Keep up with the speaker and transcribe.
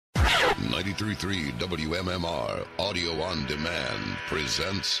93.3 WMMR Audio on Demand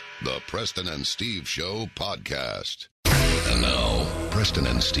presents the Preston and Steve Show podcast. And now, Preston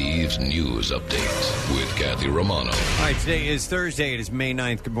and Steve's news update with Kathy Romano. All right, today is Thursday. It is May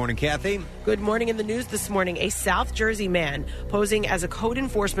 9th. Good morning, Kathy. Good morning. In the news this morning, a South Jersey man posing as a code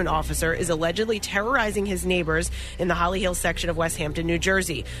enforcement officer is allegedly terrorizing his neighbors in the Holly Hill section of West Hampton, New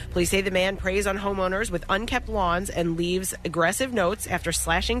Jersey. Police say the man preys on homeowners with unkept lawns and leaves aggressive notes after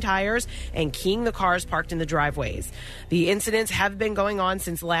slashing tires and keying the cars parked in the driveways. The incidents have been going on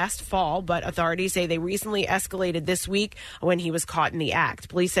since last fall, but authorities say they recently escalated this week when he was caught in the act.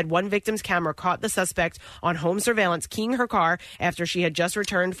 Police said one victim's camera caught the suspect on home surveillance keying her car after she had just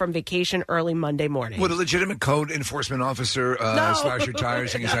returned from vacation early Monday morning. Would a legitimate code enforcement officer slash your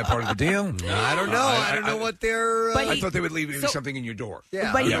tires? Is that part of the deal? I don't know. I don't know what their... I thought they would leave something in your door.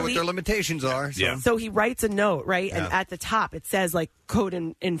 Yeah, I don't know what their limitations are. So. Yeah. So he writes a note, right? And at the top it says, like, code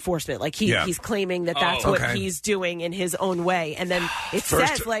enforcement. Like, he's claiming that that's what he's doing in his own way. And then it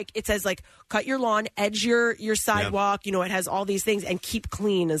says, cut your lawn, edge your sidewalk. You know, it has all these things, and keep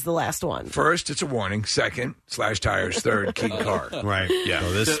clean is the last one. First, it's a warning. Second, slash tires. Third, key car. Right. Yeah.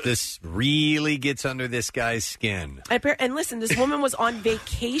 So this really gets under this guy's skin. And listen, this woman was on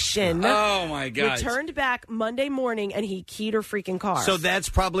vacation. Oh, my God. Returned back Monday morning, and he keyed her freaking car. So that's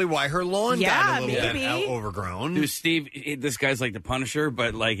probably why her lawn got a little bit overgrown. Dude, Steve, this guy's like the Punisher,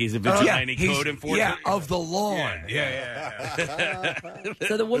 but like he's a vigilante code enforcement. Yeah, of the lawn. Yeah.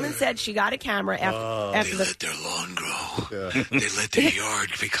 So the woman said she got a camera after let their lawn grow. They let their yard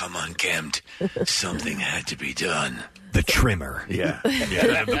become unkempt. Something had to be done. The trimmer. Yeah.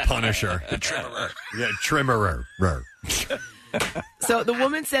 The Punisher. The trimmer. Yeah, trimmerer. So the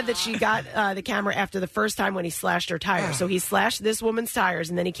woman said that she got the camera after the first time when he slashed her tires. So he slashed this woman's tires,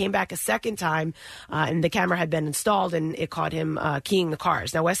 and then he came back a second time, and the camera had been installed, and it caught him keying the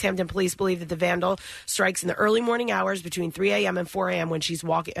cars. Now, West Hampton police believe that the vandal strikes in the early morning hours between 3 a.m. and 4 a.m. when he's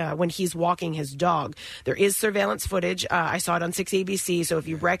walking his dog. There is surveillance footage. I saw it on 6 ABC, so if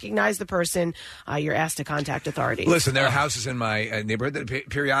you recognize the person, you're asked to contact authorities. Listen, there are houses in my neighborhood that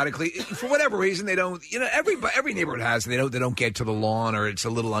periodically, for whatever reason, they don't, every neighborhood has, and they don't get to the lawn, or it's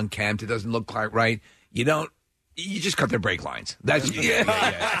a little unkempt, it doesn't look quite right. You just cut their brake lines. That's Don't do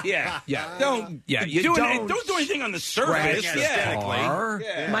anything on the surface.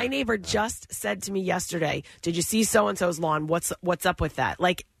 My neighbor just said to me yesterday, "Did you see so and so's lawn? What's up with that?"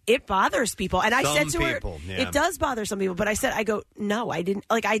 Like, it bothers people, and I said to her, "It does bother some people." But I go, "No, I didn't."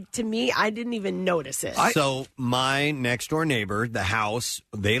 I didn't even notice it. So my next door neighbor, the house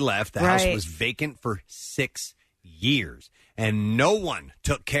they left, the house was vacant for 6 years. And no one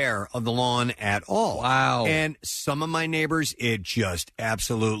took care of the lawn at all. Wow. And some of my neighbors, it just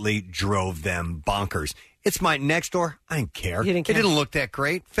absolutely drove them bonkers. It's my next door. I didn't care. You didn't care. It didn't look that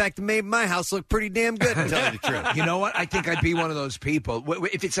great. In fact, it made my house look pretty damn good, to tell you the truth. You know what? I think I'd be one of those people.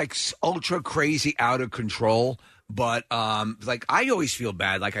 If it's like ultra crazy out of control, but like I always feel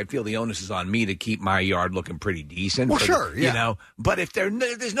bad. Like I feel the onus is on me to keep my yard looking pretty decent. Well, sure, yeah. You know, but if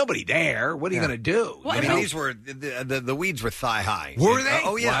there's nobody there, what are you going to do? Well, these were the weeds were thigh high. Were they?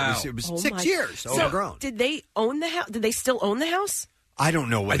 Oh yeah, Wow. it was 6 years overgrown. Did they own the house? Did they still own the house? I don't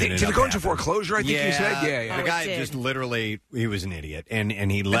know what did it go into foreclosure, I think you said? Yeah. The guy just literally, he was an idiot.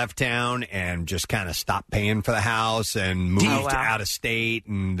 And he left town and just kind of stopped paying for the house and moved out of state.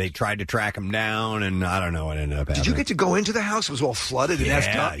 And they tried to track him down, and I don't know what ended up happening. Did you get to go into the house? It was all flooded and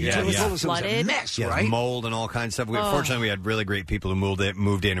effed up? Yeah. It was a mess, right? Mold and all kinds of stuff. Fortunately, we had really great people who moved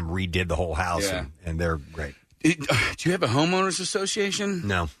in and redid the whole house, and they're great. Do you have a homeowners association?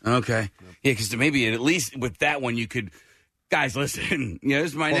 No. Okay. Yeah, because maybe at least with that one you could... Guys, listen. This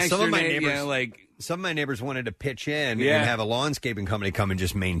is my next door neighbor. Some of my neighbors wanted to pitch in and have a landscaping company come and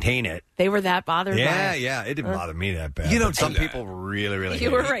just maintain it. They were that bothered by it? Yeah. It didn't bother me that bad. Some people really, really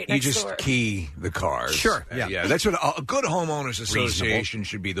You were right You next just door. key the cars. Sure. Yeah. That's what a good homeowners association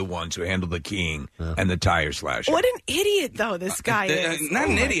should be, the ones who handle the keying and the tire slashing. What an idiot, though, this guy is. Not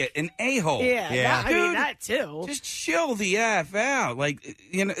an idiot, an a-hole. Yeah. I mean, that too. Just chill the F out.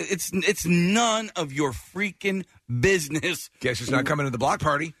 It's none of your freaking business. Guess who's not coming to the block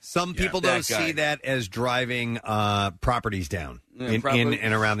party? Some people don't see that as driving properties down. in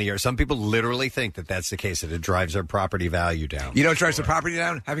and around the year. Some people literally think that that's the case, that it drives their property value down. You know what drives the property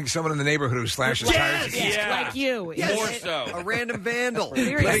down? Having someone in the neighborhood who slashes tires. Like you. Yes. More so. A random vandal.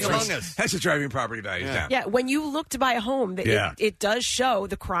 Seriously. Among us. That's what's driving property values down. Yeah, when you look to buy a home, it does show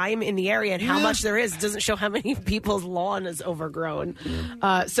the crime in the area and how much there is. It doesn't show how many people's lawn is overgrown.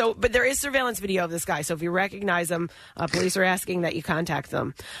 But there is surveillance video of this guy, so if you recognize him, police are asking that you contact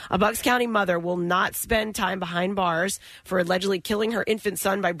them. A Bucks County mother will not spend time behind bars for allegedly killing her infant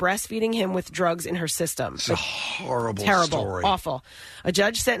son by breastfeeding him with drugs in her system. It's a horrible story. Awful. A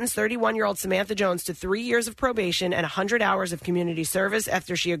judge sentenced 31-year-old Samantha Jones to 3 years of probation and 100 hours of community service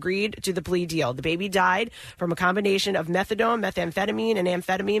after she agreed to the plea deal. The baby died from a combination of methadone, methamphetamine, and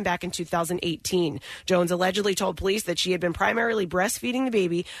amphetamine back in 2018. Jones allegedly told police that she had been primarily breastfeeding the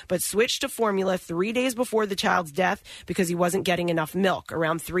baby, but switched to formula 3 days before the child's death because he wasn't getting enough milk.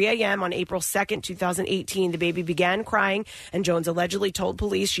 Around 3 a.m. on April 2nd, 2018, the baby began crying, and Jones allegedly told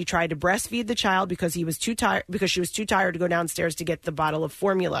police she tried to breastfeed the child because she was too tired to go downstairs to get the bottle of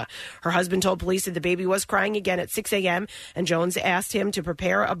formula. Her husband told police that the baby was crying again at 6 a.m., and Jones asked him to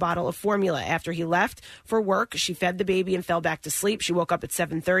prepare a bottle of formula. After he left for work, she fed the baby and fell back to sleep. She woke up at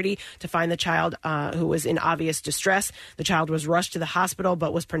 7:30 to find the child who was in obvious distress. The child was rushed to the hospital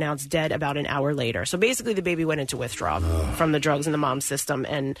but was pronounced dead about an hour later. So basically the baby went into withdrawal from the drugs in the mom's system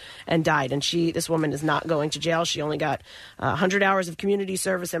and died. And this woman is not going to jail. She only got 100 hours of community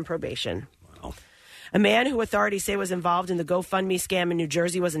service and probation. A man who authorities say was involved in the GoFundMe scam in New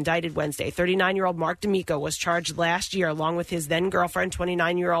Jersey was indicted Wednesday. 39-year-old Mark D'Amico was charged last year along with his then-girlfriend,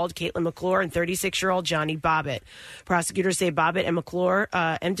 29-year-old Caitlin McClure, and 36-year-old Johnny Bobbitt. Prosecutors say Bobbitt and McClure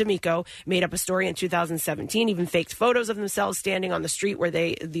and D'Amico made up a story in 2017, even faked photos of themselves standing on the street where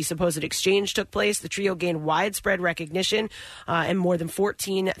the supposed exchange took place. The trio gained widespread recognition, and more than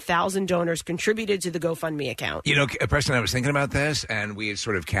 14,000 donors contributed to the GoFundMe account. You know, Preston, I was thinking about this, and we had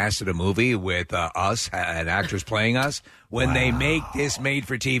sort of casted a movie with us and actors playing us. When they make this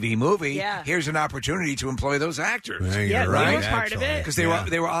made-for-TV movie, here's an opportunity to employ those actors. Yeah, right? They were part of it. Because they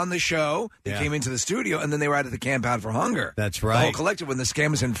were on the show, they came into the studio, and then they were out at the Camp Out for Hunger. That's right. The whole collective when the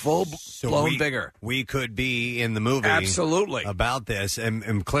scam is in full-blown vigor. We could be in the movie. Absolutely. About this,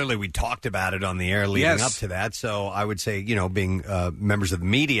 and clearly we talked about it on the air leading up to that, so I would say, being members of the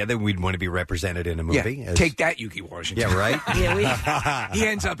media, that we'd want to be represented in a movie. Yeah. Take that, Yuki Washington. Yeah, right? He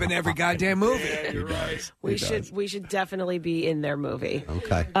ends up in every goddamn movie. Yeah, you're right. We should definitely be in their movie.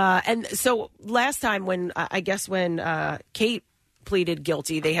 Okay. And so last time when Kate pleaded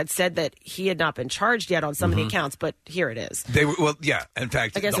guilty, they had said that he had not been charged yet on some of the accounts, but here it is. They were, in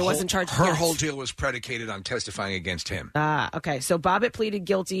fact, I guess it wasn't charged. Her whole deal was predicated on testifying against him. Okay. So Bobbitt pleaded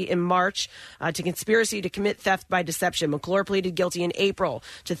guilty in March to conspiracy to commit theft by deception. McClure pleaded guilty in April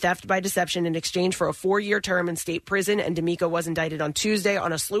to theft by deception in exchange for a 4-year term in state prison, and D'Amico was indicted on Tuesday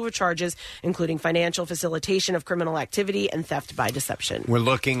on a slew of charges, including financial facilitation of criminal activity and theft by deception. We're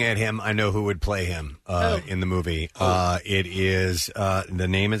looking at him. I know who would play him in the movie. It is the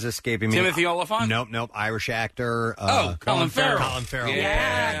name is escaping me. Timothy Oliphant? Nope. Irish actor. Colin Farrell. Colin Farrell.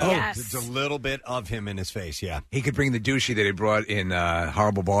 Yeah. Yes. It's a little bit of him in his face. Yeah, he could bring the douchey that he brought in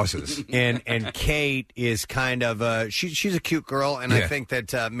Horrible Bosses. and Kate is kind of she's a cute girl, and I think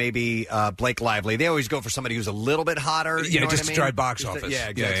that maybe Blake Lively. They always go for somebody who's a little bit hotter. You know just to drive box office. Yeah,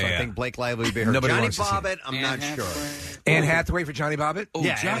 exactly. So I think Blake Lively would be her. Nobody Johnny wants to see Bobbitt. I'm not sure. Anne Hathaway for Johnny Bobbitt. Oh,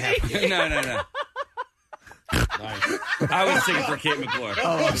 yeah, Johnny. No. Nice. I was singing for Kate McClure.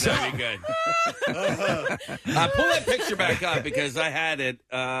 That'd be good. Pull that picture back up because I had it.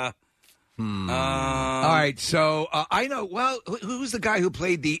 All right, so I know. Well, who's the guy who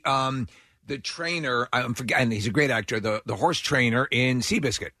played the trainer? I'm forgetting. He's a great actor. The horse trainer in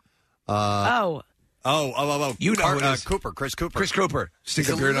Seabiscuit. You know Cooper, Chris Cooper. Chris Cooper. Stick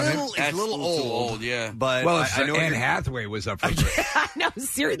a beard on him. He's a little old, yeah. But I know Anne Hathaway was up for it. I know,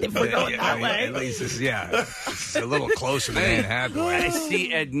 seriously, if we're going that way. At least it's a little closer than Anne Hathaway. I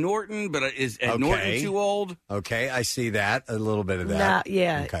see Ed Norton, but is Ed Norton too old? Okay, I see that. A little bit of that.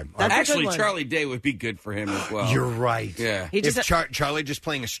 Yeah. Okay. Actually, Charlie Day would be good for him as well. You're right. Yeah. If Charlie just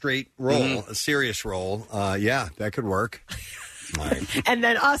playing a straight role, a serious role, that could work. Right. And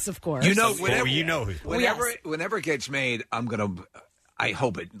then us, of course. Whenever it gets made, I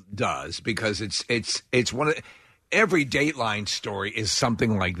hope it does because it's one of every Dateline story is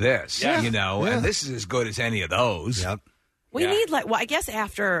something like this, and this is as good as any of those. Yep. We need I guess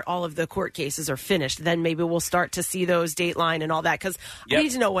after all of the court cases are finished, then maybe we'll start to see those Dateline and all that because I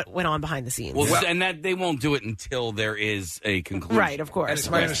need to know what went on behind the scenes. Well, and that they won't do it until there is a conclusion. Right, of course. And it's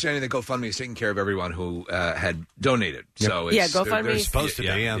my understanding that GoFundMe is taking care of everyone who had donated. Yep. So GoFundMe they're supposed to be.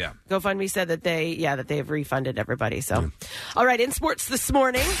 Yeah. GoFundMe said that they've refunded everybody. So, all right, in sports this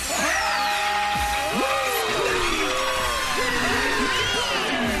morning.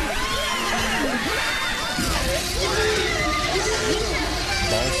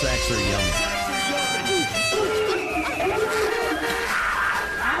 Ball sacks are yummy.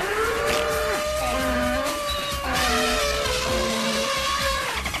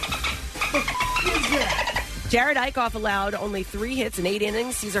 Jared Eichhoff allowed only 3 hits in 8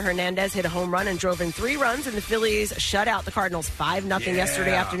 innings. Cesar Hernandez hit a home run and drove in 3 runs, and the Phillies shut out the Cardinals 5-0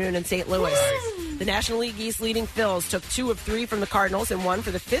 yesterday afternoon in St. Louis. Woo! The National League East leading Phils took 2 of 3 from the Cardinals and won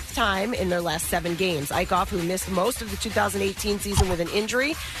for the 5th time in their last 7 games. Eichhoff, who missed most of the 2018 season with an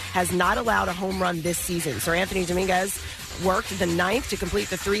injury, has not allowed a home run this season. Sir Anthony Dominguez worked the 9th to complete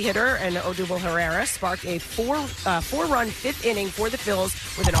the 3-hitter, and Odubel Herrera sparked a 4-run 5th inning for the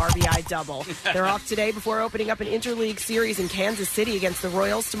Phils with an RBI double. They're off today before opening up an interleague series in Kansas City against the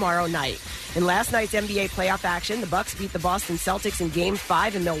Royals tomorrow night. In last night's NBA playoff action, the Bucks beat the Boston Celtics in Game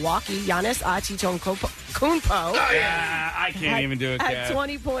 5 in Milwaukee. Giannis Antetokounmpo I can't even do it. Had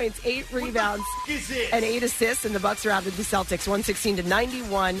 20 points, 8 rebounds, and 8 assists, and the Bucks routed the Celtics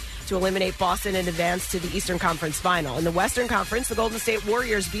 116-91 to eliminate Boston and advance to the Eastern Conference Final. In the Western Conference, the Golden State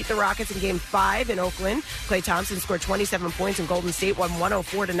Warriors beat the Rockets in Game 5 in Oakland. Klay Thompson scored 27 points, and Golden State won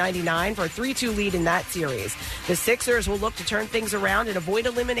 104-99 for a 3-2 lead in that series. The Sixers will look to turn things around and avoid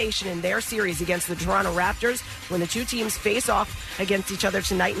elimination in their series against the Toronto Raptors when the two teams face off against each other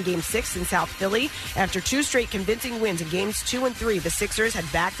tonight in Game 6 in South Philly. After 2 straight convincing wins in Games 2 and 3, the Sixers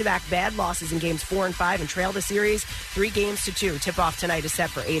had back-to-back bad losses in Games 4 and 5 and trailed the series 3-2. Tip-off tonight is set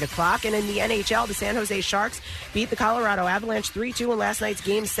for 8 o'clock. And in the NHL, the San Jose Sharks beat the Colorado Avalanche 3-2 in last night's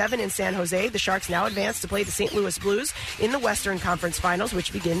Game 7 in San Jose. The Sharks now advance to play the St. Louis Blues in the Western Conference Finals,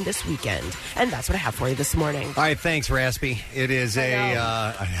 which begin this weekend. And that's what I have for you this morning. All right, thanks, Raspy. It is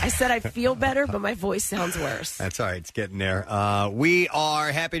I said I feel better, but my voice sounds worse. That's all right. It's getting there. We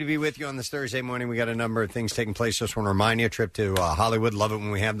are happy to be with you on this Thursday morning. We got a number of things taking place. Just want to remind you, a trip to Hollywood. Love it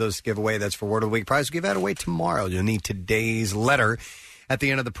when we have those to give away. That's for Word of the Week prize. We'll give that away tomorrow. You'll need today's letter at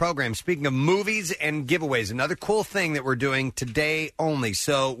the end of the program. Speaking of movies and giveaways, another cool thing that we're doing today only.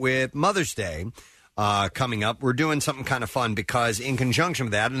 So with Mother's Day coming up, we're doing something kind of fun because in conjunction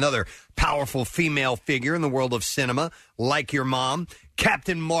with that, another powerful female figure in the world of cinema, like your mom,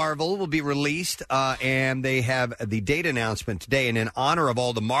 Captain Marvel, will be released, and they have the date announcement today. And in honor of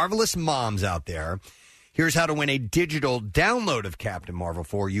all the marvelous moms out there, here's how to win a digital download of Captain Marvel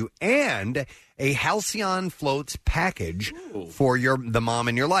for you and a Halcyon Floats package for the mom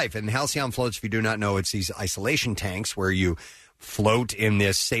in your life. And Halcyon Floats, if you do not know, it's these isolation tanks where you float in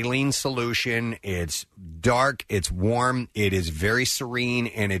this saline solution. It's dark, it's warm, it is very serene,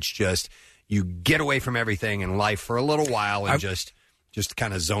 and it's just, you get away from everything in life for a little while and just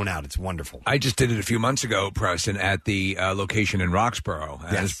kind of zone out. It's wonderful. I just did it a few months ago, Preston, at the location in Roxborough.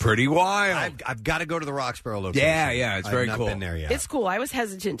 And it's pretty wild. I've got to go to the Roxborough location. Yeah, it's very cool. I've not been there yet. It's cool. I was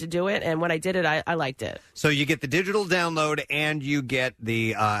hesitant to do it, and when I did it, I liked it. So you get the digital download, and you get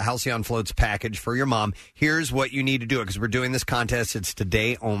the Halcyon Floats package for your mom. Here's what you need to do, because we're doing this contest. It's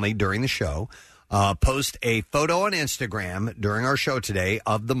today only during the show. Post a photo on Instagram during our show today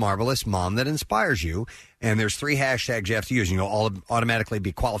of the marvelous mom that inspires you. And there's 3 hashtags you have to use, and you'll all automatically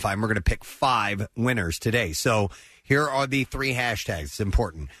be qualified. And we're going to pick 5 winners today. So here are the 3 hashtags. It's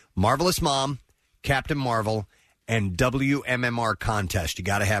important. Marvelous Mom, Captain Marvel, and WMMR Contest. You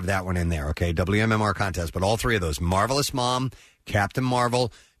got to have that one in there, okay? WMMR Contest. But all 3 of those, Marvelous Mom, Captain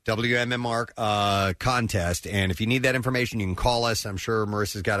Marvel, WMMR Contest. And if you need that information, you can call us. I'm sure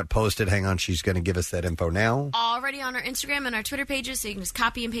Marissa's got it posted. Hang on, she's going to give us that info now. Already on our Instagram and our Twitter pages, so you can just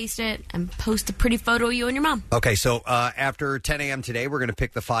copy and paste it and post a pretty photo of you and your mom. Okay, so after 10 a.m. today, we're going to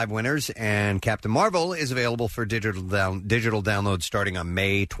pick the 5 winners, and Captain Marvel is available for digital download starting on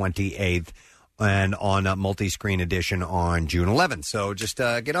May 28th. And on a multi-screen edition on June 11th. So just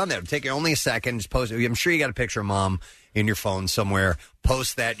get on there. It'll take you only a second. Just post it. I'm sure you got a picture of Mom in your phone somewhere.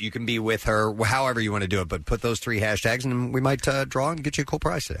 Post that. You can be with her however you want to do it. But put those 3 hashtags, and we might draw and get you a cool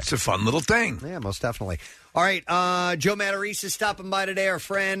prize today. It's a fun little thing. Yeah, most definitely. All right, Joe Matarese is stopping by today, our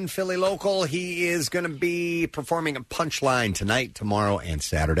friend, Philly local. He is going to be performing a Punchline tonight, tomorrow, and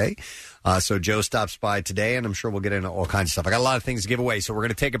Saturday. So Joe stops by today, and I'm sure we'll get into all kinds of stuff. I got a lot of things to give away, so we're going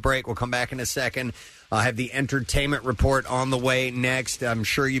to take a break. We'll come back in a second. I have the entertainment report on the way next. I'm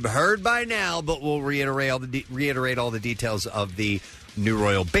sure you've heard by now, but we'll reiterate all the details of the new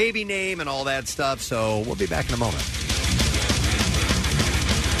royal baby name and all that stuff. So we'll be back in a moment.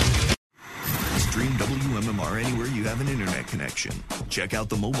 Stream WMMR anywhere you have an internet connection. Check out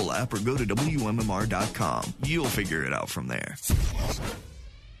the mobile app or go to WMMR.com. You'll figure it out from there.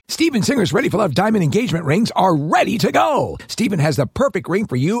 Steven Singer's Ready for Love diamond engagement rings are ready to go. Steven has the perfect ring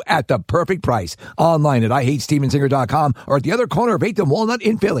for you at the perfect price. Online at IHateStevenSinger.com or at the other corner of 8th and Walnut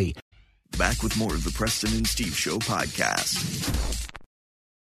in Philly. Back with more of the Preston and Steve Show podcast.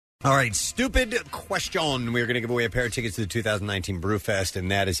 All right, stupid question. We're going to give away a pair of tickets to the 2019 Brewfest, and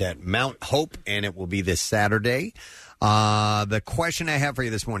that is at Mount Hope, and it will be this Saturday. The question I have for you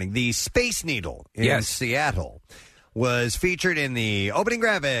this morning, the Space Needle in Seattle was featured in the opening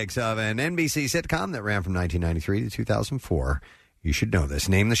graphics of an NBC sitcom that ran from 1993 to 2004. You should know this.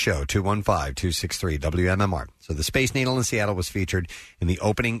 Name the show, 215-263-WMMR. So the Space Needle in Seattle was featured in the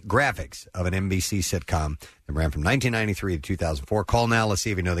opening graphics of an NBC sitcom that ran from 1993 to 2004. Call now. Let's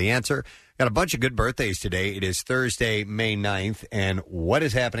see if you know the answer. Got a bunch of good birthdays today. It is Thursday, May 9th. And what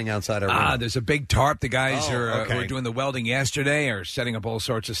is happening outside our window? There's a big tarp. The guys who were doing the welding yesterday are setting up all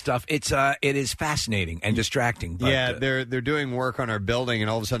sorts of stuff. It is fascinating and distracting. But, they're doing work on our building,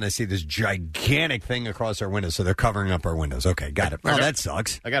 and all of a sudden I see this gigantic thing across our windows. So they're covering up our windows. Okay, got it. Oh, that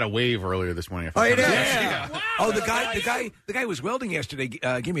sucks. I got a wave earlier this morning. Oh, you did? Yeah. Wow. Oh, the guy who was welding yesterday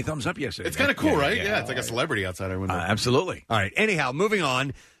gave me a thumbs up yesterday. It's kind of cool, right? Yeah, it's like a celebrity outside our window. Absolutely. All right. Anyhow, moving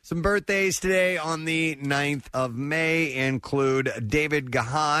on. Some birthdays today on the 9th of May include David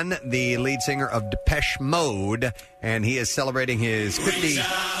Gahan, the lead singer of Depeche Mode, and he is celebrating his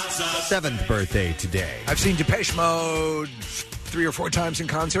 57th birthday today. I've seen Depeche Mode 3 or 4 times in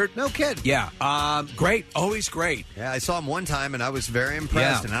concert. No kid. Yeah. Great. Always great. Yeah, I saw him one time, and I was very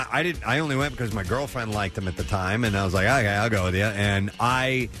impressed. Yeah. And I only went because my girlfriend liked him at the time, and I was like, okay, I'll go with you. And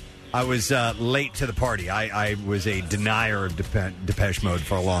I was late to the party. I was a denier of Depeche Mode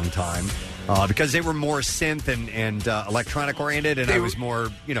for a long time because they were more synth and electronic oriented, and I was more,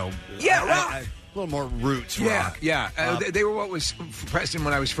 rock. A little more roots rock. Yeah. They were what was Preston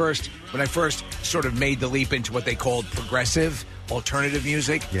when I first sort of made the leap into what they called progressive alternative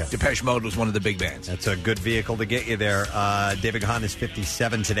music. Yeah. Depeche Mode was one of the big bands. That's a good vehicle to get you there. David Gahan is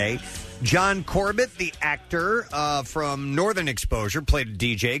 57 today. John Corbett, the actor from Northern Exposure, played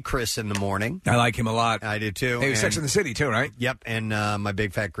DJ Chris in the Morning. I like him a lot. I did too. He was Sex and the City too, right? Yep, and My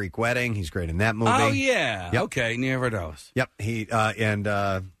Big Fat Greek Wedding. He's great in that movie. Oh yeah. Yep. Okay, near Verdos. Yep. He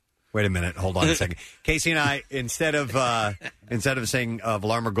wait a minute. Hold on a second. Casey and I, instead of saying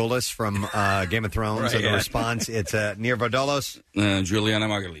Valar Morghulis from Game of Thrones, the response, it's Nir Vardolos. Juliana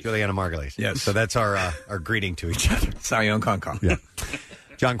Margulies. Yes. So that's our greeting to each other. Sion Kanka. Yeah.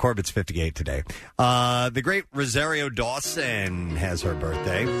 John Corbett's 58 today. The great Rosario Dawson has her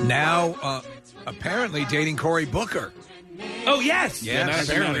birthday. Now, apparently dating Cory Booker. Oh, yes. Yeah,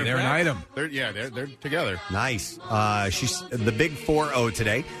 apparently they're an item. They're together. Nice. She's the big 4-0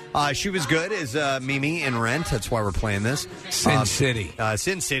 today. She was good as Mimi in Rent. That's why we're playing this. Sin City.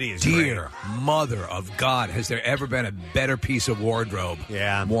 Sin City is Dear great. Mother of God, has there ever been a better piece of wardrobe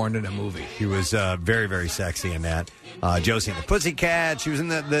worn in a movie? She was very, very sexy in that. Josie and the Pussycat. She was in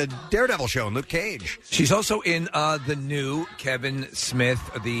the Daredevil show in Luke Cage. She's also in the new Kevin Smith,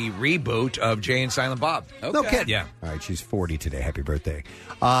 the reboot of Jay and Silent Bob. Okay. No kidding. Yeah. All right, she's 40 today. Happy birthday.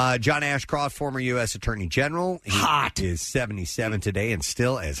 John Ashcroft, former U.S. Attorney General. He is 77 today and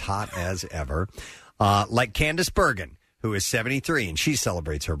still as hot as ever. Like Candace Bergen, who is 73, and she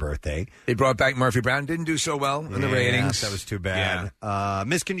celebrates her birthday. They brought back Murphy Brown. Didn't do so well in the ratings. That was too bad.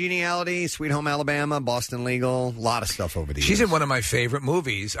 Miss Congeniality, Sweet Home Alabama, Boston Legal, a lot of stuff over the years. She's in one of my favorite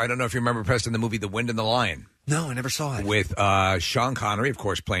movies. I don't know if you remember, Preston, the movie The Wind and the Lion. No, I never saw it. With Sean Connery, of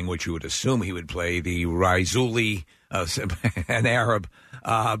course, playing what you would assume he would play, the Raizuli, an Arab.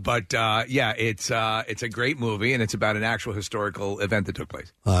 It's a great movie, and it's about an actual historical event that took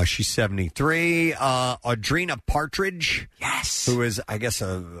place. She's 73. Audrina Partridge. Yes. Who is, I guess,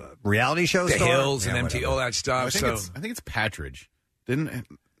 a reality show The star? Hills and MT, all that stuff. I think it's Patridge.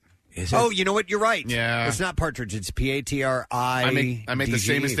 Is it? Oh, you know what? You're right. Yeah. It's not Partridge. It's Patri. I make the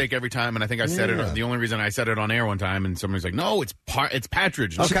same mistake every time, and I think I said it. The only reason I said it on air one time, and somebody's like, "No, it's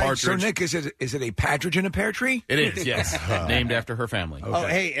Patridge." Not Okay. Partridge. So, Nick, is it a partridge in a pear tree? It is. Yes. Named after her family. Okay. Oh,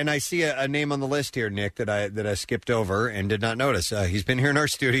 hey, and I see a name on the list here, Nick, that I skipped over and did not notice. He's been here in our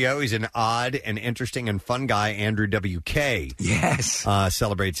studio. He's an odd and interesting and fun guy. Andrew W.K. Yes.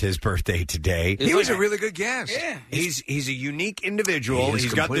 Celebrates his birthday today. He was a really good guest. Yeah. He's a unique individual.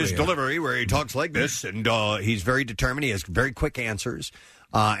 He's got this delivery where he talks like this, and he's very determined. He has very quick answers.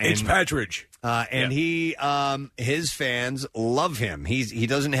 It's Patridge. And he, his fans love him. He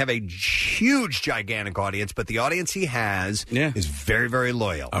doesn't have a huge, gigantic audience, but the audience he has is very, very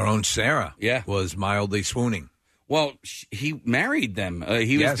loyal. Our own Sarah was mildly swooning. Well, he married them.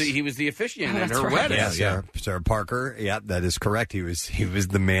 He was the officiant at her wedding. Yeah, Sarah Parker. Yeah, that is correct. He was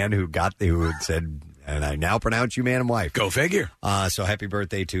the man who said, and I now pronounce you man and wife. Go figure. So happy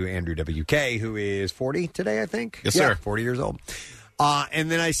birthday to Andrew W.K., who is 40 today, I think. Yes, sir. 40 years old. And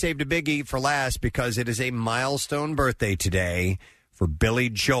then I saved a biggie for last because it is a milestone birthday today for Billy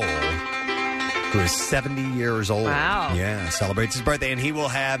Joel. who is 70 years old. Wow. Yeah, celebrates his birthday. And he will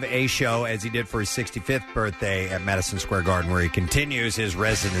have a show, as he did for his 65th birthday, at Madison Square Garden, where he continues his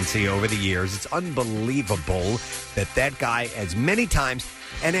residency over the years. It's unbelievable that guy, as many times,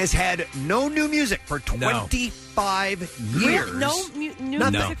 and has had no new music for 25 years. No new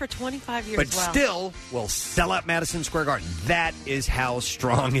music for 25 years. But still will sell out Madison Square Garden. That is how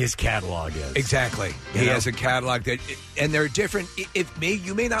strong his catalog is. Exactly. He has a catalog that, and they're different.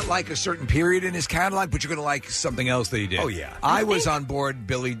 You may not like a certain period in his catalog, but you're going to like something else that he did. Oh, yeah. I was on board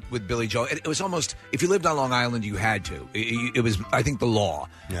with Billy Joel. It was almost, if you lived on Long Island, you had to. It was, I think, the law.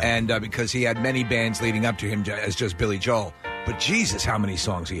 Yeah. And because he had many bands leading up to him as just Billy Joel. But Jesus, how many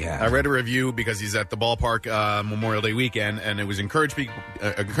songs he had. I read a review because he's at the ballpark Memorial Day weekend, and it was encouraging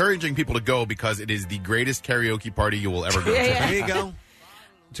people to go because it is the greatest karaoke party you will ever go to. There you go.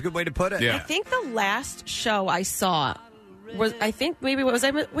 It's a good way to put it. Yeah. I think the last show I saw was I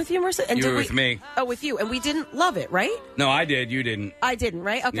with you, Marissa? And you were with me. Oh, with you. And we didn't love it, right? No, I did. You didn't. I didn't,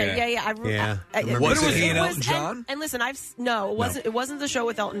 right? Okay, yeah. Was it he and Elton John? And listen, it wasn't the show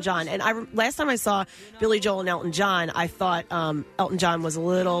with Elton John. And last time I saw Billy Joel and Elton John, I thought Elton John was a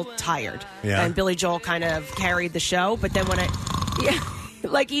little tired. Yeah. And Billy Joel kind of carried the show. But then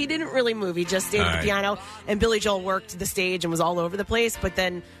like, he didn't really move. He just stayed at the piano, and Billy Joel worked the stage and was all over the place. But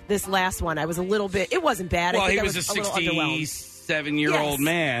then this last one, I was a little bit... It wasn't bad. Well, I think he I was a 67-year-old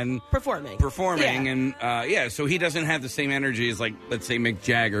man. Performing. Yeah. And, so he doesn't have the same energy as, like, let's say, Mick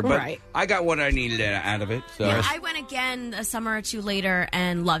Jagger. But I got what I needed out of it. So. Yeah, I went again a summer or two later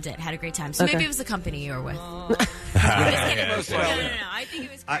and loved it. Had a great time. So maybe it was the company you were with. No, I think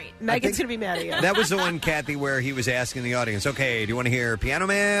it was great. Megan's going to be mad at you. That was the one, Kathy, where he was asking the audience, okay, do you want to hear Piano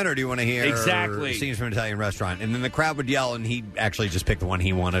Man or do you want to hear Scenes from an Italian Restaurant? And then the crowd would yell, and he'd actually just pick the one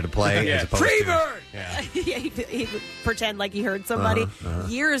he wanted to play. Freebird! He'd pretend like he heard somebody.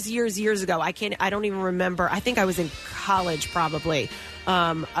 Years ago. I don't even remember. I think I was in college probably.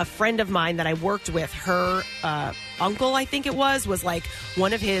 A friend of mine that I worked with, her uncle, I think it was like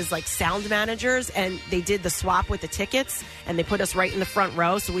one of his like sound managers, and they did the swap with the tickets, and they put us right in the front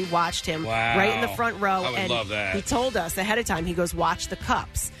row, so we watched him right in the front row. I would love that. He told us ahead of time, he goes, watch the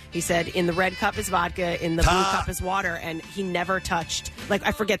cups. He said, in the red cup is vodka, in the blue cup is water, and he never touched, like,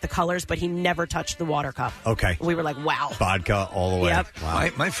 I forget the colors, but he never touched the water cup. Okay. We were like, wow. Vodka all the way. Yep. Wow.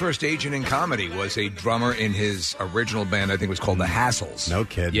 My first agent in comedy was a drummer in his original band, I think it was called The Hassles. No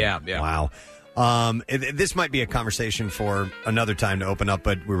kid. Yeah. Wow. This might be a conversation for another time to open up,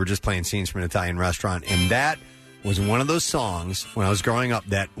 but we were just playing Scenes from an Italian Restaurant, and that was one of those songs when I was growing up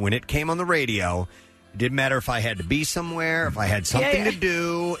that when it came on the radio, it didn't matter if I had to be somewhere, if I had something to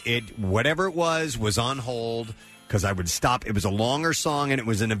do, whatever it was on hold. Because I would stop. It was a longer song, and it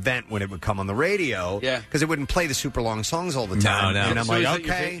was an event when it would come on the radio. Yeah. Because it wouldn't play the super long songs all the time. No. And I'm like,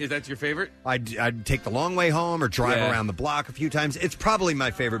 okay. Is that your favorite? I'd take the long way home or drive around the block a few times. It's probably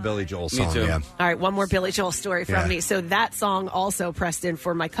my favorite Billy Joel song. Me too. Yeah. All right, one more Billy Joel story from me. So that song also, Preston,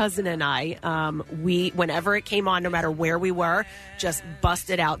 for my cousin and I, we, whenever it came on, no matter where we were, just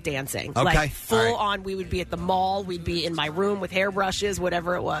busted out dancing. Okay. Like full on, we would be at the mall, we'd be in my room with hairbrushes,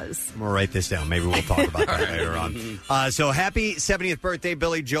 whatever it was. We'll write this down. Maybe we'll talk about that later on. So happy 70th birthday,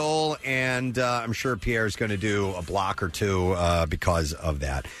 Billy Joel, and I'm sure Pierre's going to do a block or two because of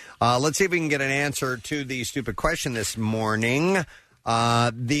that. Let's see if we can get an answer to the stupid question this morning.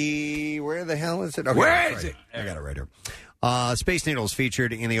 Where the hell is it? Okay, Where is it? I got it right here. Space Needles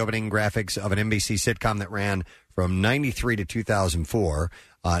featured in the opening graphics of an NBC sitcom that ran from 93 to 2004.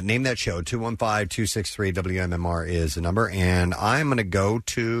 Name that show. 215-263-WMMR is the number. And I'm going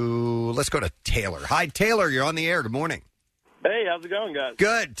to let's go to Taylor. Hi, Taylor. You're on the air. Good morning. Hey, how's it going, guys?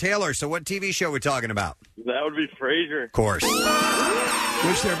 Good. Taylor, so what TV show are we talking about? That would be Frasier. Of course.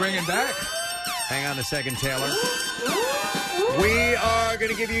 Which they're bringing back. Hang on a second, Taylor. We are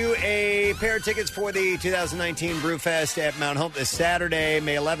going to give you a pair of tickets for the 2019 Brewfest at Mount Hope this Saturday,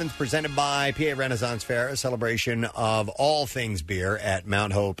 May 11th, presented by PA Renaissance Fair, a celebration of all things beer at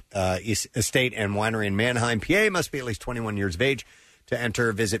Mount Hope Estate and Winery in Manheim, PA. Must be at least 21 years of age. To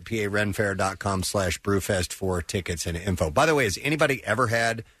enter, visit parenfair.com/brewfest for tickets and info. By the way, has anybody ever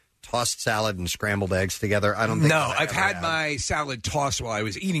had tossed salad and scrambled eggs together? I don't think No, I've had my salad tossed while I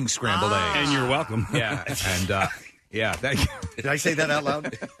was eating scrambled eggs. And you're welcome. Yeah. And yeah, thank you. Did I say that out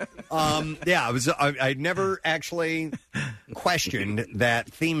loud? I never actually questioned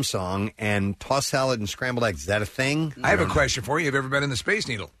that theme song and tossed salad and scrambled eggs. Is that a thing? I have a question for you. Have you ever been in the Space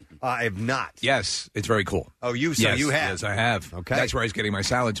Needle? I have not. Yes, it's very cool. Oh, you yes, you have? Yes, I have. Okay. That's where I was getting my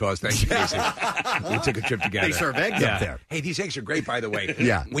salad toss. Thank you, Casey. We took a trip together. They serve eggs up there. Hey, these eggs are great, by the way.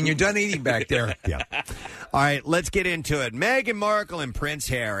 Yeah. When you're done eating back there. Yeah. All right, let's get into it. Meghan Markle and Prince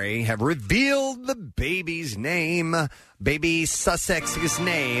Harry have revealed the baby's name. Baby Sussex's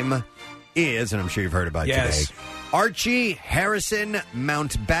name is, and I'm sure you've heard about it today, Archie Harrison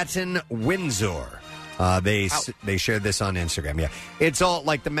Mountbatten Windsor. They shared this on Instagram. Yeah, it's all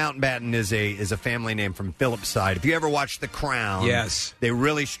like the Mountbatten is a family name from Philip's side. If you ever watched The Crown, yes, they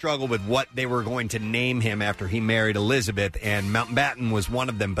really struggled with what they were going to name him after he married Elizabeth, and Mountbatten was one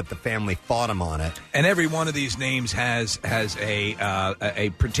of them. But the family fought him on it. And every one of these names has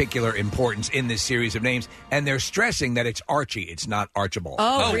a particular importance in this series of names, and they're stressing that it's Archie. It's not Archibald.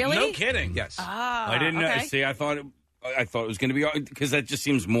 Oh, really? No kidding. Yes. I didn't know. See, I thought it was going to be because that just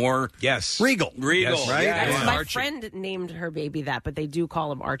seems more regal, yes, right? Yeah. My friend named her baby that, but they do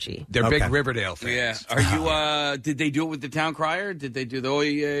call him Archie. They're big Riverdale fans. Yeah. Are you? Did they do it with the town crier? Did they do the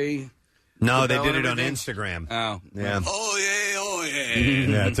oye? No, they did it on Instagram. Oh, yeah. Oh yeah.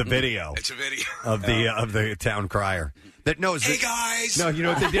 Yeah, it's a video. It's a video of the town crier. That knows. Hey guys. No, you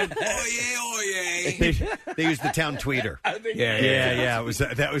know what they did? Oh yeah. They used the town tweeter. Yeah. It was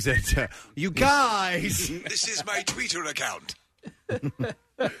that was it. You guys. This is my Twitter account. The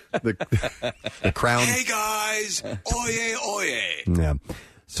crown. Hey guys. Oye. Yeah.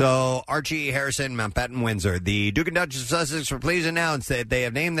 So, Archie Harrison Mountbatten Windsor, the Duke and Duchess of Sussex were pleased to announce that they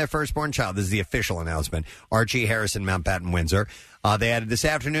have named their firstborn child. This is the official announcement. Archie Harrison Mountbatten Windsor. They added this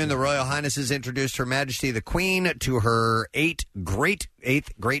afternoon, the Royal Highnesses introduced Her Majesty the Queen to her eighth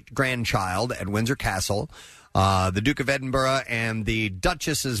great-grandchild at Windsor Castle. The Duke of Edinburgh and the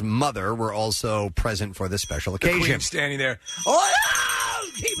Duchess's mother were also present for this special occasion. The Queen's standing there. Oh, no!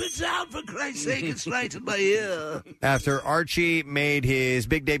 Keep it down, for Christ's sake. It's right in my ear. After Archie made his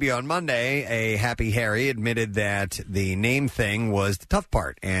big debut on Monday, a happy Harry admitted that the name thing was the tough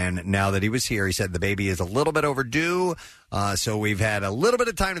part. And now that he was here, he said the baby is a little bit overdue. So we've had a little bit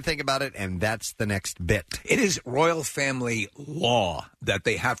of time to think about it, and that's the next bit. It is royal family law that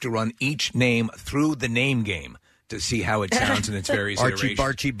they have to run each name through the name game to see how it sounds in its various Archie, iterations.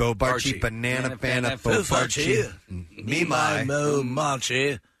 Barchie, Bo Barchie, Banana Fana, Bo Barchie, Me My, Mo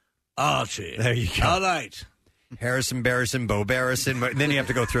Marchie, Archie. There you go. All right. Harrison, Barrison, Bo Barrison. Then you have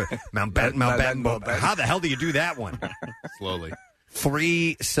to go through it. Mountbatten, Bo. How the hell do you do that one? Slowly.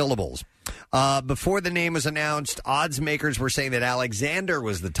 3 syllables. Before the name was announced, odds makers were saying that Alexander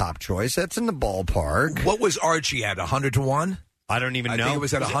was the top choice. That's in the ballpark. What was Archie at, 100-1? I don't even know. I think it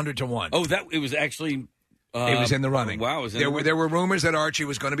was at 100-1. Oh, it was actually... it was in the running. Wow, there were rumors that Archie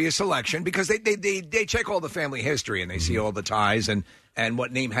was going to be a selection because they check all the family history and they see all the ties and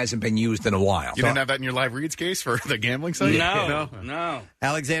what name hasn't been used in a while. You didn't have that in your live reads case for the gambling site? No.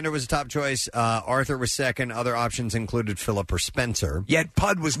 Alexander was a top choice. Arthur was second. Other options included Philip or Spencer. Yet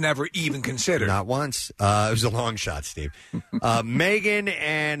Pud was never even considered. Not once. It was a long shot, Steve. Meghan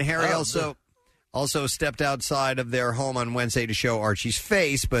and Harry also stepped outside of their home on Wednesday to show Archie's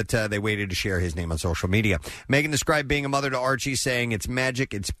face, but they waited to share his name on social media. Meghan described being a mother to Archie, saying, "It's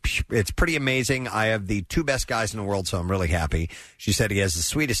magic. It's pretty amazing. I have the 2 best guys in the world, so I'm really happy." She said he has the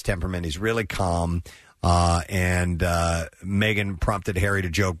sweetest temperament. He's really calm. And Meghan prompted Harry to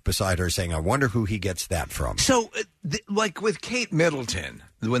joke beside her, saying, "I wonder who he gets that from." So, like with Kate Middleton,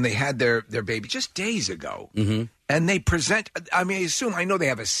 when they had their baby just days ago, and they present, I know they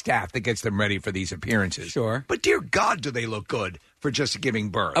have a staff that gets them ready for these appearances. Sure. But dear God, do they look good for just giving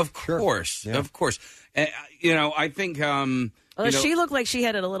birth. Of course. Yeah. Of course. I think... she looked like she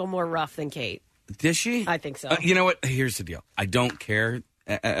had it a little more rough than Kate. Did she? I think so. You know what? Here's the deal. I don't care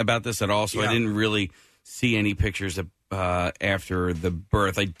about this at all, so I didn't really see any pictures of after the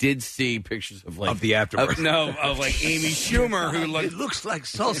birth. I did see pictures of the afterbirth. Of like Amy Schumer, who it looks like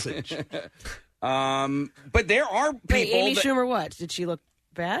sausage. But there are people. Wait, Amy Schumer, what? Did she look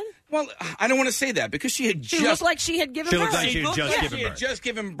bad? Well, I don't want to say that because she had She looked like she had given birth. She had just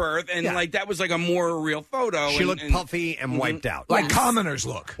given birth, and like that was like a more real photo. She looked puffy and wiped out, like commoners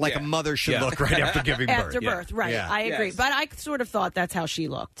look, like a mother should look right after giving birth. After birth, right? Yeah. I agree, but I sort of thought that's how she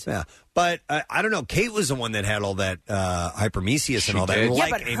looked. Yeah, but I don't know. Kate was the one that had all that hypermesis and all that,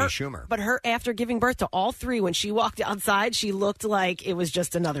 like Amy Schumer. But her, after giving birth to all 3, when she walked outside, she looked like it was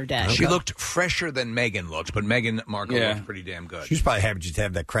just another day. She looked fresher than Meghan looked, but Meghan Markle looked pretty damn good. She's probably happy just to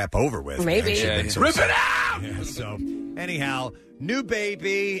have that crap over with. Maybe. Rip it out! Yeah, so, anyhow, new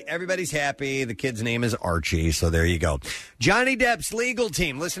baby. Everybody's happy. The kid's name is Archie, so there you go. Johnny Depp's legal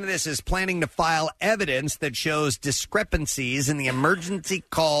team, listen to this, is planning to file evidence that shows discrepancies in the emergency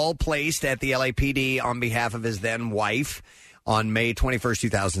call placed at the LAPD on behalf of his then wife. on May 21st,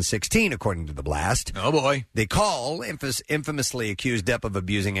 2016, according to the blast. Oh, boy. The call infamously accused Depp of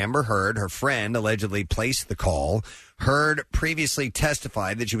abusing Amber Heard. Her friend allegedly placed the call. Heard previously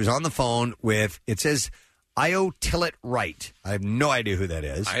testified that she was on the phone with, it says, Io Tillett Wright. I have no idea who that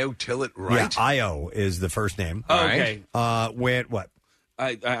is. Io Tillett Wright? Yeah, Io is the first name. Oh, okay. What?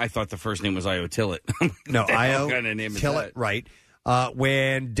 I thought the first name was Io Tillett. No, Io kind of name Tillett is that? Wright.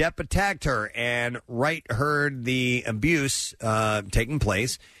 When Depp attacked her and Wright heard the abuse taking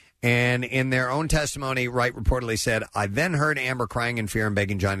place, and in their own testimony, Wright reportedly said, I then heard Amber crying in fear and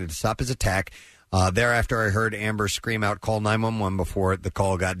begging Johnny to stop his attack. Thereafter, I heard Amber scream out, call 911 before the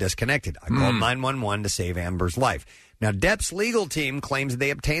call got disconnected. I called 911 to save Amber's life. Now, Depp's legal team claims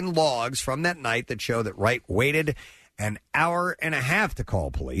they obtained logs from that night that show that Wright waited an hour and a half to call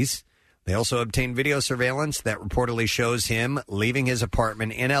police. They also obtained video surveillance that reportedly shows him leaving his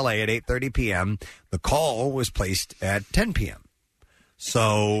apartment in L.A. at 8:30 p.m. The call was placed at 10 p.m.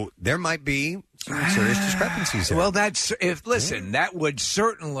 So there might be some serious discrepancies there. Well, that would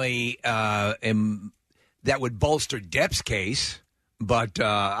certainly that would bolster Depp's case. But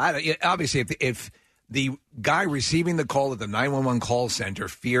obviously, if the guy receiving the call at the 911 call center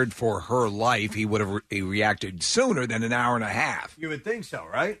feared for her life, he would have reacted sooner than an hour and a half. You would think so,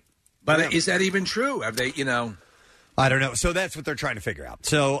 right? But is that even true? Have they, I don't know. So that's what they're trying to figure out.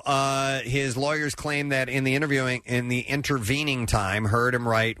 So his lawyers claim that in the intervening time, Heard and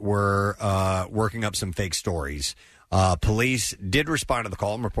Wright were working up some fake stories. Police did respond to the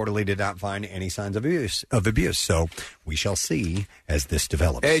call and reportedly did not find any signs of abuse. So we shall see as this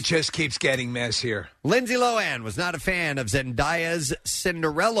develops. It just keeps getting messier. Lindsay Lohan was not a fan of Zendaya's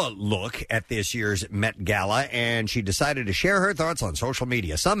Cinderella look at this year's Met Gala, and she decided to share her thoughts on social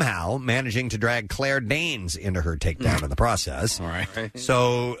media, somehow managing to drag Claire Danes into her takedown in the process. All right.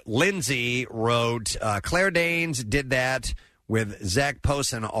 So Lindsay wrote, Claire Danes did that with Zach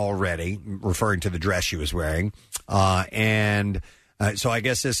Posen already, referring to the dress she was wearing. So I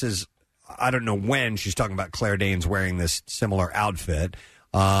guess this is, I don't know when she's talking about Claire Danes wearing this similar outfit,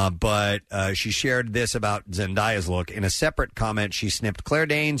 but she shared this about Zendaya's look. In a separate comment, she snipped, Claire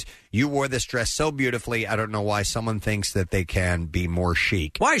Danes, you wore this dress so beautifully, I don't know why someone thinks that they can be more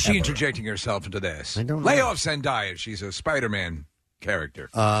chic. Why is she interjecting herself into this? I don't know. Lay off Zendaya. She's a Spider-Man character.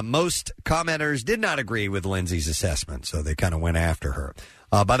 Most commenters did not agree with Lindsay's assessment, so they kind of went after her.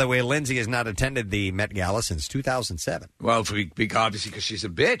 By the way, Lindsay has not attended the Met Gala since 2007. Well, obviously because she's a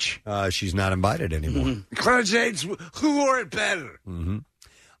bitch. She's not invited anymore. Claire Danes, who wore it better? Mm-hmm.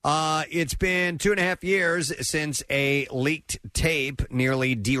 It's been 2.5 years since a leaked tape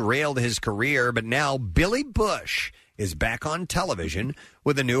nearly derailed his career, but now Billy Bush is back on television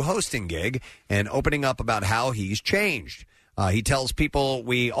with a new hosting gig and opening up about how he's changed. He tells people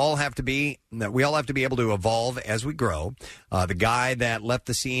we all have to be able to evolve as we grow. The guy that left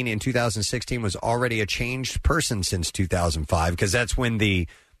the scene in 2016 was already a changed person since 2005, because that's when the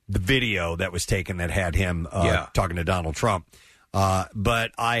video that was taken that had him talking to Donald Trump.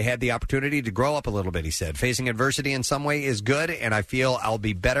 But I had the opportunity to grow up a little bit, he said. Facing adversity in some way is good, and I feel I'll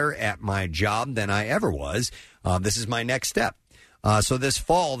be better at my job than I ever was. This is my next step. So this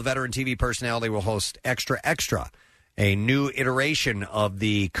fall, the veteran TV personality will host Extra Extra, a new iteration of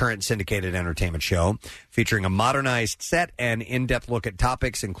the current syndicated entertainment show, featuring a modernized set and in-depth look at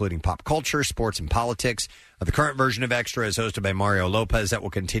topics including pop culture, sports, and politics. The current version of Extra is hosted by Mario Lopez that will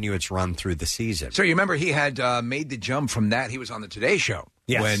continue its run through the season. So you remember he had made the jump from that. He was on the Today Show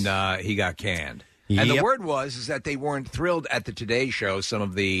when he got canned. And the word is that they weren't thrilled at the Today Show, some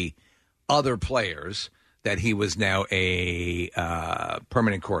of the other players, that he was now a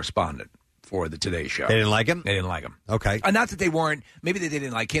permanent correspondent for the Today Show. They didn't like him? They didn't like him. Okay. Not that they weren't. Maybe they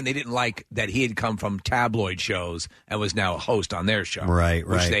didn't like him. They didn't like that he had come from tabloid shows and was now a host on their show. Right.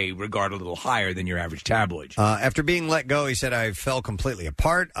 Which they regard a little higher than your average tabloid show. After being let go, he said, I fell completely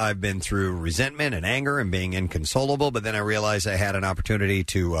apart. I've been through resentment and anger and being inconsolable, but then I realized I had an opportunity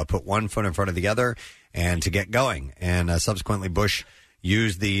to put one foot in front of the other and to get going. And subsequently, Bush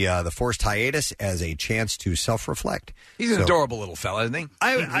used the forced hiatus as a chance to self-reflect. He's an adorable little fella, isn't he?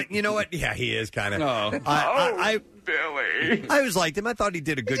 I you know what? Yeah, he is kind of. Billy. I always liked him. I thought he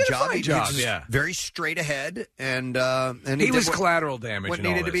did a good job. He job, was very straight ahead, and he was collateral damage. What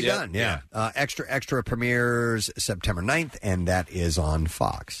needed to be done? Yeah. Extra Extra premieres September 9th, and that is on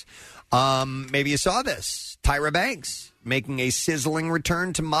Fox. Maybe you saw this. Tyra Banks making a sizzling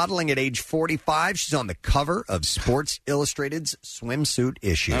return to modeling at age 45. She's on the cover of Sports Illustrated's swimsuit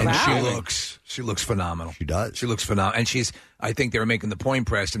issue. And she looks phenomenal. She does. She looks phenomenal. And I think they were making the point,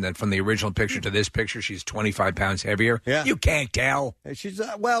 Preston, that from the original picture to this picture, she's 25 pounds heavier. Yeah. You can't tell. She's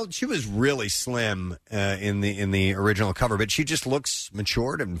she was really slim in the original cover, but she just looks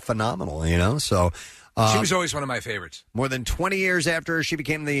matured and phenomenal, So she was always one of my favorites. More than 20 years after she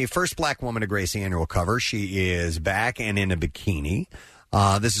became the first black woman to grace the annual cover, she is back and in a bikini.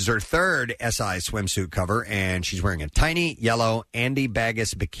 This is her third SI swimsuit cover, and she's wearing a tiny yellow Andy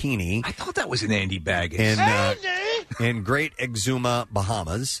Baggis bikini. I thought that was an Andy Baggis. In Great Exuma,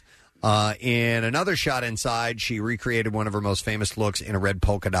 Bahamas. In another shot inside, she recreated one of her most famous looks in a red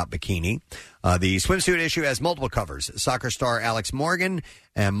polka dot bikini. The swimsuit issue has multiple covers. Soccer star Alex Morgan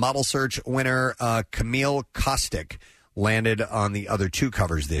and Model Search winner Camille Kostick landed on the other two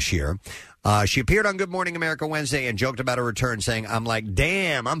covers this year. She appeared on Good Morning America Wednesday and joked about her return, saying, "I'm like,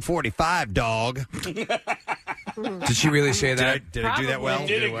 damn, I'm 45, dog." Did she really say that? Did I do that well? You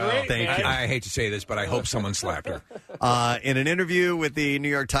did it great. Thank you. I hate to say this, but I hope someone slapped her. In an interview with the New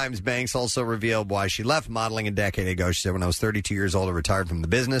York Times, Banks also revealed why she left modeling a decade ago. She said, "When I was 32 years old, I retired from the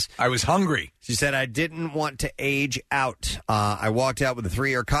business. I was hungry." She said, "I didn't want to age out. I walked out with a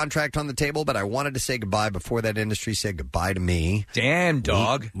 3-year contract on the table, but I wanted to say goodbye before that industry said goodbye to me." Damn,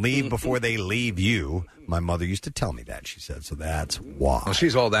 dog. Leave before they leave you. My mother used to tell me that," she said, so that's why. Well,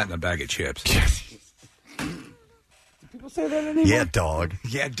 she's all that in a bag of chips. People say that anymore? Yeah, dog.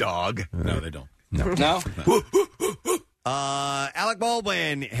 Yeah, dog. No, they don't. No. Alec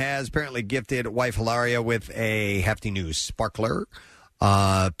Baldwin has apparently gifted wife Hilaria with a hefty new sparkler.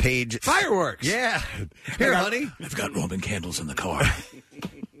 Page fireworks. Yeah. Here, honey. I've got Roman candles in the car.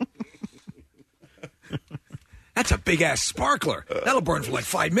 That's a big-ass sparkler. That'll burn for like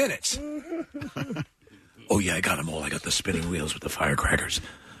 5 minutes. Oh, yeah, I got them all. I got the spinning wheels with the firecrackers.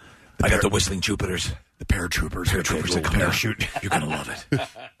 I got the whistling Jupiters. The paratroopers. Paratroopers that come parachute. You're going to love it.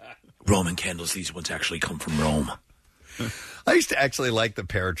 Roman candles, these ones actually come from Rome. I used to actually like the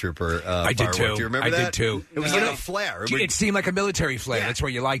paratrooper I did firework. too. Do you remember I that? did too. It was like a flare. It seemed like a military flare. Yeah. That's where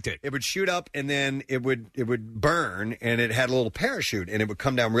you liked it. It would shoot up, and then it would burn, and it had a little parachute, and it would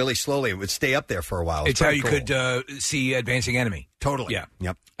come down really slowly. It would stay up there for a while. It's how you could see advancing enemy. Totally. Yeah.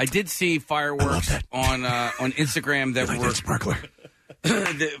 Yep. I did see fireworks on Instagram that were sparkler.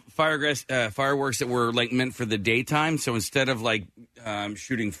 the fireworks that were like meant for the daytime. So instead of like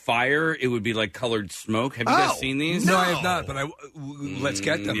shooting fire, it would be like colored smoke. Have you guys seen these? No, I have not. But let's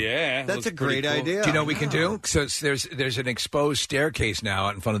get them. Yeah, that's a great idea. Do you know what we can do? So there's an exposed staircase now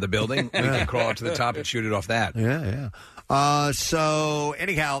out in front of the building. We can crawl up to the top and shoot it off that. Yeah. So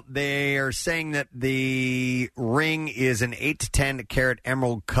anyhow, they are saying that the ring is an 8 to 10 carat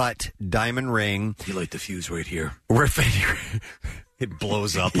emerald cut diamond ring. You light the fuse right here. It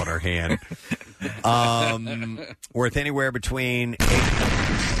blows up on her hand. Worth anywhere between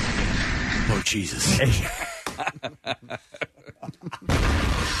Oh, Jesus.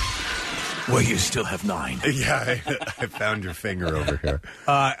 Well, you still have 9. Yeah, I found your finger over here.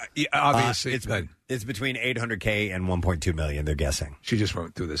 Obviously, it's between $800K and $1.2 million. They're guessing. She just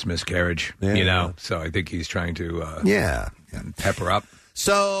went through this miscarriage, So I think he's trying to pep her up.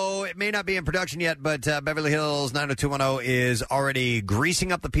 So it may not be in production yet, but Beverly Hills 90210 is already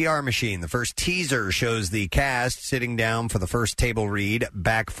greasing up the PR machine. The first teaser shows the cast sitting down for the first table read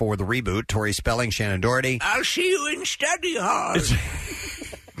back for the reboot. Tori Spelling, Shannon Doherty. I'll see you in study hall.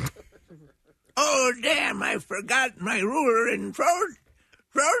 Oh, damn, I forgot my ruler and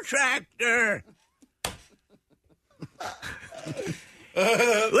protractor.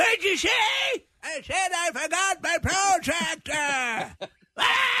 What'd you say? I said I forgot my protractor.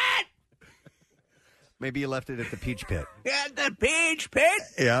 What? Maybe you left it at the Peach Pit. At the Peach Pit?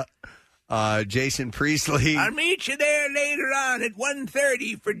 Yeah. Jason Priestley. I'll meet you there later on at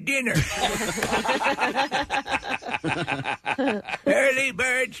 1:30 for dinner. Early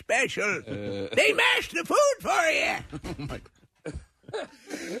bird special. They mashed the food for you. Oh my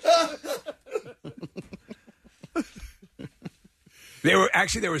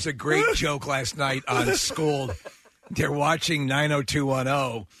There was a great joke last night on school. They're watching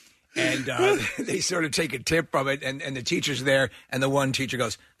 90210, and they sort of take a tip from it, and the teacher's there, and the one teacher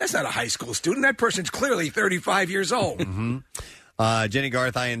goes, "That's not a high school student. That person's clearly 35 years old." Mm-hmm. Jenny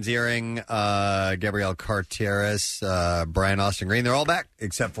Garth, Ian Ziering, Gabrielle Carteris, Brian Austin Green, they're all back,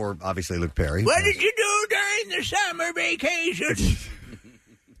 except for, obviously, Luke Perry. What did you do during the summer vacation?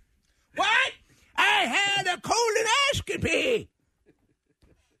 What? I had a colonoscopy.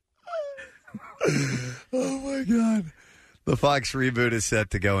 Oh, my God. The Fox reboot is set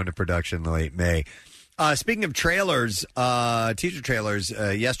to go into production late May. Speaking of trailers, teaser trailers,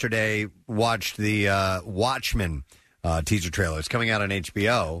 yesterday watched the Watchmen teaser trailer. It's coming out on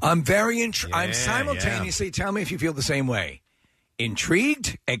HBO. I'm very I'm simultaneously, tell me if you feel the same way,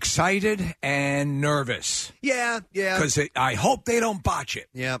 intrigued, excited, and nervous. Yeah. Because I hope they don't botch it.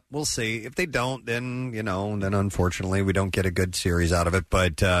 Yeah, we'll see. If they don't, then, then unfortunately we don't get a good series out of it.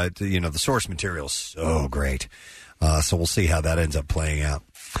 But, the source material's so great. So we'll see how that ends up playing out.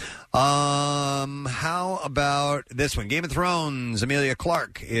 How about this one? Game of Thrones, Emilia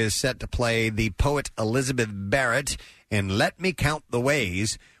Clarke is set to play the poet Elizabeth Barrett in Let Me Count the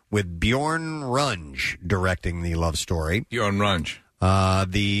Ways, with Bjorn Runge directing the love story. Bjorn Runge.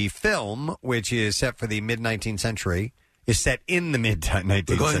 The film, which is set for the mid-19th century, is set in the mid-19th century.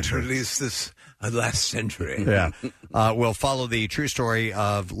 We're going to release this last century. Yeah. Will follow the true story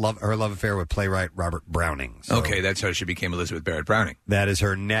of her love affair with playwright Robert Browning. So okay, that's how she became Elizabeth Barrett Browning. That is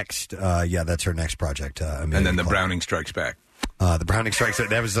her next, that's her next project. And then the Browning Strikes Back. The Browning Strikes Back,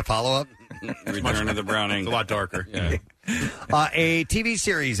 that was the follow-up? Return of the Browning. It's a lot darker. Yeah. A TV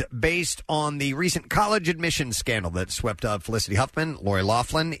series based on the recent college admissions scandal that swept up Felicity Huffman, Lori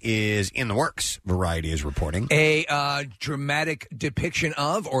Loughlin, is in the works, Variety is reporting. A dramatic depiction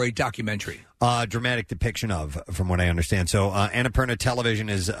of, or a documentary? Dramatic depiction of, from what I understand. So Annapurna Television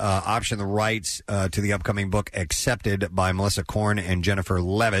is optioned the rights to the upcoming book Accepted by Melissa Korn and Jennifer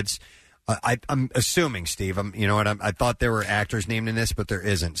Levitz. I'm assuming, Steve. I thought there were actors named in this, but there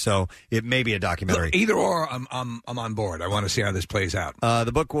isn't. So it may be a documentary. Look, either or, I'm on board. I want to see how this plays out.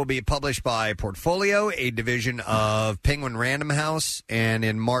 The book will be published by Portfolio, a division of Penguin Random House, and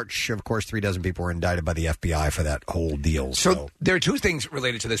in March, of course, 36 people were indicted by the FBI for that whole deal. So there are two things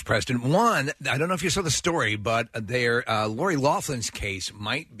related to this, Preston. One, I don't know if you saw the story, but Lori Loughlin's case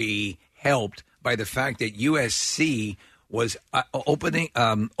might be helped by the fact that USC was openly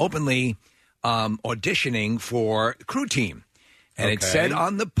auditioning for crew team. And it said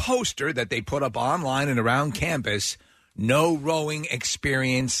on the poster that they put up online and around campus, no rowing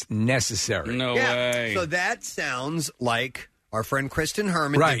experience necessary. No way. So that sounds like our friend Kristen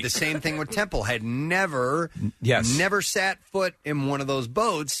Herman did the same thing with Temple. Had never sat foot in one of those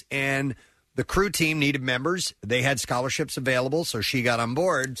boats, and the crew team needed members. They had scholarships available, so she got on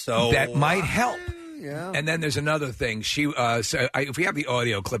board. So that might help. Yeah. And then there's another thing. If we have the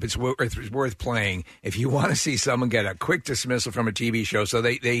audio clip, it's worth playing. If you want to see someone get a quick dismissal from a TV show, so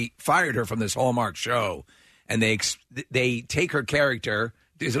they fired her from this Hallmark show, and they take her character.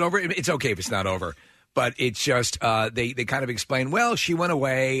 Is it over? It's okay if it's not over, but it's just they kind of explain. Well, she went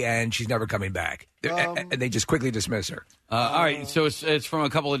away and she's never coming back, and they just quickly dismiss her. All right, so it's from a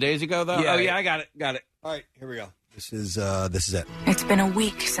couple of days ago, though. Yeah, I got it. All right, here we go. This is it. It's been a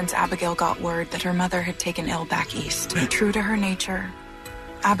week since Abigail got word that her mother had taken ill back east. True to her nature,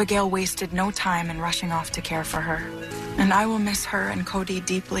 Abigail wasted no time in rushing off to care for her. And I will miss her and Cody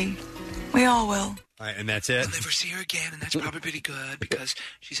deeply. We all will. All right, and that's it. We'll never see her again, and that's probably pretty good because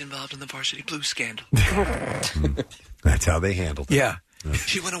she's involved in the Varsity Blues scandal. That's how they handled it. Yeah.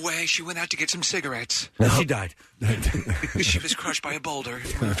 She went away. She went out to get some cigarettes. She died. She was crushed by a boulder.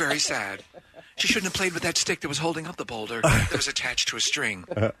 We were very sad. She shouldn't have played with that stick that was holding up the boulder that was attached to a string.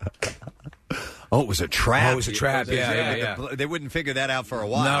 Oh, it was a trap. Oh, it was a trap. Yeah. They wouldn't figure that out for a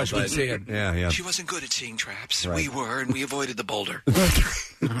while. No, she wouldn't see it. Yeah. She wasn't good at seeing traps. Right. We were, and we avoided the boulder.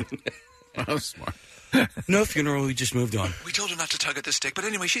 Oh, smart. No funeral. We just moved on. We told her not to tug at the stick, but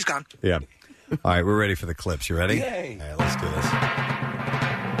anyway, she's gone. Yeah. All right, we're ready for the clips. You ready? Yay. All right, let's do this.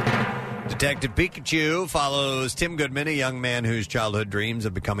 Detective Pikachu follows Tim Goodman, a young man whose childhood dreams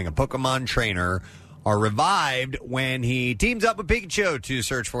of becoming a Pokemon trainer are revived when he teams up with Pikachu to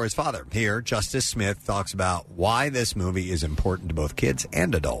search for his father. Here, Justice Smith talks about why this movie is important to both kids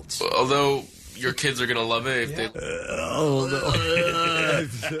and adults. Although your kids are going to love it if they... Is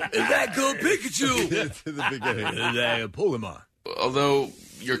that good Pikachu? To the beginning. Pokemon. Although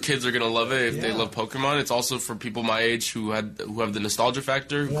your kids are going to love it if they love Pokemon, it's also for people my age who have the nostalgia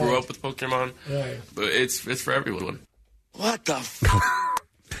factor, who grew up with Pokemon. Right. But it's for everyone. What the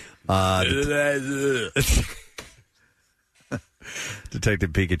Detective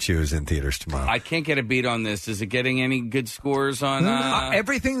Pikachu is in theaters tomorrow. I can't get a beat on this. Is it getting any good scores on...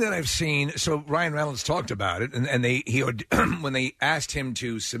 everything that I've seen, so Ryan Reynolds talked about it, and when they asked him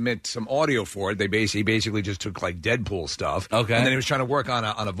to submit some audio for it, he basically just took like Deadpool stuff. Okay. And then he was trying to work on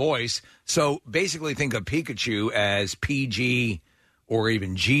a voice. So basically think of Pikachu as PG or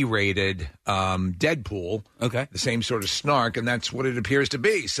even G-rated Deadpool. Okay. The same sort of snark, and that's what it appears to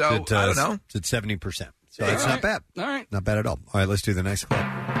be. So, I don't know. It's at 70%. So it's not bad. All right. Not bad at all. All right, let's do the next clip.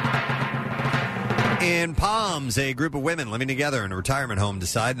 In Palms, a group of women living together in a retirement home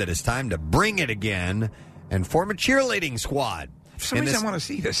decide that it's time to bring it again and form a cheerleading squad. For some reason, I want to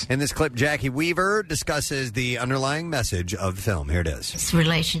see this. In this clip, Jackie Weaver discusses the underlying message of the film. Here it is. It's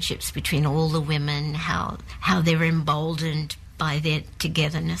relationships between all the women, how they're emboldened by their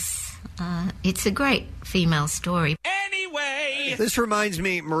togetherness. It's a great female story. Anyway! This reminds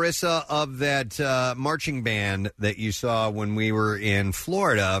me, Marissa, of that marching band that you saw when we were in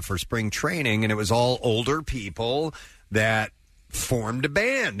Florida for spring training, and it was all older people that formed a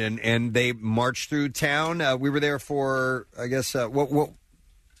band, and they marched through town. We were there for, I guess, what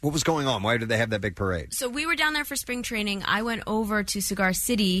was going on? Why did they have that big parade? So we were down there for spring training. I went over to Cigar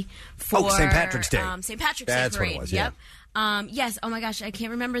City for St. Patrick's Day. St. Patrick's That's Day parade. what it was, Yep. Yes. Oh my gosh, I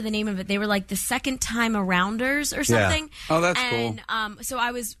can't remember the name of it. They were like the second time arounders or something. Yeah. Oh, that's cool.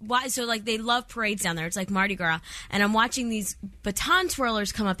 cool. So like they love parades down there. It's like Mardi Gras, and I'm watching these baton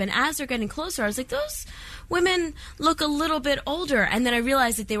twirlers come up, and as they're getting closer, I was like, those women look a little bit older, and then I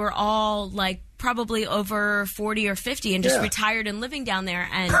realized that they were all like probably over 40 or 50 and just retired and living down there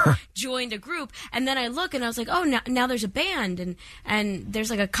and joined a group. And then I look and I was like, oh, now there's a band and there's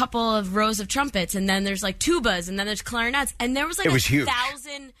like a couple of rows of trumpets and then there's like tubas and then there's clarinets. And there was like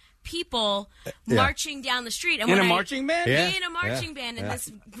 1,000 people marching down the street. And in a marching band? In a marching band. And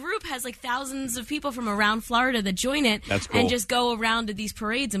this group has like thousands of people from around Florida that join it. That's cool. And just go around to these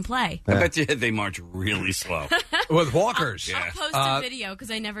parades and play. I bet you they march really slow. With walkers. I'll post a video because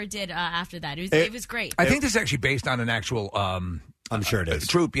I never did after that. It was great. I think this is actually based on an actual... I'm sure it is.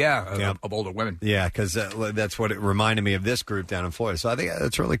 Troop, of older women. Yeah, because that's what it reminded me of this group down in Florida. So I think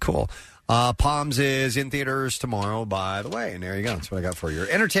that's really cool. Palms is in theaters tomorrow, by the way. And there you go. That's what I got for your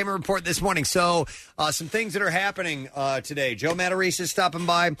entertainment report this morning. So some things that are happening today. Joe Matarese is stopping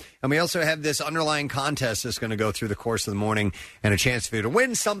by. And we also have this underlying contest that's going to go through the course of the morning and a chance for you to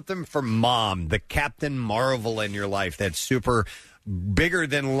win something for Mom, the Captain Marvel in your life. That super bigger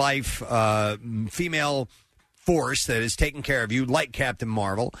than life female force that is taking care of you like Captain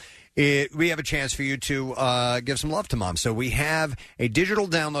Marvel. We have a chance for you to give some love to Mom. So we have a digital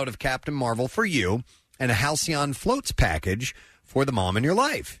download of Captain Marvel for you and a Halcyon Floats package for the mom in your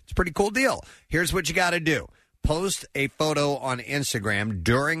life. It's a pretty cool deal. Here's what you got to do. Post a photo on Instagram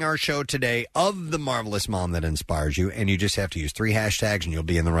during our show today of the marvelous mom that inspires you, and you just have to use 3 hashtags, and you'll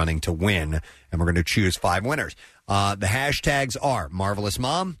be in the running to win, and we're going to choose 5 winners. The hashtags are Marvelous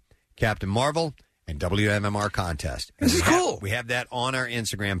Mom, Captain Marvel, and WMMR contest. This is cool. We have that on our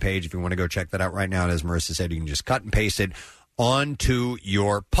Instagram page. If you want to go check that out right now, and as Marissa said, you can just cut and paste it onto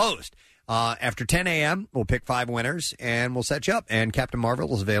your post. After 10 a.m., we'll pick 5 winners, and we'll set you up. And Captain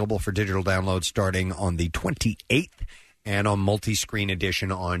Marvel is available for digital download starting on the 28th and on multi-screen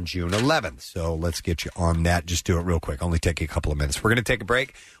edition on June 11th. So let's get you on that. Just do it real quick. Only take you a couple of minutes. We're going to take a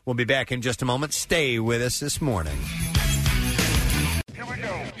break. We'll be back in just a moment. Stay with us this morning.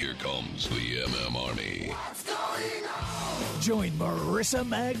 Here comes the MM Army. Join Marissa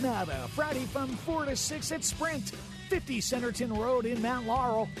Magnata Friday from 4 to 6 at Sprint, 50 Centerton Road in Mount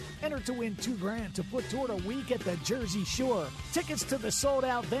Laurel. Enter to win $2,000 to put toward a week at the Jersey Shore. Tickets to the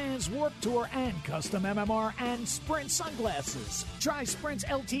sold-out Vans Warped Tour and custom MMR and Sprint sunglasses. Try Sprint's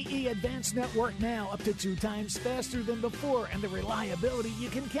LTE Advanced Network now, up to 2 times faster than before, and the reliability you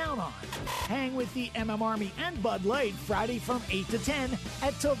can count on. Hang with the MM Army and Bud Light Friday from 8 to 10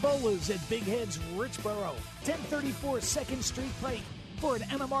 at Tavola's at Big Heads, Richboro, 1034 2nd Street Pike for an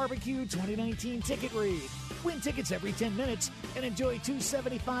MM Barbecue 2019 ticket read. Win tickets every 10 minutes and enjoy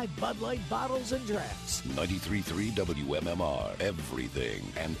 $2.75 Bud Light bottles and drafts. 93.3 WMMR. Everything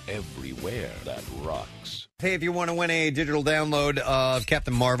and everywhere that rocks. Hey, if you want to win a digital download of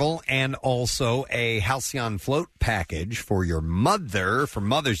Captain Marvel and also a Halcyon Float package for your mother for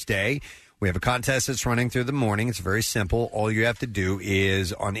Mother's Day, we have a contest that's running through the morning. It's very simple. All you have to do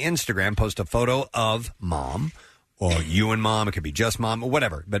is on Instagram post a photo of Mom, or you and Mom. It could be just Mom, or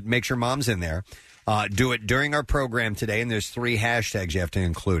whatever, but make sure Mom's in there. Do it during our program today, and there's 3 hashtags you have to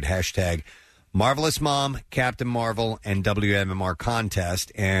include. Hashtag Marvelous Mom, Captain Marvel, and WMMR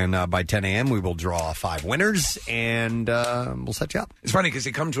contest. And by 10 a.m., we will draw 5 winners, and we'll set you up. It's funny because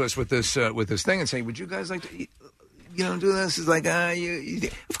they come to us with this thing and say, would you guys like to do this? It's like,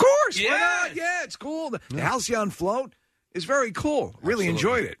 of course, why not? Yeah, it's cool. The Halcyon Float is very cool. Really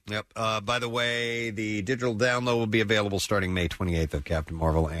enjoyed it. Yep. By the way, the digital download will be available starting May 28th of Captain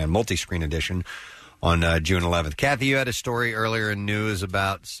Marvel and multi-screen edition on June 11th. Kathy, you had a story earlier in news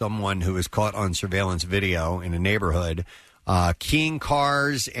about someone who was caught on surveillance video in a neighborhood keying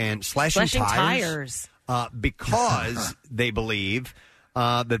cars and slashing tires. Because they believe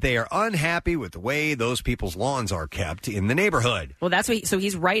that they are unhappy with the way those people's lawns are kept in the neighborhood. Well, that's what. So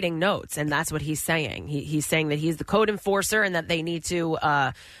he's writing notes, and that's what he's saying. He's saying that he's the code enforcer, and that they need to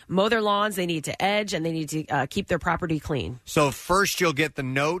mow their lawns, they need to edge, and they need to keep their property clean. So first you'll get the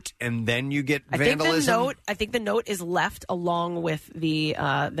note, and then you get vandalism. I think the note is left along with the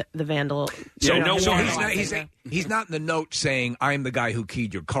vandal. So he's not in the note saying I'm the guy who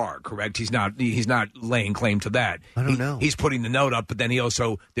keyed your car, correct? He's not laying claim to that. I don't know. He's putting the note up, but then he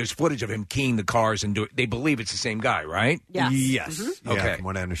also there's footage of him keying the cars and they believe it's the same guy, right? Yes. Yes. Mm-hmm. Yeah, Okay. from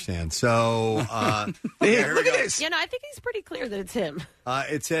what I understand. So look at this. Yeah, no, I think he's pretty clear that it's him.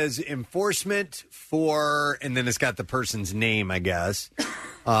 It says enforcement for, and then it's got the person's name, I guess.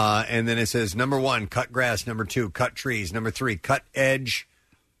 And then it says number 1, cut grass. Number 2, cut trees. Number 3, cut edge.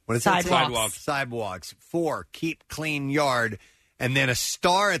 What is it? Sidewalks. 4, keep clean yard. And then a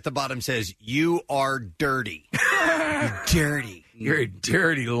star at the bottom says, you are dirty. You're dirty. You're a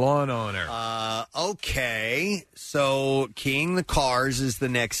dirty lawn owner. Okay. So keying the cars is the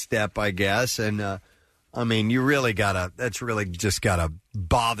next step, I guess. And, I mean, you really that's really just gotta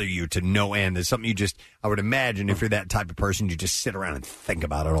bother you to no end. It's something I would imagine if you're that type of person, you just sit around and think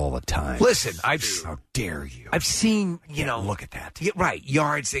about it all the time. Listen, how dare you? I've seen, look at that. Yeah, right,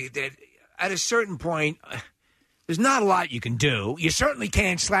 yards, they at a certain point, there's not a lot you can do. You certainly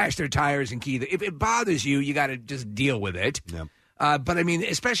can't slash their tires and key them. If it bothers you, you got to just deal with it. Yep. But I mean,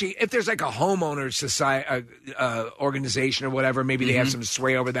 especially if there's like a homeowners society, organization or whatever, maybe they have some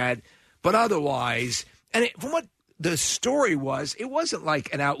sway over that. But otherwise, and from what the story was, it wasn't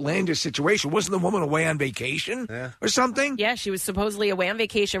like an outlandish situation. Wasn't the woman away on vacation or something? Yeah, she was supposedly away on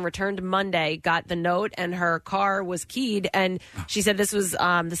vacation, returned Monday, got the note, and her car was keyed. And she said this was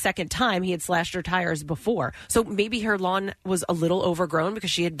the second time he had slashed her tires before. So maybe her lawn was a little overgrown because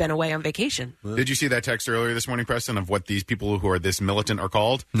she had been away on vacation. Did you see that text earlier this morning, Preston, of what these people who are this militant are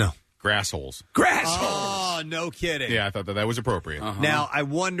called? No. Grassholes. Oh, no kidding. Yeah, I thought that was appropriate. Now, I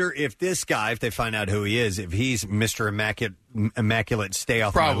wonder if this guy, if they find out who he is, if he's Mr. Immaculate Stay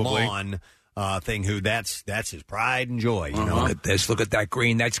Off My Lawn thing, who that's his pride and joy. You know? Look at this. Look at that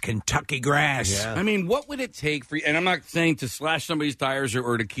green. That's Kentucky grass. Yeah. I mean, what would it take for you? And I'm not saying to slash somebody's tires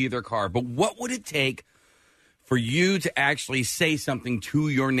or to key their car, but what would it take for you to actually say something to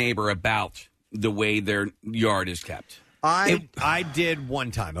your neighbor about the way their yard is kept? I did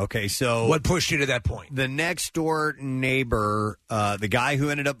one time. Okay, so what pushed you to that point? The next door neighbor, the guy who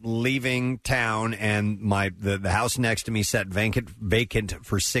ended up leaving town, and the house next to me sat vacant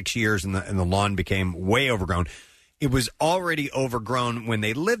for 6 years, and the lawn became way overgrown. It was already overgrown when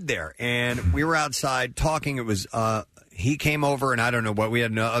they lived there, and we were outside talking. It was he came over, and I don't know what. We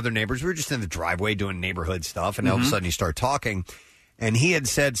had no other neighbors. We were just in the driveway doing neighborhood stuff, and all of a sudden he started talking. And he had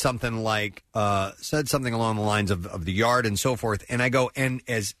said something along the lines of the yard and so forth. And I go, and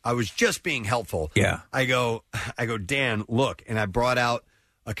as I was just being helpful, I go, Dan, look, and I brought out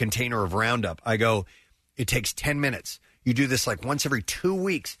a container of Roundup. I go, it takes 10 minutes. You do this like once every 2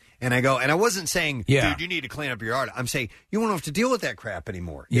 weeks. And I go, and I wasn't saying, dude, you need to clean up your yard. I'm saying, you won't have to deal with that crap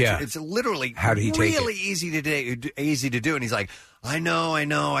anymore. It's literally really easy to do. And he's like, I know,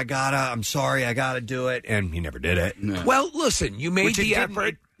 I'm sorry, I gotta do it. And he never did it. No. Well, listen, you made the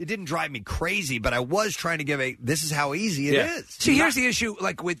effort. It didn't drive me crazy, but I was trying to give this is how easy it is. See, here's the issue,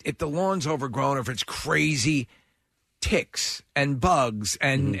 like if the lawn's overgrown or if it's crazy, ticks and bugs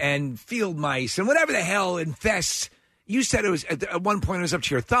and field mice and whatever the hell infests. You said it was at one point it was up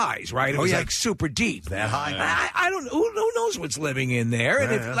to your thighs, right? It was like super deep, that high. I don't. Who knows what's living in there?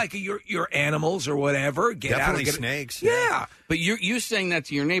 And if like your animals or whatever get definitely out of snakes. Yeah, but you saying that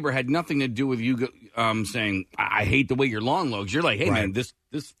to your neighbor had nothing to do with you saying I hate the way your lawn looks. You're like, hey man, this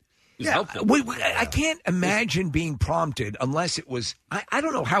is helpful. I can't imagine being prompted unless it was. I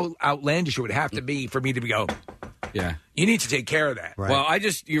don't know how outlandish it would have to be for me to go. Yeah, you need to take care of that. Right.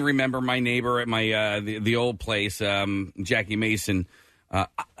 Well, you remember my neighbor at my the old place, Jackie Mason.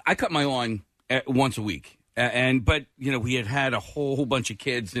 I cut my lawn once a week, but we had a whole bunch of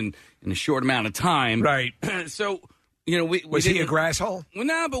kids in a short amount of time, right? So was he a grass hole? Well,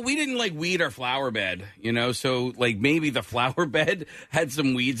 no, but we didn't weed our flower bed, So maybe the flower bed had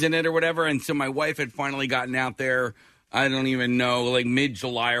some weeds in it or whatever, and so my wife had finally gotten out there. I don't even know,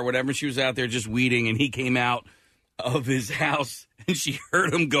 mid-July or whatever. She was out there just weeding, and he came out of his house, and she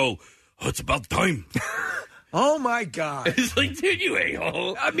heard him go, "Oh, it's about time." Oh my God! It's like, dude, you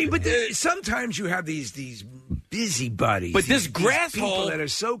a-hole. I mean, but sometimes you have these busybodies. But this grass people hole that are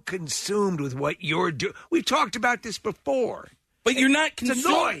so consumed with what you're doing. We've talked about this before. But you're not It's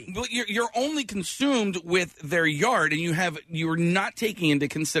annoying. But you're only consumed with their yard, and you're not taking into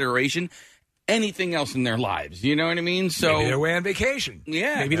consideration anything else in their lives. You know what I mean? So maybe they're away on vacation.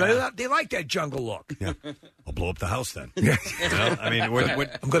 Yeah. Maybe they like that jungle look. Yeah. I'll blow up the house then. You know? I mean, I'm going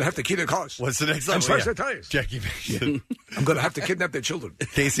to have to keep their cars. What's the next one? I'm sorry to tell you. Jackie Mason. I'm going to have to kidnap their children.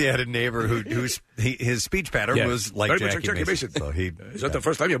 Casey had a neighbor his speech pattern was like Jackie Mason. So is that the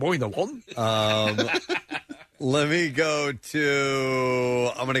first time you're mowing the lawn? Let me go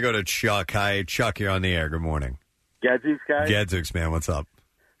to. I'm going to go to Chuck. Hi, Chuck. You're on the air. Good morning. Gadzooks, guys. Gadzooks, man. What's up?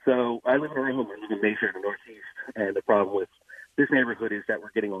 So I live in a home. I live in Mayfair in the Northeast, and the problem with this neighborhood is that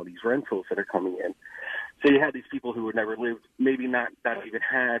we're getting all these rentals that are coming in. So you have these people who have never lived, maybe not even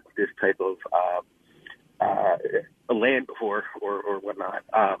had this type of land before or whatnot.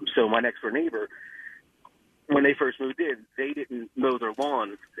 So my next door neighbor, when they first moved in, they didn't mow their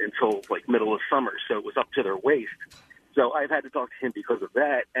lawn until like middle of summer, so it was up to their waist. So I've had to talk to him because of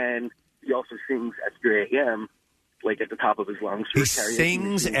that, and he also sings at 3 a.m., like at the top of his lungs. He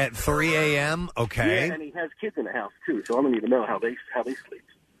sings at 3 a.m.? Okay. Yeah, and he has kids in the house, too, so I'm going to need to know how they sleep.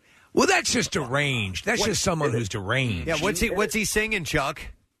 Well, that's just deranged. That's just someone who's deranged. Yeah, what's he singing, Chuck?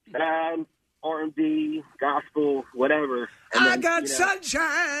 R&B, gospel, whatever. And I got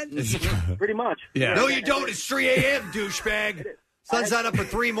sunshine. Pretty much. Yeah. No, you don't. It's 3 a.m., douchebag. Sun's not up for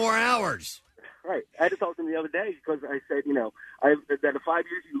 3 more hours. Right. I had to talk to him the other day because I said, that the 5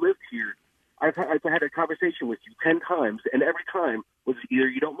 years you lived here, I've had a conversation with you 10 times, and every time was either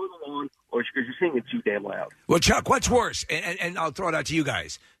you don't mow the lawn or you're singing too damn loud. Well, Chuck, what's worse? And I'll throw it out to you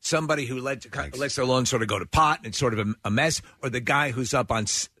guys. Somebody who lets their lawn sort of go to pot and it's sort of a mess, or the guy who's up on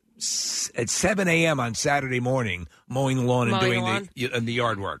at 7 a.m. on Saturday morning mowing the lawn and doing the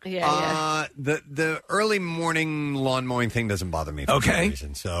yard work. Yeah. The early morning lawn mowing thing doesn't bother me for some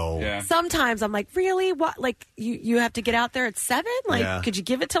reason. So sometimes I'm like, really? What? Like you have to get out there at 7? Like, could you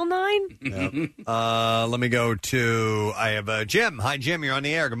give it till 9? Yeah. Let me go to. I have Jim. Hi, Jim. You're on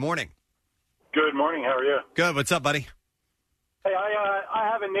the air. Good morning. Good morning. How are you? Good. What's up, buddy? Hey, I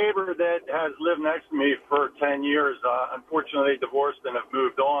have a neighbor that has lived next to me for 10 years. Unfortunately, they divorced and have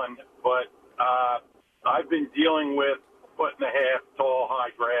moved on. But I've been dealing with 1.5 foot tall high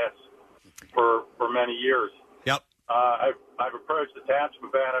grass for many years. Yep. I've approached the township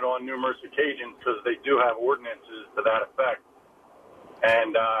about it on numerous occasions because they do have ordinances to that effect.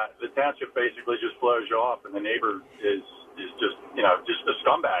 And the township basically just blows you off, and the neighbor is just a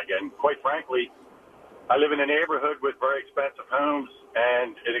scumbag. And quite frankly, I live in a neighborhood with very expensive homes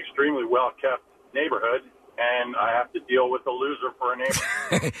and an extremely well-kept neighborhood, and I have to deal with a loser for a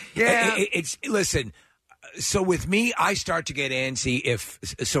neighbor. Listen. So with me, I start to get antsy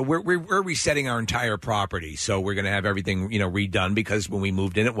we're resetting our entire property. So we're going to have everything redone because when we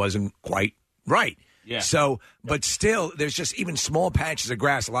moved in, it wasn't quite right. Yeah. So, but still, there's just even small patches of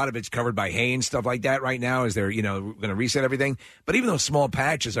grass. A lot of it's covered by hay and stuff like that right now as they're, going to reset everything. But even those small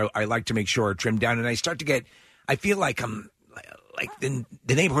patches, I like to make sure are trimmed down. And I start to get, I feel like I'm, like the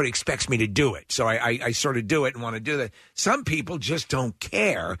neighborhood expects me to do it. So I sort of do it and want to do that. Some people just don't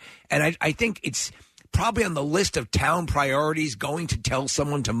care. And I think it's probably on the list of town priorities, going to tell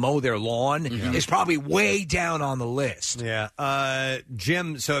someone to mow their lawn is probably way down on the list. Yeah.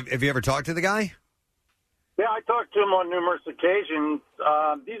 Jim, so have you ever talked to the guy? Yeah, I talked to him on numerous occasions.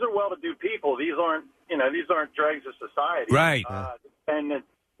 These are well-to-do people. These aren't dregs of society. Right. And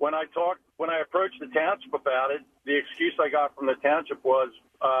when I approached the township about it, the excuse I got from the township was,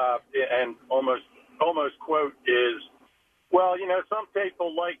 and almost quote is, well, some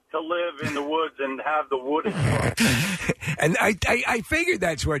people like to live in the woods and have the wood. And I figured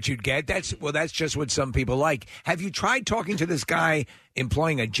that's what you'd get. That's just what some people like. Have you tried talking to this guy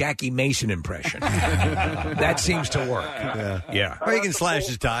employing a Jackie Mason impression? That seems to work. Yeah. Or you can slash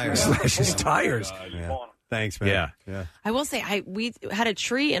his tires. Thanks, man. Yeah. I will say, we had a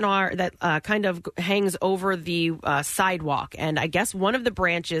tree in that kind of hangs over the sidewalk, and I guess one of the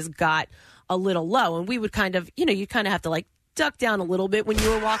branches got a little low, and we would kind of, you kind of have to like duck down a little bit when you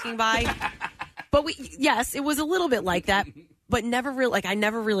were walking by. But yes, it was a little bit like that, but never really, I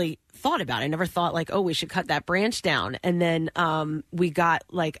never really thought about it. I never thought like, oh, we should cut that branch down. And then we got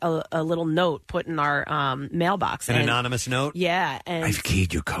like a little note put in our mailbox. An anonymous note? Yeah. And I've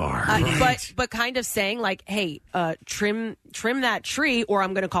keyed your car. But kind of saying like, hey, trim that tree or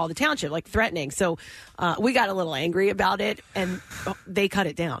I'm going to call the township, like threatening. So we got a little angry about it and they cut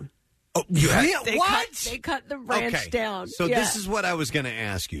it down. Oh, They cut the branch down. So this is what I was going to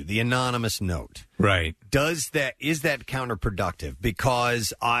ask you: the anonymous note, right? Is that counterproductive?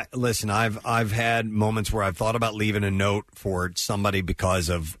 Because I've had moments where I've thought about leaving a note for somebody because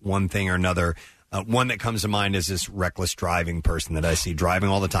of one thing or another. One that comes to mind is this reckless driving person that I see driving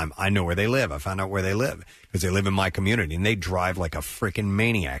all the time. I know where they live. I found out where they live because they live in my community, and they drive like a freaking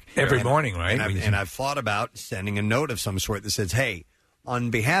maniac. Every morning, right? And I've thought about sending a note of some sort that says, hey,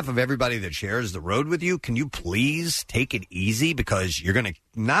 on behalf of everybody that shares the road with you, can you please take it easy because you're going to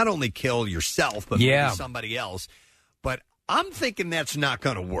not only kill yourself, but maybe somebody else. But I'm thinking that's not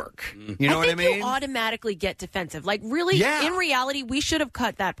going to work. You know what I mean? You automatically get defensive. Like, really, in reality, we should have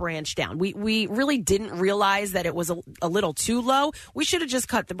cut that branch down. We really didn't realize that it was a little too low. We should have just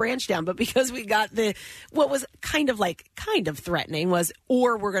cut the branch down. But because we got what was kind of threatening was,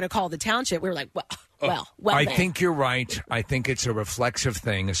 or we're going to call the township, we were like, well, I then. think you're right. I think it's a reflexive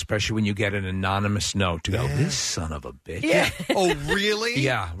thing, especially when you get an anonymous note to go, this son of a bitch. Yeah. Oh, really?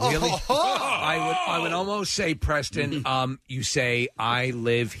 Yeah, really. I would almost say, Preston, you say, I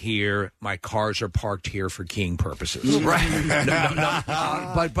live here. My cars are parked here for keying purposes. Right.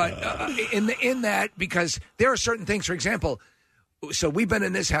 But in that, because there are certain things, for example, so we've been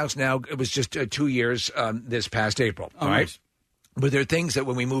in this house now, it was just 2 years this past April, all right? Nice. But there are things that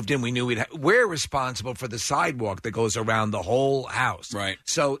when we moved in, we knew we're responsible for the sidewalk that goes around the whole house. Right.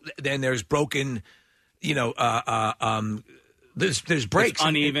 So then there's broken, there's breaks. It's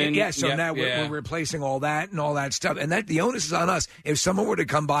uneven. So now we're replacing all that and all that stuff. And that the onus is on us. If someone were to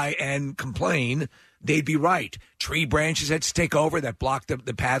come by and complain, they'd be right. Tree branches that stick over that block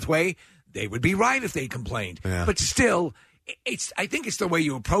the pathway, they would be right if they complained. Yeah. But still, I think it's the way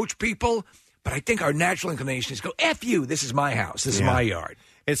you approach people. But I think our natural inclination is go, F you, this is my house, this is my yard.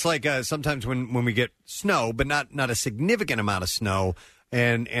 It's like sometimes when we get snow, but not a significant amount of snow,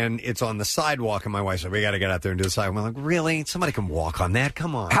 and it's on the sidewalk, and my wife said, we got to get out there and do the sidewalk. I'm like, really? Somebody can walk on that?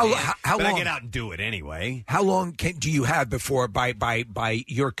 Come on. How long? I get out and do it anyway. How long do you have before, by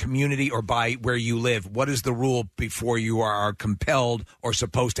your community or by where you live, what is the rule before you are compelled or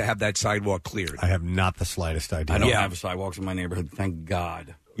supposed to have that sidewalk cleared? I have not the slightest idea. I don't have sidewalks in my neighborhood, thank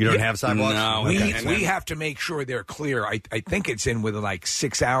God. You don't have sidewalks? No. We have to make sure they're clear. I think it's in within like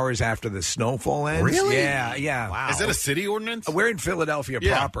 6 hours after the snowfall ends. Really? Yeah. Wow. Is it a city ordinance? We're in Philadelphia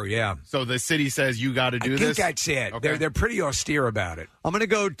proper, yeah. So the city says you got to do this? I think that's it. Okay. They're pretty austere about it. I'm going to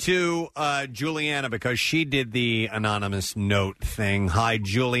go to Juliana because she did the anonymous note thing. Hi,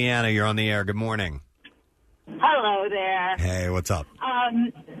 Juliana. You're on the air. Good morning. Hello there. Hey, what's up?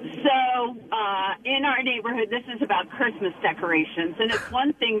 In our neighborhood, this is about Christmas decorations, and it's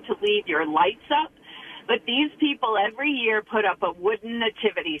one thing to leave your lights up, but these people every year put up a wooden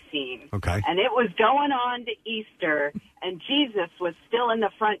nativity scene. Okay. And it was going on to Easter, and Jesus was still in the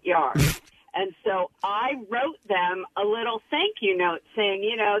front yard. And so I wrote them a little thank you note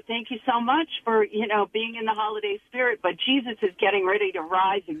saying, thank you so much for, being in the holiday spirit, but Jesus is getting ready to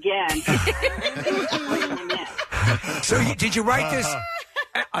rise again. So did you write this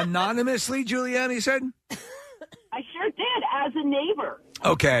anonymously, Juliana, you said? I sure did, as a neighbor.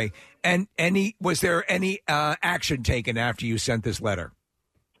 Okay. And was there any action taken after you sent this letter?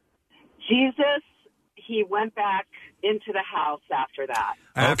 Jesus, he went back into the house after that.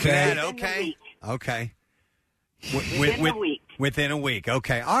 Okay. Within a week. Within a week.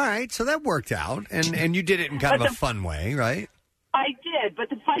 Okay. All right. So that worked out. And you did it in kind of a fun way, right? I did. But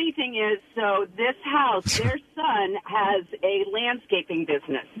the funny thing is, so this house, their son has a landscaping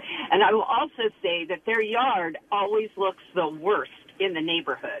business. And I will also say that their yard always looks the worst in the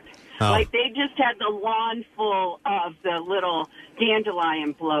neighborhood. Oh. Like they just had the lawn full of the little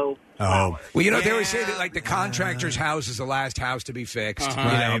dandelion blow. Oh. Well, they always say that like the contractor's house is the last house to be fixed,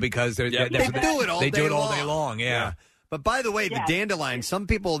 because they do it all day long. Yeah. But by the way, the dandelion, some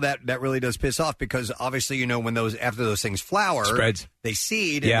people that really does piss off because obviously, when after those things flower, spreads. They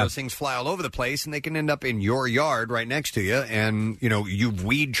seed and those things fly all over the place and they can end up in your yard right next to you. And, you've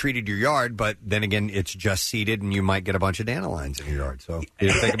weed treated your yard, but then again, it's just seeded and you might get a bunch of dandelions in your yard. So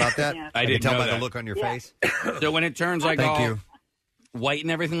you think about that? I didn't tell know by that. the look on your face. So when it turns like white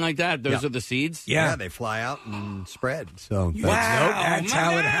and everything like that, those are the seeds? Yeah, they fly out and spread. So that's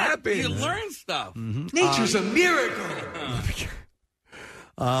how it happens. You learn stuff. Mm-hmm. Nature's a miracle.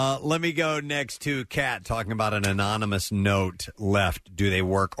 Let me go next to Kat talking about an anonymous note left. Do they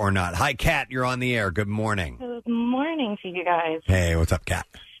work or not? Hi, Kat. You're on the air. Good morning. Good morning to you guys. Hey, what's up, Kat?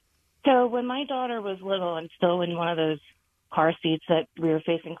 So when my daughter was little and still in one of those car seats that we were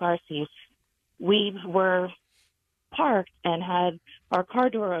facing car seats, we were parked and had our car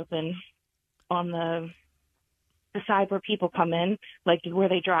door open on the side where people come in, like where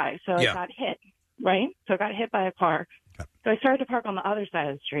they drive. So it got hit, right? So it got hit by a car. Okay. So I started to park on the other side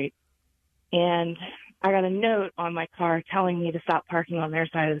of the street, and I got a note on my car telling me to stop parking on their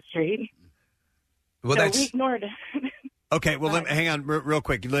side of the street. Well, so we ignored Okay, well, hang on real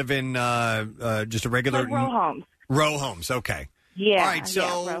quick. You live in just a regular... Like row homes. Row homes, okay. Yeah. All right,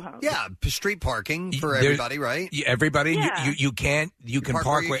 so, row homes. street parking for everybody, right? Everybody, Yeah. you can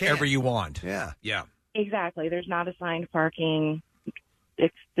park wherever you want. Yeah. Yeah. Exactly. There's not assigned parking.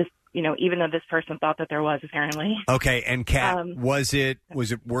 It's just, even though this person thought that there was, apparently. Okay, and Kat, was it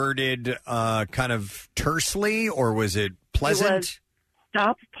worded kind of tersely, or was it pleasant? It was,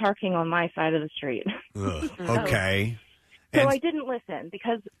 stop parking on my side of the street. Okay. So I didn't listen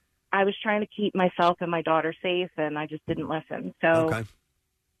because I was trying to keep myself and my daughter safe, and I just didn't listen. So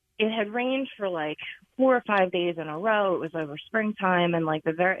it had rained for like 4 or 5 days in a row. It was over springtime, and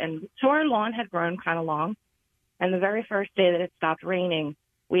so our lawn had grown kind of long. And the very first day that it stopped raining,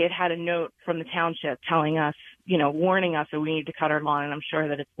 we had a note from the township telling us, warning us that we need to cut our lawn. And I'm sure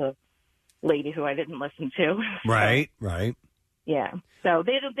that it's the lady who I didn't listen to. Right. Yeah. So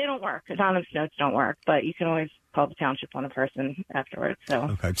they don't work. Anonymous notes don't work, but you can always call the township on a person afterwards.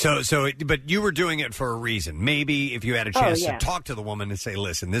 So Okay. But you were doing it for a reason. Maybe if you had a chance to talk to the woman and say,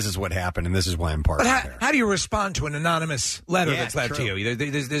 "Listen, this is what happened, and this is why I'm parking there." How do you respond to an anonymous letter that's left true. to you?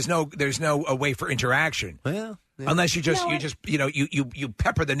 There's no way for interaction. Well, unless you you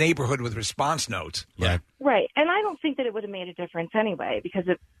pepper the neighborhood with response notes. Yeah. Right. And I don't think that it would have made a difference anyway because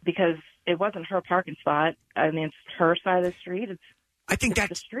it wasn't her parking spot. I mean, it's her side of the street. I think that's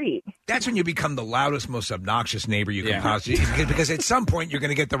the street. That's when you become the loudest, most obnoxious neighbor you can possibly. Because at some point you're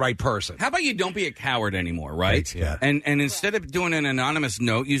going to get the right person. How about you don't be a coward anymore, right? Yeah. And instead of doing an anonymous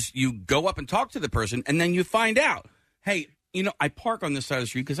note, you go up and talk to the person, and then you find out, hey, I park on this side of the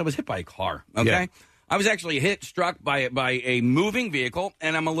street because I was hit by a car. Okay. Yeah. I was actually struck by a moving vehicle,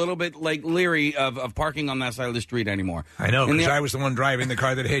 and I'm a little bit leery of parking on that side of the street anymore. I know, because I was the one driving the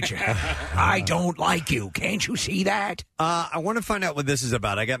car that hit you. I don't like you. Can't you see that? I want to find out what this is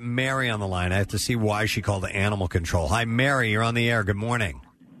about. I got Mary on the line. I have to see why she called the animal control. Hi, Mary. You're on the air. Good morning.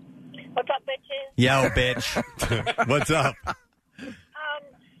 What's up, bitches? Yo, bitch. What's up?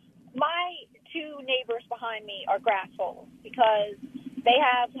 My 2 neighbors behind me are grass holes because they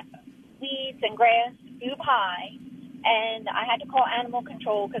have weeds and grass tube high, and I had to call animal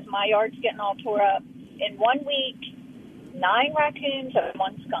control because my yard's getting all tore up. In 1 week, 9 raccoons and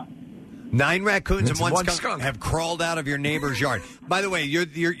 1 skunk. 9 raccoons and one skunk, skunk have crawled out of your neighbor's yard. By the way,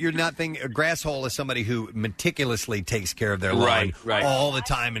 you're not thinking a grass hole is somebody who meticulously takes care of their lawn all the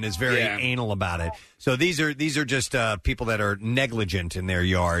time and is very anal about it. So these are just people that are negligent in their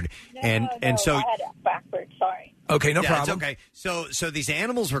yard, and so I had it backwards. Sorry. Okay, no problem. It's okay. So these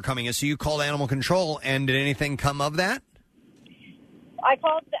animals were coming in. So you called animal control, and did anything come of that? I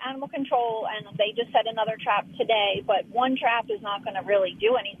called the animal control, and they just set another trap today, but one trap is not going to really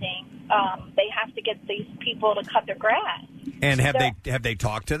do anything. They have to get these people to cut their grass. And have they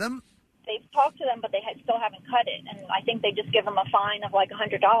talked to them? They've talked to them, but they still haven't cut it, and I think they just give them a fine of like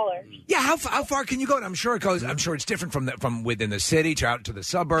 $100. Yeah, how far can you go? And I'm sure it goes. I'm sure it's different from within the city to out to the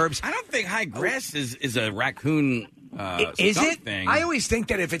suburbs. I don't think high grass is a raccoon. Is skunk it? Thing. I always think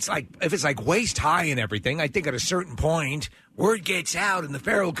that if it's like waist high and everything, I think at a certain point word gets out in the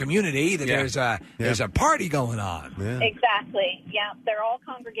feral community that there's a party going on. Yeah. Exactly. Yeah, they're all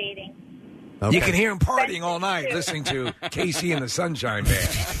congregating. Okay. You can hear them partying all night, listening to Casey and the Sunshine Band.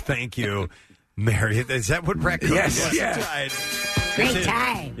 Thank you, Mary. Is that what raccoons? Yes, yeah. Great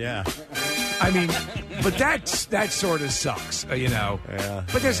time. Yeah. I mean, but that sort of sucks, Yeah.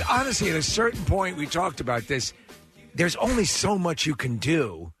 But there's honestly, at a certain point, we talked about this. There's only so much you can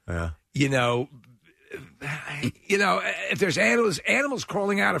do. Yeah. If there's animals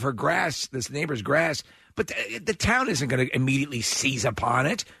crawling out of her grass, this neighbor's grass, but the town isn't going to immediately seize upon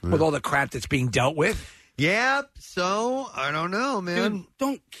it with all the crap that's being dealt with. Yeah. So I don't know, man. Dude,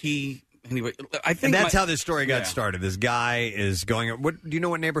 don't key. Anyway, I think and that's how this story got started. This guy is going. What do you know?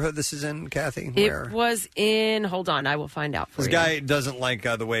 What neighborhood this is in, Kathy? Where? It was in. Hold on, I will find out for This you. guy doesn't like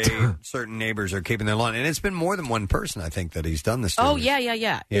the way certain neighbors are keeping their lawn, and it's been more than one person. I think that he's done this to. Oh us. yeah.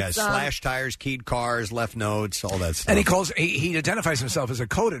 Yeah, It's, slashed tires, keyed cars, left notes, all that stuff. And he identifies himself as a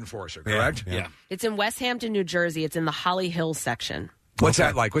code enforcer, correct? Yeah. It's in West Hampton, New Jersey. It's in the Holly Hill section. What's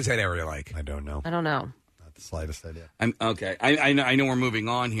that like? What's that area like? I don't know. I don't know. Slightest idea. Okay. I know we're moving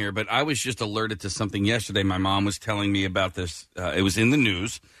on here, but I was just alerted to something yesterday. My mom was telling me about this. It was in the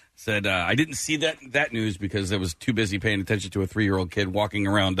news. Said I didn't see that news because I was too busy paying attention to a 3-year-old kid walking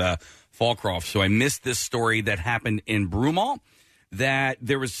around Fallcroft. So I missed this story that happened in Broomall, that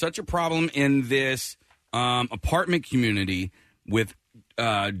there was such a problem in this apartment community with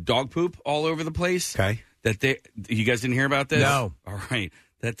dog poop all over the place. Okay. You guys didn't hear about this? No. All right.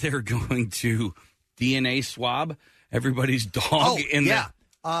 That they're going to DNA swab everybody's dog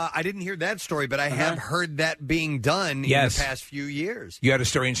I didn't hear that story, but I have heard that being done Yes. in the past few years. You had a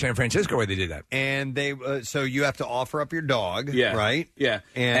story in San Francisco where they did that. And they, so you have to offer up your dog, Yeah. right? Yeah.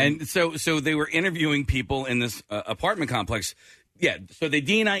 And so they were interviewing people in this apartment complex. Yeah. So they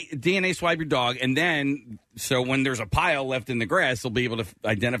DNA swipe your dog, and then so when there's a pile left in the grass, they'll be able to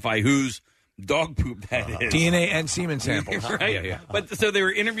identify whose dog poop that is. DNA and semen samples. Right? Yeah. But so they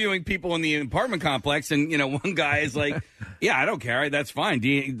were interviewing people in the apartment complex, and one guy is like, "Yeah, I don't care. That's fine.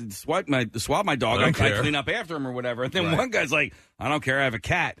 Swab my dog. I clean up after him or whatever." And then one guy's like, "I don't care. I have a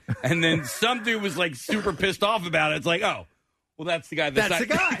cat." And then some dude was like super pissed off about it. It's like, oh. Well, that's the guy. That's the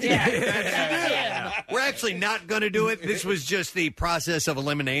guy. Yeah. We're actually not going to do it. This was just the process of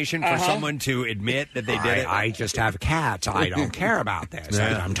elimination for someone to admit that they did it. I just have cats. I don't care about this.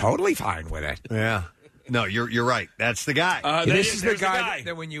 Yeah. I'm totally fine with it. Yeah. No, you're right. That's the guy. This is the guy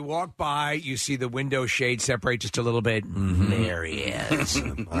that when you walk by, you see the window shade separate just a little bit. There he is.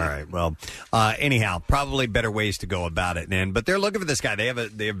 All right. Well, anyhow, probably better ways to go about it, man. But they're looking for this guy. They have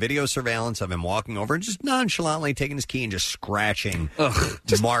video surveillance of him walking over and just nonchalantly taking his key and just scratching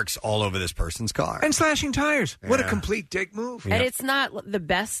marks all over this person's car and slashing tires. What a Yeah. complete dick move! And it's not the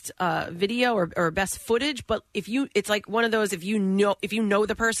best video or best footage, but it's like one of those. If you know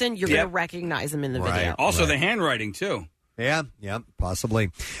the person, you're going to recognize them in the video. Also, the handwriting too. Yeah, possibly.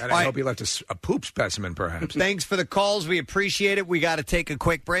 And I hope he left a poop specimen, perhaps. Thanks for the calls. We appreciate it. We got to take a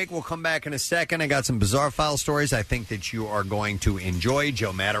quick break. We'll come back in a second. I got some bizarre file stories I think that you are going to enjoy.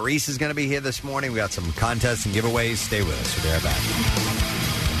 Joe Matarese is going to be here this morning. We got some contests and giveaways. Stay with us. We'll be right back.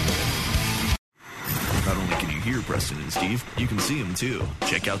 Not only can you hear Preston and Steve, you can see them too.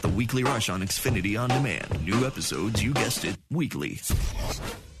 Check out the Weekly Rush on Xfinity On Demand. New episodes, you guessed it, weekly.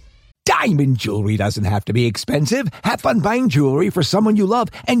 Diamond jewelry doesn't have to be expensive. Have fun buying jewelry for someone you love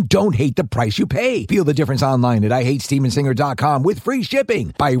and don't hate the price you pay. Feel the difference online at IHateStevensinger.com with free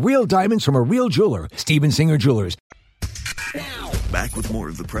shipping. Buy real diamonds from a real jeweler. Steven Singer Jewelers. Back with more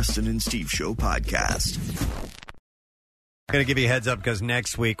of the Preston and Steve Show podcast. I'm going to give you a heads up because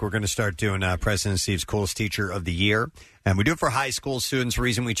next week we're going to start doing Preston and Steve's Coolest Teacher of the Year. And we do it for high school students. The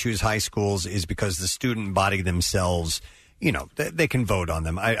reason we choose high schools is because the student body themselves, they can vote on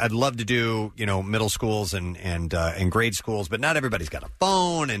them. I'd love to do, middle schools and grade schools, but not everybody's got a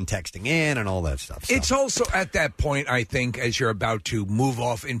phone and texting in and all that stuff. So. It's also at that point, I think, as you're about to move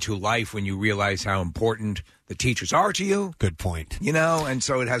off into life when you realize how important the teachers are to you. Good point. And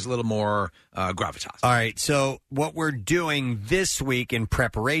so it has a little more gravitas. All right, so what we're doing this week in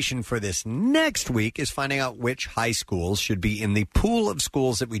preparation for this next week is finding out which high schools should be in the pool of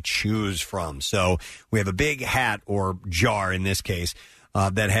schools that we choose from. So we have a big hat or jar in this case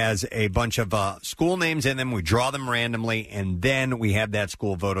that has a bunch of school names in them. We draw them randomly, and then we have that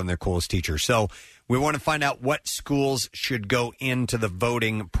school vote on their coolest teacher. So we want to find out what schools should go into the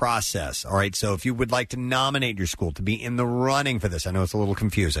voting process. All right, so if you would like to nominate your school to be in the running for this, I know it's a little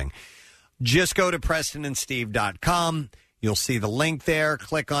confusing, just go to PrestonandSteve.com. You'll see the link there.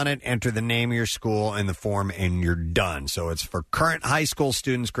 Click on it, enter the name of your school in the form, and you're done. So it's for current high school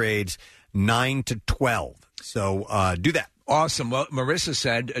students grades 9 to 12. So do that. Awesome. Well, Marissa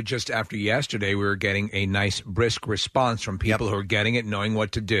said just after yesterday we were getting a nice brisk response from people who are getting it, knowing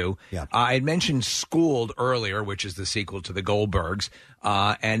what to do. I had mentioned Schooled earlier, which is the sequel to the Goldbergs.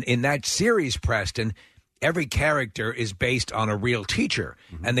 And in that series, Preston, every character is based on a real teacher.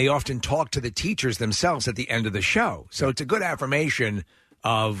 And they often talk to the teachers themselves at the end of the show. So it's a good affirmation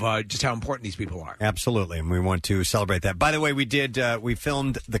of just how important these people are. Absolutely. And we want to celebrate that. By the way, we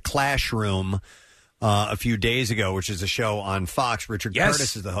filmed The Classroom a few days ago, which is a show on Fox. Richard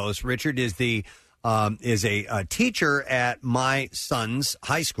Curtis is the host. Richard is a teacher at my son's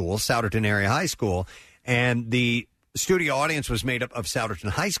high school, Souderton Area High School, and the studio audience was made up of Souderton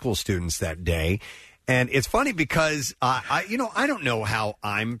High School students that day. And it's funny because I don't know how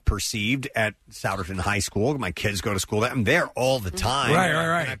I'm perceived at Souderton High School. My kids go to school there. I'm there all the time.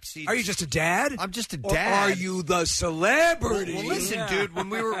 Right. Are you just a dad? I'm just a Or dad. are you the celebrity? Well, listen, dude. When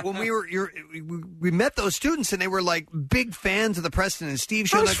we met those students, and they were like big fans of the Preston and Steve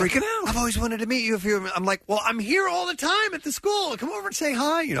show. I was Like, freaking out. I've always wanted to meet you. I'm like, well, I'm here all the time at the school. Come over and say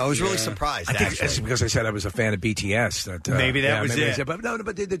hi. I was really surprised. I think actually. it's because I said I was a fan of BTS. Maybe that was it. But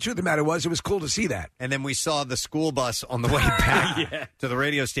the truth of the matter was, it was cool to see that. And then we saw the school bus on the way back to the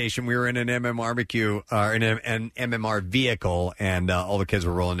radio station. We were in an an MMR vehicle, and all the kids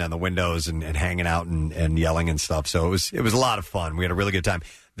were rolling down the windows and hanging out and yelling and stuff. So it was a lot of fun. We had a really good time.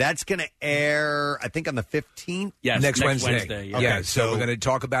 That's going to air, I think, on the 15th? Yes, next Wednesday. Yeah. Yeah, Okay, so we're going to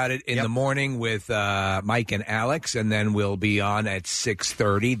talk about it in the morning with Mike and Alex, and then we'll be on at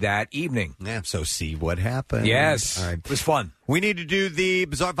 6:30 that evening. Yeah, so see what happens. Yes. All right. It was fun. We need to do the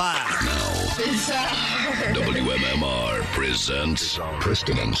Bizarre Five. WMMR presents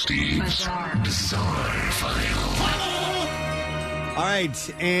Preston and Steve's Bizarre File. All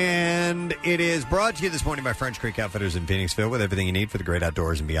right, and it is brought to you this morning by French Creek Outfitters in Phoenixville with everything you need for the great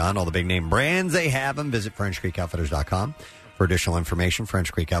outdoors and beyond. All the big name brands, they have them. Visit FrenchCreekOutfitters.com for additional information.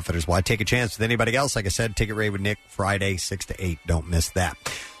 French Creek Outfitters. Why take a chance with anybody else? Like I said, Ticket Rate with Nick, Friday, 6 to 8. Don't miss that.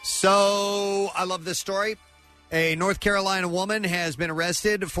 So, I love this story. A North Carolina woman has been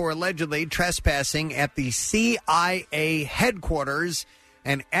arrested for allegedly trespassing at the CIA headquarters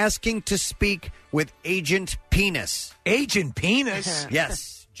and asking to speak with Agent Penis. Agent Penis?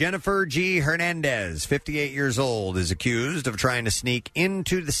 Yes. Jennifer G. Hernandez, 58 years old, is accused of trying to sneak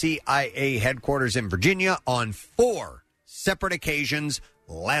into the CIA headquarters in Virginia on 4 separate occasions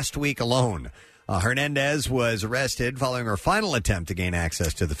last week alone. Hernandez was arrested following her final attempt to gain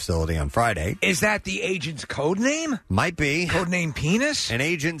access to the facility on Friday. Is that the agent's code name? Might be. Code name Penis? An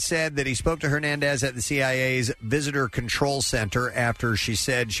agent said that he spoke to Hernandez at the CIA's Visitor Control Center after she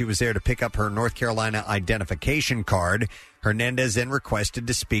said she was there to pick up her North Carolina identification card. Hernandez then requested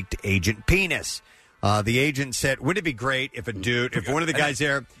to speak to Agent Penis. The agent said, wouldn't it be great if one of the guys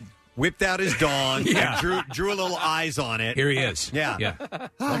there whipped out his dong and drew a little eyes on it. Here he is. Yeah.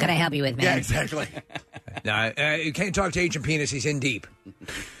 What can I help you with, man? Yeah, exactly. You can't talk to Agent Penis. He's in deep.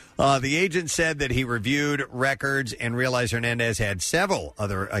 The agent said that he reviewed records and realized Hernandez had several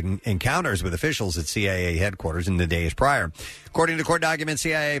other encounters with officials at CIA headquarters in the days prior. According to court documents,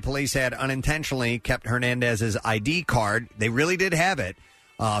 CIA police had unintentionally kept Hernandez's ID card. They really did have it.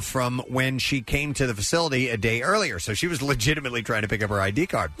 From when she came to the facility a day earlier. So she was legitimately trying to pick up her ID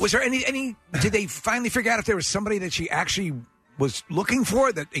card. Was there any did they finally figure out if there was somebody that she actually was looking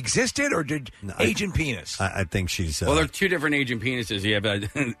for that existed, or did Agent Penis? I think she's... well, there are 2 different Agent Penises. You have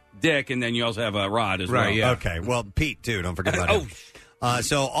a Dick, and then you also have a Rod as well. Right, yeah. Okay, well, Pete, too. Don't forget about him.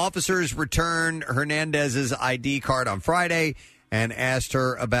 So officers returned Hernandez's ID card on Friday and asked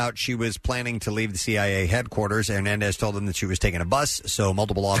her about she was planning to leave the CIA headquarters. Hernandez told them that she was taking a bus, so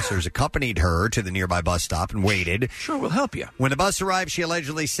multiple officers accompanied her to the nearby bus stop and waited. Sure, we'll help you. When the bus arrived, she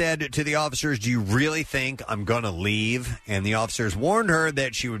allegedly said to the officers, "Do you really think I'm going to leave?" And the officers warned her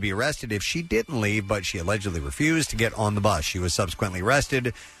that she would be arrested if she didn't leave, but she allegedly refused to get on the bus. She was subsequently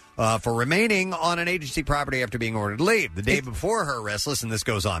arrested for remaining on an agency property after being ordered to leave. The day before her arrest, listen, this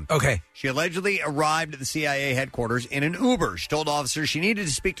goes on. Okay. She allegedly arrived at the CIA headquarters in an Uber. She told officers she needed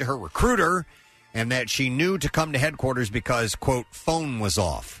to speak to her recruiter and that she knew to come to headquarters because, quote, phone was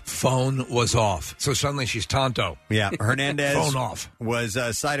off. Phone was off. So suddenly she's Tonto. Yeah, Hernandez phone off. Was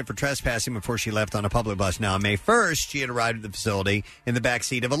cited for trespassing before she left on a public bus. Now, on May 1st, she had arrived at the facility in the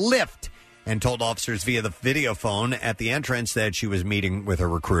backseat of a Lyft and told officers via the video phone at the entrance that she was meeting with her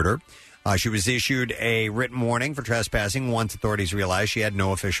recruiter. She was issued a written warning for trespassing once authorities realized she had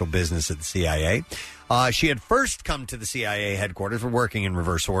no official business at the CIA. She had first come to the CIA headquarters, we're working in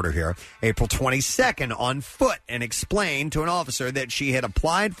reverse order here, April 22nd on foot, and explained to an officer that she had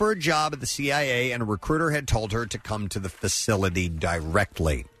applied for a job at the CIA and a recruiter had told her to come to the facility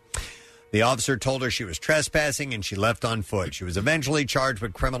directly. The officer told her she was trespassing, and she left on foot. She was eventually charged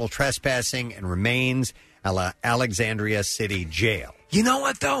with criminal trespassing and remains at Alexandria City Jail. You know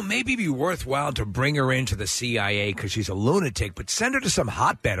what, though? Maybe it'd be worthwhile to bring her into the CIA because she's a lunatic, but send her to some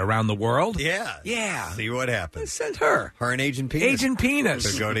hotbed around the world. Yeah. Yeah. See what happens. Send her. Her and Agent Penis. Agent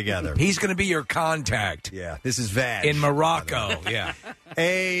Penis. To go together. He's going to be your contact. Yeah. This is Vag. In Morocco. Yeah.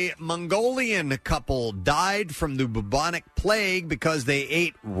 A Mongolian couple died from the bubonic plague because they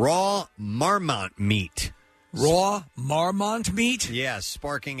ate raw marmot meat. Raw marmot meat? Yes,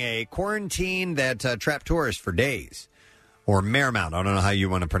 sparking a quarantine that trapped tourists for days. Or Marmot. I don't know how you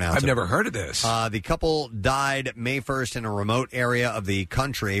want to pronounce it. I've never heard of this. The couple died May 1st in a remote area of the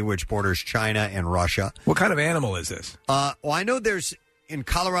country, which borders China and Russia. What kind of animal is this? Well, I know there's... In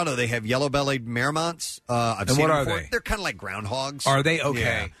Colorado, they have yellow-bellied marmots. I've and seen what them are before. they? They're kind of like groundhogs. Are they? Okay.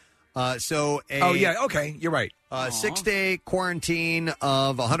 Yeah. Oh, yeah, okay. You're right. 6-day quarantine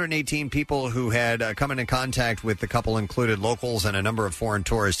of 118 people who had come into contact with the couple included locals, and a number of foreign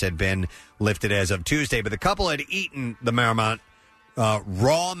tourists had been lifted as of Tuesday. But the couple had eaten the marmot,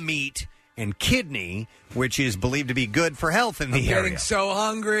 raw meat, and kidney, which is believed to be good for health in the area. I'm getting so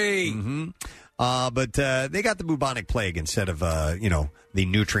hungry. Mm-hmm. But they got the bubonic plague instead of, the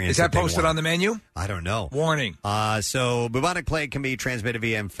nutrients. Is that posted on the menu? I don't know. Warning. So bubonic plague can be transmitted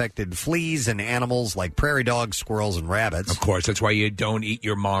via infected fleas and animals like prairie dogs, squirrels, and rabbits. Of course, that's why you don't eat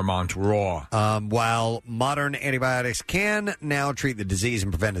your marmot raw. While modern antibiotics can now treat the disease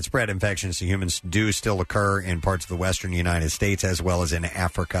and prevent its spread, infections to humans do still occur in parts of the western United States as well as in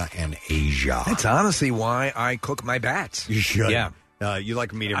Africa and Asia. That's honestly why I cook my bats. You should. Yeah. You like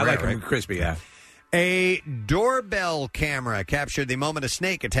them medium I rare, like them right? crispy, yeah. A doorbell camera captured the moment a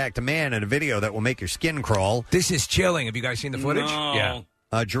snake attacked a man in a video that will make your skin crawl. This is chilling. Have you guys seen the footage? No. Yeah.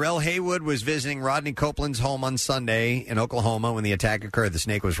 Jarrell Haywood was visiting Rodney Copeland's home on Sunday in Oklahoma when the attack occurred. The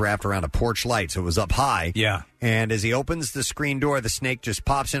snake was wrapped around a porch light, so it was up high. Yeah. And as he opens the screen door, the snake just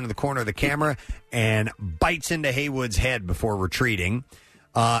pops into the corner of the camera and bites into Haywood's head before retreating.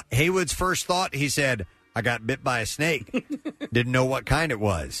 Haywood's first thought, he said, I got bit by a snake. Didn't know what kind it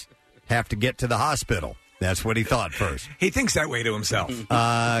was. Have to get to the hospital. That's what he thought first. He thinks that way to himself.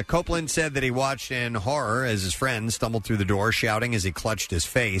 Copeland said that he watched in horror as his friend stumbled through the door, shouting as he clutched his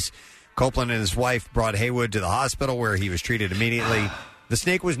face. Copeland and his wife brought Haywood to the hospital where he was treated immediately. The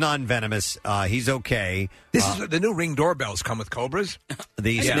snake was non-venomous. He's okay. This is the new Ring doorbells come with cobras.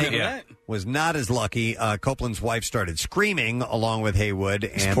 The snake was not as lucky. Copeland's wife started screaming along with Haywood.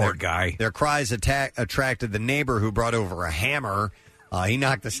 And poor guy. Their cries attracted the neighbor who brought over a hammer. He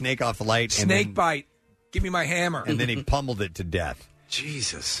knocked the snake off the light. Snake bite. Give me my hammer. And then he pummeled it to death.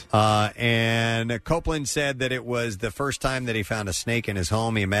 Jesus. And Copeland said that it was the first time that he found a snake in his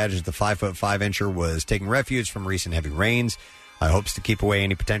home. He imagines the 5'5" was taking refuge from recent heavy rains. Hopes to keep away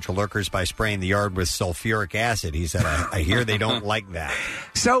any potential lurkers by spraying the yard with sulfuric acid. He said, I hear they don't like that.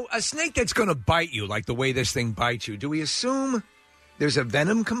 So a snake that's going to bite you, like the way this thing bites you, do we assume there's a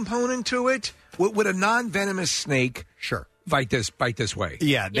venom component to it? Would a non-venomous snake bite this way?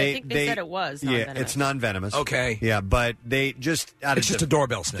 Yeah, I think they said it was non-venomous. Yeah, it's non-venomous. Okay. Yeah, but they just It's just a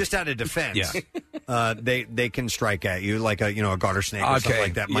doorbell snake. Just out of defense. Yeah. They can strike at you like a garter snake or something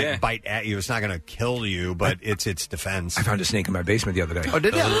like that might bite at you. It's not going to kill you, but it's defense. I found a snake in my basement the other day. Oh,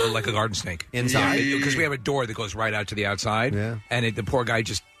 did you? Like a garden snake. Inside? Because we have a door that goes right out to the outside. Yeah. And the poor guy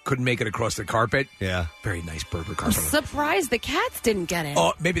just couldn't make it across the carpet. Yeah. Very nice Berber I'm carpet. surprised the cats didn't get it.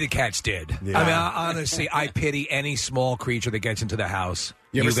 Oh, maybe the cats did. Yeah. I mean, honestly, I pity any small creature that gets into the house.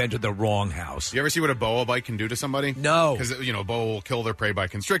 You've entered the wrong house. You ever see what a boa bite can do to somebody? No. Because, boa will kill their prey by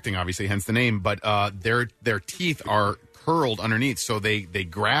constricting, obviously, hence the name. But their teeth are curled underneath, so they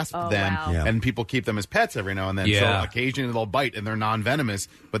grasp them, and people keep them as pets every now and then. Yeah. So occasionally they'll bite, and they're non-venomous,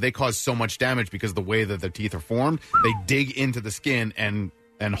 but they cause so much damage because of the way that their teeth are formed. They dig into the skin and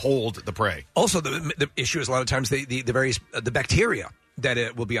hold the prey. Also, the issue is a lot of times the various the bacteria that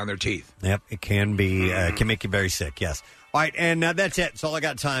it will be on their teeth. Yep, it can be can make you very sick. Yes. All right, and that's it. That's all I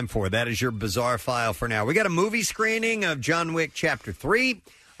got time for. That is your bizarre file for now. We got a movie screening of John Wick Chapter 3.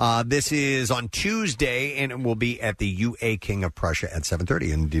 This is on Tuesday, and it will be at the UA King of Prussia at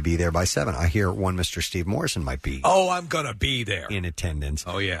 7:30, and to be there by 7. I hear one Mr. Steve Morrison might be. Oh, I'm going to be there. In attendance.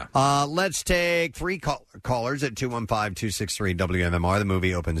 Oh, yeah. Let's take 3 callers at 215-263-WMMR. The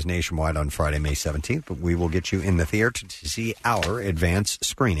movie opens nationwide on Friday, May 17th, but we will get you in the theater to see our advanced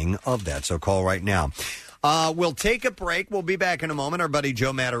screening of that. So call right now. We'll take a break. We'll be back in a moment. Our buddy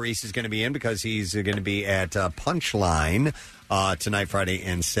Joe Matarese is going to be in because he's going to be at Punchline tonight, Friday,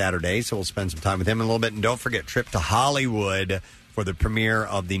 and Saturday. So we'll spend some time with him in a little bit. And don't forget, trip to Hollywood for the premiere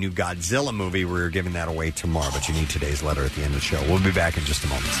of the new Godzilla movie. We're giving that away tomorrow, but you need today's letter at the end of the show. We'll be back in just a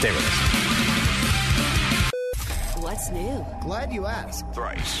moment. Stay with us. What's new? Glad you asked.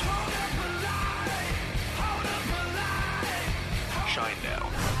 Thrice. Shine now.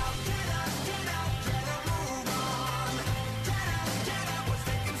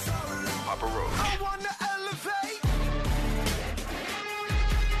 Papa Roach.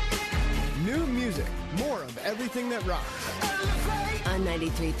 New music. More of everything that rocks. On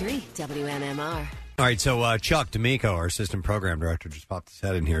 93.3 WMMR. All right, so Chuck D'Amico, our assistant program director, just popped his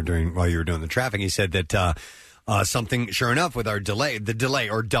head in here while you were doing the traffic. He said that something, sure enough, with our the delay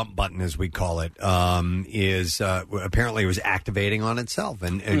or dump button, as we call it, is apparently it was activating on itself.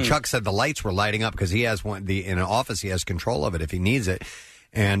 And Chuck said the lights were lighting up because he has in an office, he has control of it if he needs it.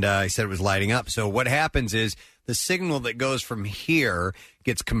 And he said it was lighting up. So what happens is the signal that goes from here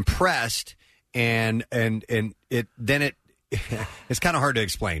gets compressed, and it's kind of hard to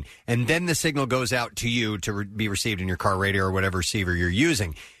explain. And then the signal goes out to you to be received in your car radio or whatever receiver you're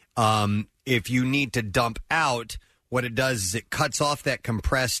using. If you need to dump out, what it does is it cuts off that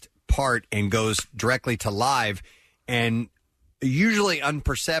compressed part and goes directly to live, and usually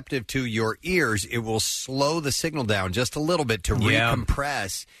unperceptive to your ears, it will slow the signal down just a little bit to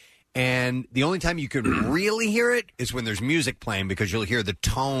recompress. And the only time you could really hear it is when there's music playing, because you'll hear the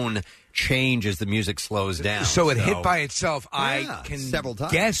tone change as the music slows down. So it hit by itself. I can several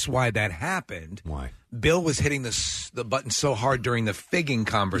times. guess why that happened. Why? Bill was hitting the button so hard during the figging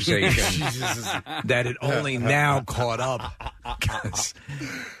conversation that it only now caught up.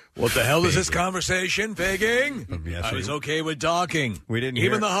 What the hell is this conversation? Figging? Yes, I was okay with docking. We didn't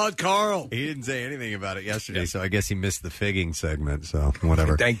Even hear the it. hot Carl. He didn't say anything about it yesterday, so I guess he missed the figging segment, so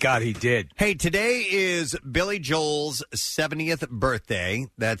whatever. Thank God he did. Hey, today is Billy Joel's 70th birthday.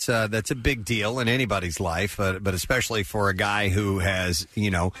 That's a big deal in anybody's life, but especially for a guy who has,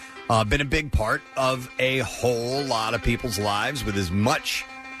 been a big part of a whole lot of people's lives with as much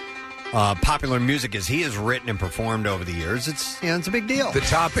popular music as he has written and performed over the years. It's a big deal. The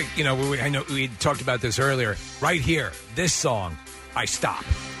topic, I know we talked about this earlier. Right here, this song, I Stop.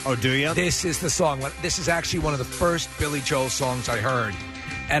 Oh, do you? This is the song. This is actually one of the first Billy Joel songs I heard.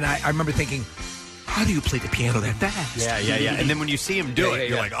 And I remember thinking, how do you play the piano that fast? Yeah. And then when you see him do it,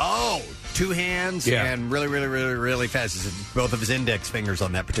 you're like, oh, two hands and really, really, really, really fast. It's both of his index fingers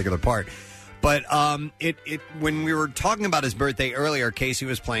on that particular part. But when we were talking about his birthday earlier, Casey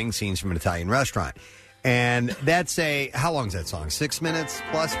was playing Scenes from an Italian Restaurant. And that's how long is that song? 6 minutes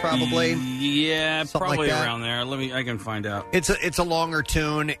plus, probably? Yeah, Something probably like that. around there. I can find out. It's a longer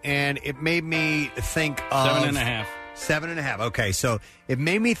tune, and it made me think of 7.5. 7.5. Okay, so it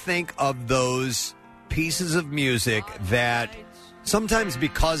made me think of those pieces of music that sometimes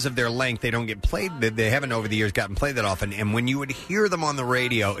because of their length, they don't get played. They haven't over the years gotten played that often. And when you would hear them on the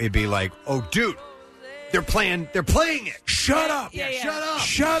radio, it'd be like, "Oh, dude, they're playing it. Shut up!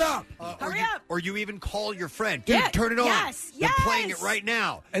 Shut up! Hurry up!" Or you even call your friend, "Dude, turn it on. They're playing it right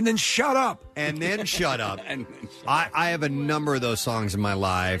now." And then shut up. And then shut up. I have a number of those songs in my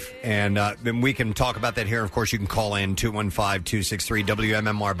life, and we can talk about that here. Of course, you can call in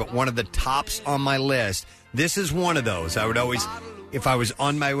 215-263-WMMR. But one of the tops on my list. This is one of those. I would always, if I was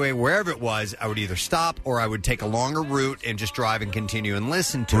on my way wherever it was, I would either stop or I would take a longer route and just drive and continue and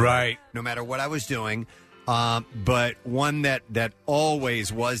listen to it, no matter what I was doing. But one that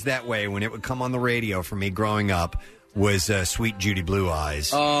always was that way when it would come on the radio for me growing up was Sweet Judy Blue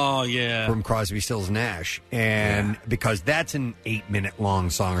Eyes. Oh, yeah. From Crosby, Stills, Nash. And because that's an 8-minute long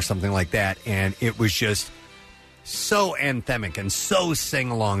song or something like that. And it was just so anthemic and so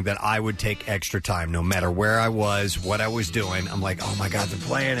sing-along that I would take extra time no matter where I was, what I was doing. I'm like, oh, my God, they're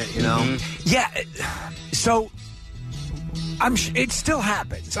playing it, Yeah, so it still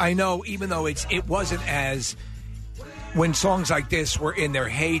happens. I know, even though it wasn't as when songs like this were in their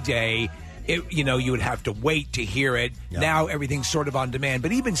heyday, you would have to wait to hear it. Yep. Now everything's sort of on demand.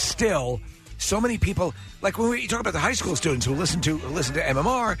 But even still, so many people, like when we talk about the high school students who listen to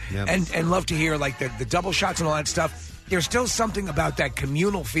MMR and love to hear like the double shots and all that stuff, there's still something about that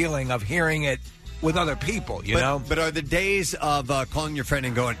communal feeling of hearing it with other people, you know? But are the days of calling your friend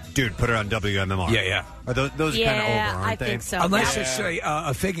and going, dude, put it on WMMR? Yeah. Are those kind of over, aren't I they? think so. Unless it's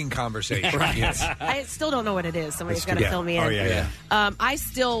a figging conversation. Right. I still don't know what it is. Somebody's got to fill me in. Oh, yeah. I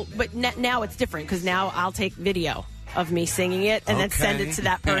still, but now it's different because now I'll take video of me singing it and then send it to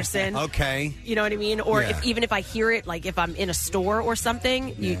that person. Okay. You know what I mean? Or even if I hear it, like if I'm in a store or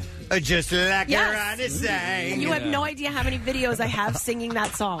something, you just like you're on to say. You have no idea how many videos I have singing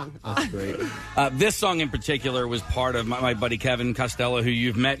that song. That's great. This song in particular was part of my buddy Kevin Costello, who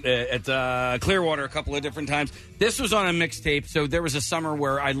you've met at Clearwater a couple of different times. This was on a mixtape, so there was a summer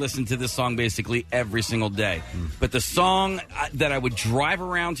where I listened to this song basically every single day. But the song that I would drive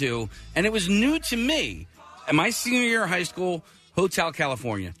around to, and it was new to me, my senior year of high school, Hotel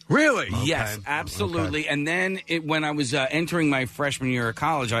California. Really? Yes, absolutely. And then when I was entering my freshman year of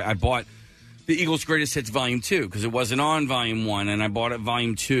college, I bought the Eagles' Greatest Hits Volume 2 because it wasn't on Volume 1, and I bought it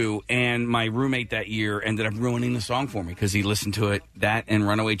Volume 2. And my roommate that year ended up ruining the song for me because he listened to it, that and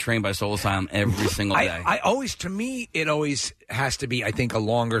Runaway Train by Soul Asylum every single day. To me, it always has to be, I think, a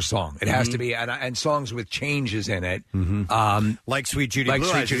longer song. It has to be, and songs with changes in it. Like Sweet Judy Blue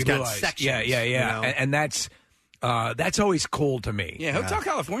Eyes. Judy Blue Blue Eyes. Eyes. Sections, Yeah. you know? And that's always cool to me. Yeah, Hotel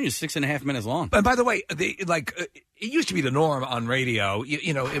California is 6.5 minutes long. And by the way, it used to be the norm on radio.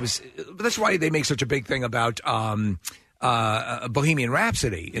 It was. That's why they make such a big thing about Bohemian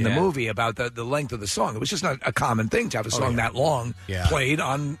Rhapsody in the movie, about the length of the song. It was just not a common thing to have a song that long played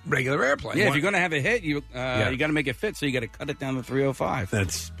on regular airplay. Yeah, if you're going to have a hit, you got to make it fit, so you got to cut it down to 305.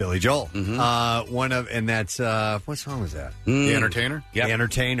 That's Billy Joel. And that's what song was that? The Entertainer? Yeah, The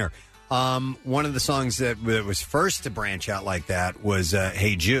Entertainer. One of the songs that was first to branch out like that was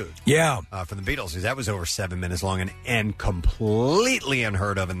Hey Jude. Yeah. From the Beatles, because that was over 7 minutes long and completely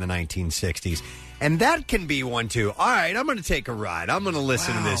unheard of in the 1960s. And that can be one, too. All right, I'm going to take a ride. I'm going to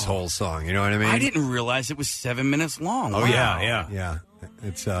listen to this whole song. You know what I mean? I didn't realize it was 7 minutes long. Oh, Wow. yeah.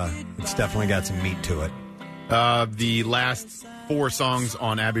 It's definitely got some meat to it. The last 4 songs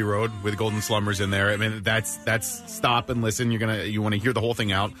on Abbey Road with Golden Slumbers in there. I mean, that's stop and listen. You want to hear the whole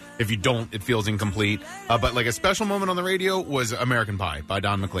thing out. If you don't, it feels incomplete. But like a special moment on the radio was American Pie by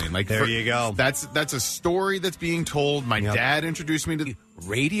Don McLean. Like there you go. That's a story that's being told. My dad introduced me to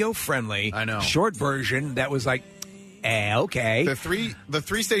radio friendly. I know short version that was like. Okay. The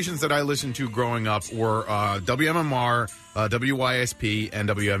three stations that I listened to growing up were WMMR, WYSP, and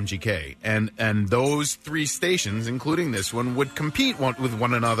WMGK, and those 3 stations, including this one, would compete with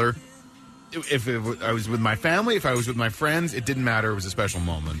one another. If I was with my family, if I was with my friends, it didn't matter. It was a special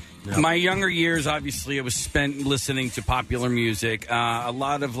moment. Yep. My younger years, obviously, it was spent listening to popular music, a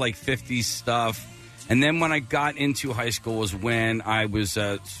lot of like 50s stuff. And then when I got into high school was when I was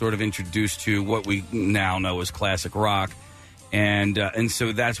sort of introduced to what we now know as classic rock. And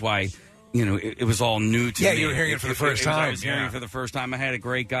so that's why, it was all new to me. Yeah, you were hearing it for the first time. I was hearing it for the first time. I had a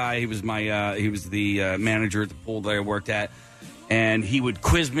great guy. He was he was the manager at the pool that I worked at. And he would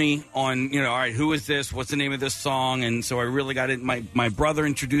quiz me on, all right, who is this? What's the name of this song? And so I really got it. My brother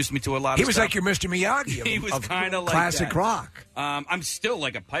introduced me to a lot of stuff. He was like your Mr. Miyagi he was kind of like classic that. rock. I'm still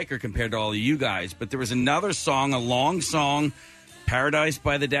like a piker compared to all of you guys, but there was another song, a long song, Paradise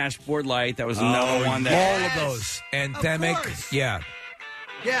by the Dashboard Light. That was another one that... All of those. Anthemic. Yeah.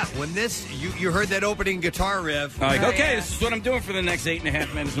 Yeah, when you heard that opening guitar riff. Like, okay, this is what I'm doing for the next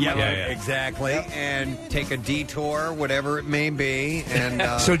 8.5 minutes of my life. Exactly. And take a detour, whatever it may be.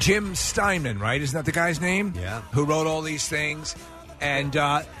 And so Jim Steinman, right? Isn't that the guy's name? Yeah. Who wrote all these things. And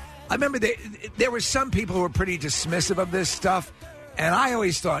I remember there were some people who were pretty dismissive of this stuff. And I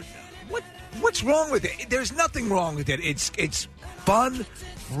always thought, what's wrong with it? There's nothing wrong with it. It's fun,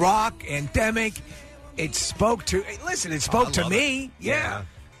 rock, anthemic. It spoke to me. It. Yeah.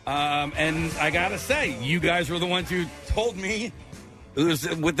 And I got to say, you guys were the ones who told me, it was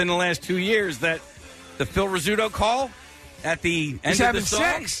within the last 2 years, that the Phil Rizzuto call at the end of the song.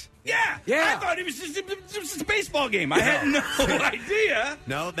 Sex. Yeah. I thought it was just a baseball game. I had no idea.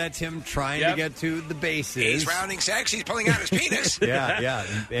 No, that's him trying to get to the bases. He's rounding sex. He's pulling out his penis. Yeah.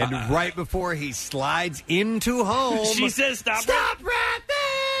 And right before he slides into home, she says, Stop right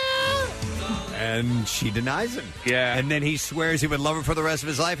there! And she denies him. Yeah. And then he swears he would love her for the rest of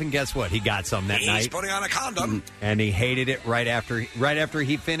his life. And guess what? He got some that night. He's putting on a condom. And he hated it right after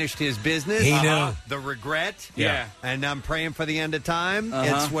he finished his business. He knew. The regret. Yeah. And I'm praying for the end of time.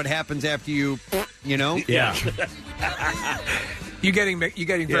 It's what happens after you. Yeah. You're getting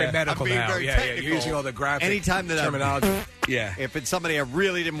very medical I'm being now. very You're technical. using all the graphic Anytime that terminology. Yeah. If it's somebody I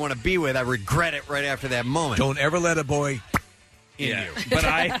really didn't want to be with, I regret it right after that moment. Don't ever let a boy in you. But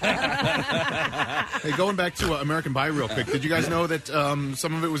Hey, going back to American Pie real quick, did you guys know that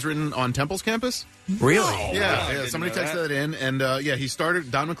some of it was written on Temple's campus? Really? Yeah. Somebody texted that in,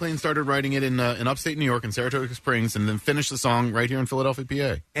 and Don McLean started writing it in upstate New York in Saratoga Springs, and then finished the song right here in Philadelphia,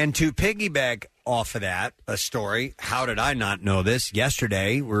 PA. And to piggyback off of that, a story, how did I not know this?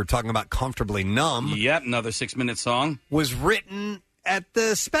 Yesterday, we were talking about Comfortably Numb. Yep, another 6-minute song. Was written at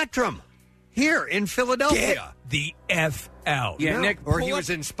the Spectrum here in Philadelphia. Get the F out. Yeah, Nick. Or he was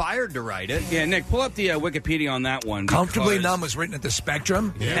inspired to write it. Yeah, Nick, pull up the Wikipedia on that one. Comfortably Numb was written at the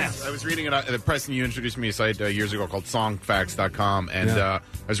Spectrum? Yes. I was reading it. Preston, you introduced me to a site years ago called songfacts.com, and I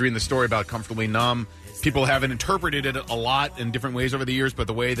was reading the story about Comfortably Numb. People have interpreted it a lot in different ways over the years, but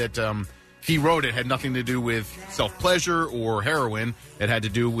the way that he wrote it had nothing to do with self-pleasure or heroin. It had to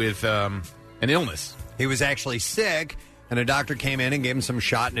do with an illness. He was actually sick, and a doctor came in and gave him some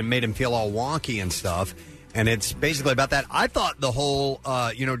shot, and it made him feel all wonky and stuff. And it's basically about that. I thought the whole,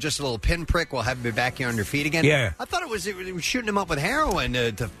 just a little pinprick will have you back here on your feet again. Yeah. I thought it was shooting him up with heroin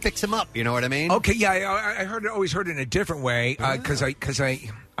to fix him up. You know what I mean? Okay, yeah, I always heard it in a different way because I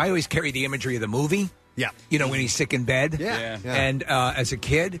always carry the imagery of the movie. Yeah. When he's sick in bed. Yeah. And as a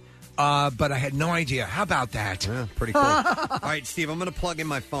kid. But I had no idea. How about that? Yeah, pretty cool. All right, Steve, I'm going to plug in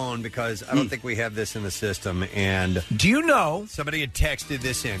my phone because I don't think we have this in the system. And do you know? Somebody had texted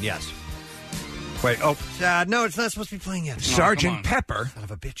this in. Yes. Wait. No, it's not supposed to be playing yet. Sergeant Pepper. Son of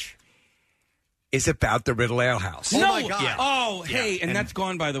a bitch. Is about the Riddle Ale House. No. Oh, my God. Yeah. Oh, hey, and that's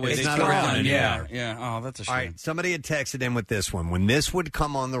gone, by the way. It's They not took it around down. anymore. Yeah. Oh, that's a shame. All right, somebody had texted in with this one. When this would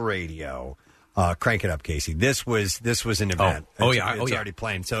come on the radio, crank it up, Casey. This was an event. Oh, It's yeah. already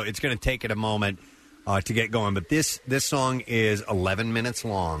playing. So it's going to take it a moment to get going. But this song is 11 minutes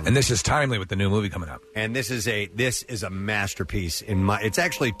long, And this is timely with the new movie coming up. and this is a masterpiece. It's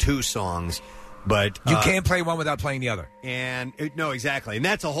actually 2 songs, but You can't play one without playing the other. And no, exactly, and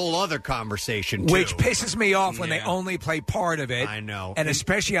that's a whole other conversation, too. Which pisses me off when they only play part of it. I know. And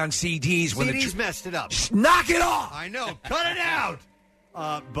especially on CDs. When CDs messed it up. Just knock it off! I know. Cut it out!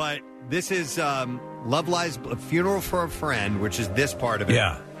 But this is Love Lies, A Funeral for a Friend, which is this part of it.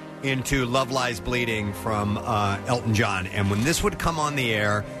 Yeah. Into Love Lies Bleeding from Elton John. And when this would come on the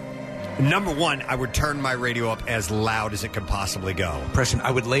air, number one, I would turn my radio up as loud as it could possibly go. Preston,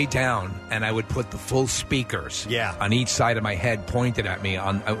 I would lay down and I would put the full speakers on each side of my head pointed at me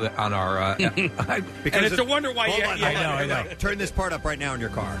on our... And it's a wonder why you... I know. Turn this part up right now in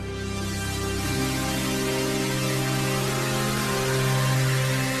your car.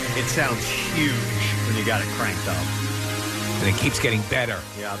 It sounds huge when you got it cranked up. And it keeps getting better.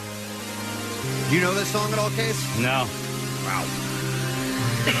 Yeah. Do you know this song at all, Case? No. Wow.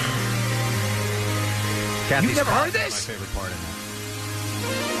 You've never heard this? My favorite part in that.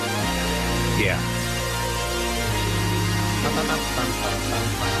 Yeah.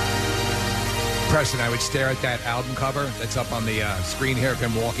 Preston, I would stare at that album cover that's up on the screen here of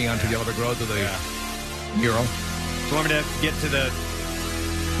him walking onto the Yellow Brick Road to the mural. Do you want me to get to the...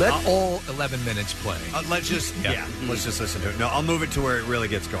 Let all 11 minutes play. Let's just let's just listen to it. No, I'll move it to where it really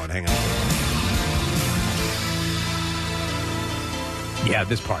gets going. Hang on. Yeah,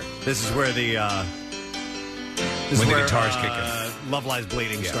 this part. This is where the when the guitar's kicking. Love Lies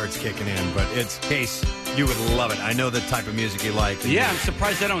Bleeding starts kicking in. But it's Case, you would love it. I know the type of music you like. Yeah, I'm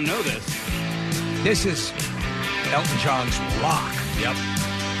surprised I don't know this. This is Elton John's rock. Yep.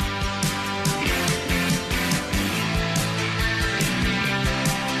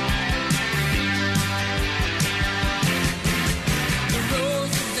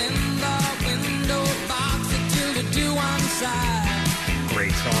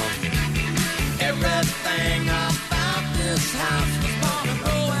 Great song. Everything about this house was gonna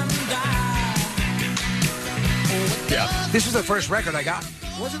grow and die. Yeah, this was the first record I got.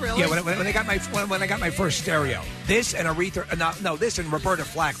 Was it really? Yeah, when I got my first stereo. This and Aretha. This and Roberta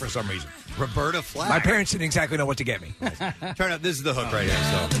Flack for some reason. Roberta Flack. My parents didn't exactly know what to get me. Turn up. This is the hook right here.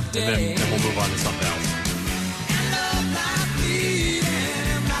 So, and then we'll move on to something else.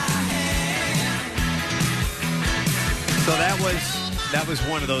 So that was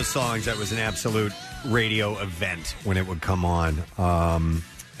one of those songs that was an absolute radio event when it would come on.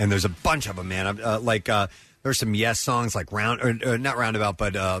 And there's a bunch of them, man. There's some Yes songs like not Roundabout,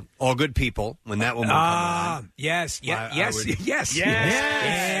 but All Good People. When that one would come on, yes. I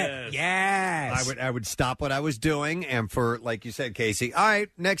would stop what I was doing, and for like you said, Casey. All right,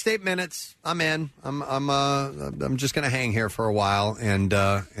 next 8 minutes, I'm in. I'm just gonna hang here for a while, and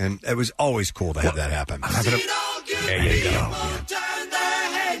it was always cool to have that happen. There you go.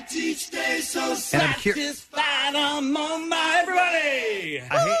 And I'm curious. Everybody!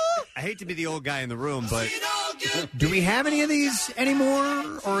 I hate to be the old guy in the room, but do we have any of these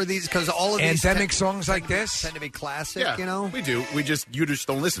anymore? Or are these, because all of these anthemic songs like this tend to be classic, Yeah, you know? we do. You just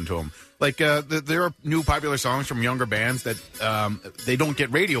don't listen to them. Like, there are new popular songs from younger bands that they don't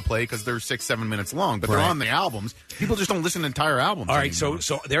get radio play because they're 6-7 minutes long, but they're on the albums. People just don't listen to entire albums. All right, so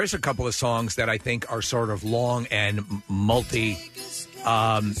there's a couple of songs that I think are sort of long and multi.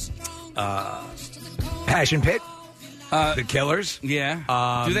 Passion Pit. The Killers.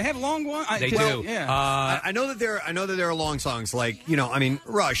 Yeah. Do they have long ones? They do. Yeah. I know that there are long songs like,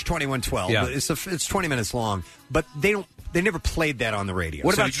 Rush 2112. Yeah. It's 20 minutes long, but they never played that on the radio.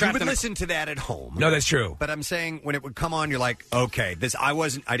 What about you Trapped would in a- listen to that at home? No, that's true. But I'm saying when it would come on, you're like, okay,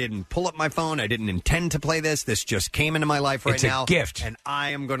 I didn't pull up my phone. I didn't intend to play this. This just came into my life right It's a now. gift. And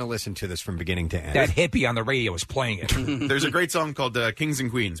I am going to listen to this from beginning to end. That hippie on the radio was playing it. There's a great song called Kings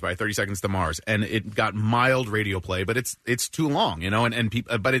and Queens by 30 Seconds to Mars, and it got mild radio play, but it's too long, and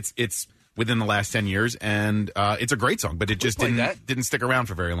people, but it's within the last 10 years, and it's a great song, but it just didn't stick around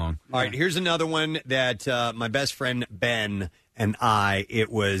for very long. All right, here's another one that my best friend Ben and it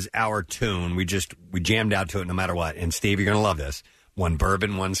was our tune. We jammed out to it no matter what. And Steve, you're going to love this. One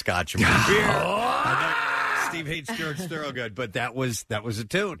bourbon, one scotch, and one beer. Steve hates George Thorogood, but that was a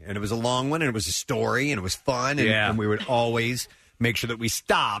tune, and it was a long one, and it was a story, and it was fun, and we would always make sure that we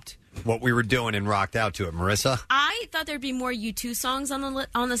stopped what we were doing and rocked out to it. Marissa? I thought there'd be more U2 songs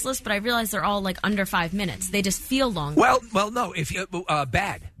on this list, but I realized they're all like under 5 minutes. They just feel long. Well, no. If you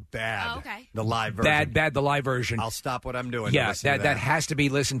Bad. Bad. Oh, okay. The live version. Bad. The live version. I'll stop what I'm doing. Yeah, to listen to that has to be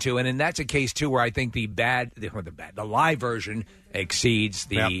listened to, and that's a case too where I think the live version exceeds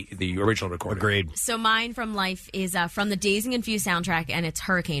the original recording. Agreed. So mine from Life is from the Dazed and Confused soundtrack, and it's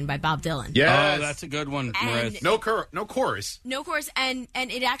Hurricane by Bob Dylan. Yeah, that's a good one. And- No chorus. No chorus, and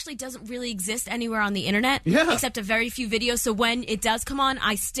it actually doesn't really exist anywhere on the internet, Yeah. except a very few videos. So when it does come on,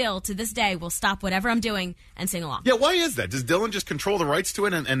 I still, to this day, will stop whatever I'm doing and sing along. Yeah, why is that? Does Dylan just control the rights to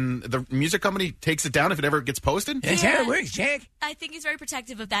it, and the music company takes it down if it ever gets posted? That's how it works, Jack. I think he's very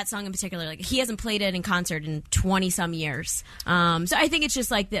protective of that song in particular. Like, he hasn't played it in concert in 20-some years. So I think it's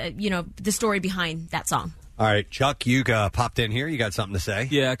just like the story behind that song. All right, Chuck, you popped in here. You got something to say?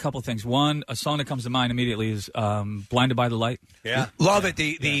 Yeah, a couple of things. One, a song that comes to mind immediately is "Blinded by the Light." Yeah, love it.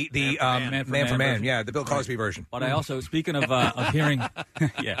 The Man for Man. version. Yeah, the Bill Cosby version. But I also, speaking of hearing,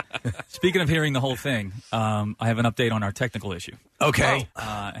 speaking of hearing the whole thing, I have an update on our technical issue. Okay.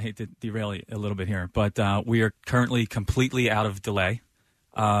 I hate to derail you a little bit here, but we are currently completely out of delay.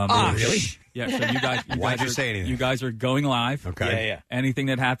 Really? Yeah. So you guys, Why'd you say anything? You guys are going live. Okay. Yeah. Anything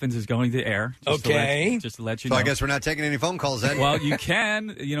that happens is going to air. Just to let you So know. I guess we're not taking any phone calls then. Well, you can.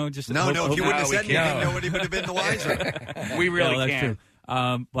 Just no. If you wouldn't have said anything, no. nobody would have been the wiser. We really that's can.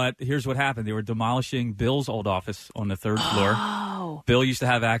 True. But here's what happened. They were demolishing Bill's old office on the third floor. Bill used to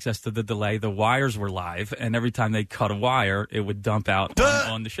have access to the delay. The wires were live, and every time they cut a wire, it would dump out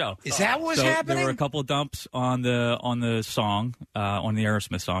on the show. Is that what's so happening? There were a couple of dumps on the song, on the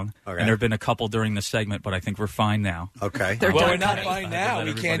Aerosmith song. Okay. And there have been a couple during the segment, but I think we're fine now. Okay. Well, we're not fine now.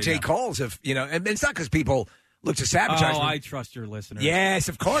 We can't take know. calls if and it's not because people look to sabotage. Oh, I trust your listeners. Yes,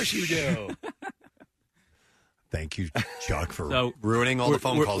 of course you do. Thank you, Chuck, for ruining all the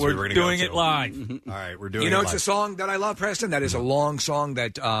phone calls we were going to go to. We're doing it live. All right, we're doing it You know, live. it's a song that I love, Preston. That is a long song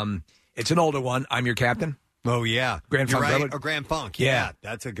that it's an older one. I'm Your Captain. Oh, yeah. Grand You're Funk right. Railroad. Or Grand Funk. Yeah.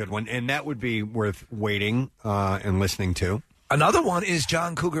 That's a good one. And that would be worth waiting and listening to. Another one is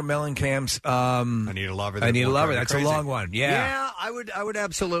John Cougar Mellencamp's I Need a Lover. I Need a Lover. That's Crazy. a long one. Yeah. I would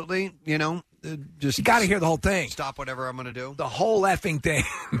absolutely, just you got to hear the whole thing. Stop whatever I'm going to do. The whole effing thing.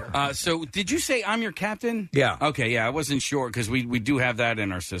 So did you say I'm Your Captain? Yeah. Okay, yeah, I wasn't sure because we do have that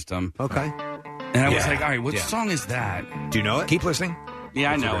in our system. Okay. And I was like, all right, what song is that? Do you know it? Keep listening.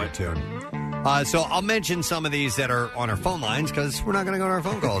 Yeah, That's I know a great it. Tune. So I'll mention some of these that are on our phone lines because we're not going to go to our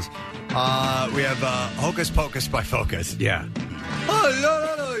phone calls. We have Hocus Pocus by Focus. Yeah.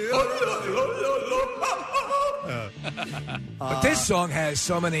 But this song has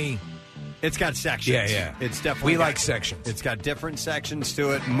so many. It's got sections. Yeah. It's definitely We like sections. It's got different sections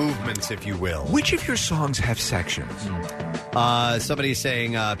to it, movements, if you will. Which of your songs have sections? Somebody's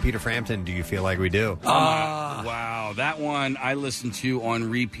saying Peter Frampton. Do you feel like we do? Wow, that one I listened to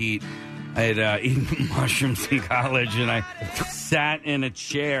on repeat. I had eaten mushrooms in college, and I sat in a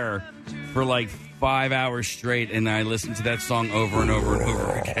chair for like 5 hours straight, and I listened to that song over and over and over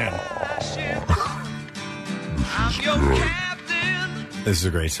again. This is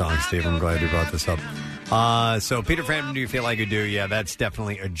a great song, Steve. I'm glad you brought this up. So, Peter Frampton, do you feel like you do? Yeah, that's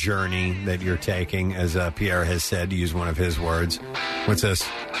definitely a journey that you're taking, as Pierre has said, to use one of his words. What's this?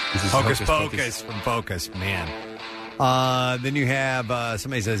 This is Hocus Pocus from Focus, man. Then you have,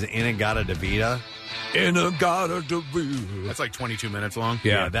 somebody says, Inagata Davida. Inagata Davida. That's like 22 minutes long.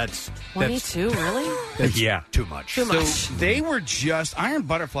 Yeah, that's 22, really? That's Yeah. too much. Too much. So they were just Iron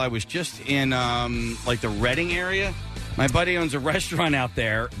Butterfly was just in like the Reading area. My buddy owns a restaurant out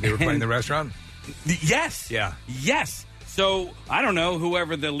there. They were playing the restaurant? Yes. Yeah. Yes. So I don't know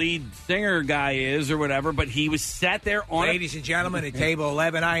whoever the lead singer guy is or whatever, but he was sat there on. Ladies and gentlemen, at table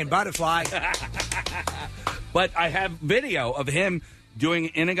 11, Iron Butterfly. But I have video of him doing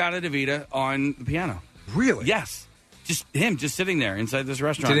Inagata Davida on the piano. Really? Yes. Just him, just sitting there inside this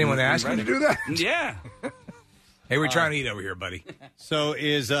restaurant. Did anyone in ask him to Reading. do that? Yeah. Hey, we're trying to eat over here, buddy. So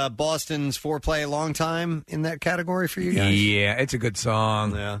is Boston's Foreplay a long time in that category for you guys? Yeah, it's a good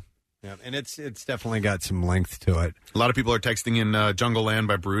song. Yeah. And it's definitely got some length to it. A lot of people are texting in Jungle Land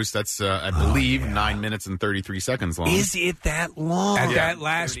by Bruce. That's, I believe, 9 minutes and 33 seconds long. Is it that long? At that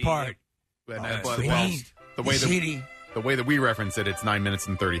last 30, part. The way that we reference it, it's 9 minutes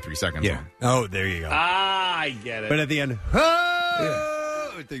and 33 seconds long. Oh, there you go. I get it. But at the end,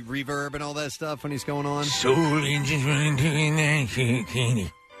 with the reverb and all that stuff when he's going on. Did you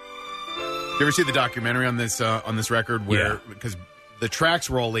ever see the documentary on this record where because the tracks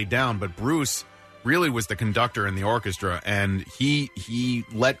were all laid down, but Bruce really was the conductor in the orchestra, and he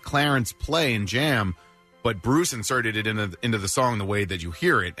let Clarence play and jam, but Bruce inserted it into the song the way that you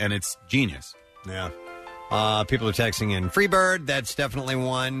hear it, and it's genius. Yeah. People are texting in Freebird. That's definitely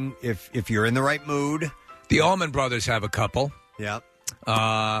one if you're in the right mood. The Allman Brothers have a couple. Yeah.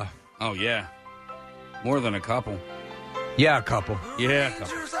 Oh, yeah. More than a couple. Yeah, a couple. Yeah, a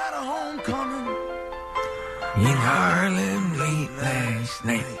couple. In Harlem late last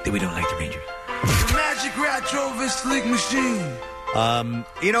night. We don't like the Rangers. Magic rat drove a slick machine.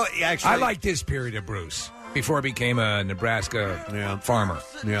 Actually, I like this period of Bruce before he became a Nebraska farmer.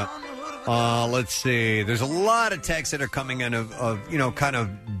 Yeah. Let's see. There's a lot of texts that are coming in of kind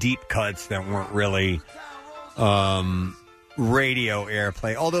of deep cuts that weren't really radio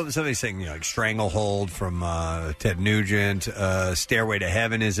airplay. Although somebody's saying, like Stranglehold from Ted Nugent. Stairway to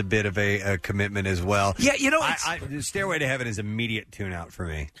Heaven is a bit of a commitment as well. Yeah, Stairway to Heaven is immediate tune out for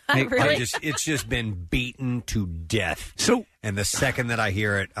me. Really? It's just been beaten to death. And the second that I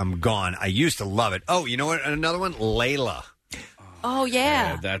hear it, I'm gone. I used to love it. Oh, you know what? Another one? Layla. Oh,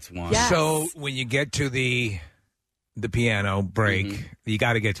 yeah. That's one. Yes. So when you get to the piano break, you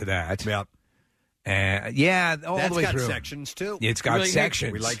got to get to that. Yep. All That's the way got through. sections, too. It's got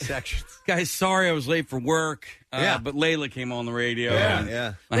sections. We like sections. Guys, sorry I was late for work. Yeah. But Layla came on the radio. Yeah, and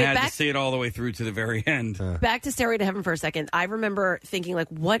yeah. I Wait, had back- to see it all the way through to the very end. Back to Stairway to Heaven for a second. I remember thinking, like,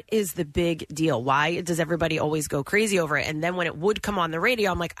 what is the big deal? Why does everybody always go crazy over it? And then when it would come on the radio,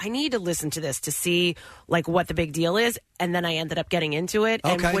 I'm like, I need to listen to this to see, like, what the big deal is. And then I ended up getting into it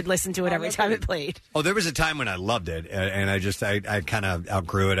and would listen to it every time it played. Oh, there was a time when I loved it, and I kind of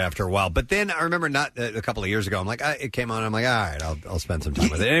outgrew it after a while. But then I remember a couple of years ago, I'm like, it came on, I'm like, all right, I'll spend some time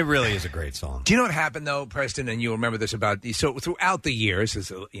with it. And it really is a great song. Do you know what happened though, Preston? And you'll remember this about so throughout the years,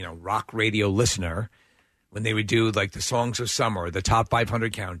 as a rock radio listener, when they would do like the songs of summer, the top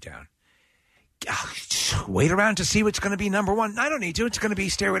 500 countdown. Wait around to see what's going to be number one. I don't need to. It's going to be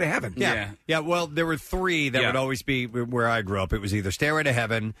Stairway to Heaven. Yeah. Well, there were three that would always be where I grew up. It was either Stairway to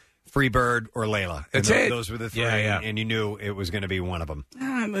Heaven, Freebird, or Layla. And That's it. Those were the three, and you knew it was going to be one of them.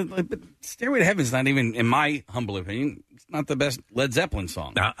 But Stairway to Heaven is not even, in my humble opinion, it's not the best Led Zeppelin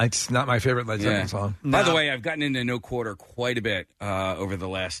song. No, it's not my favorite Led Zeppelin song. By the way, I've gotten into No Quarter quite a bit over the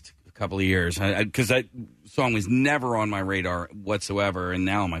last couple of years because that song was never on my radar whatsoever, and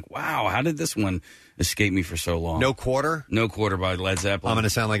now I'm like, wow, how did this one escape me for so long? No Quarter? No Quarter by Led Zeppelin. I'm going to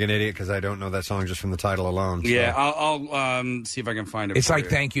sound like an idiot because I don't know that song just from the title alone. So. Yeah, I'll see if I can find it. It's for like you.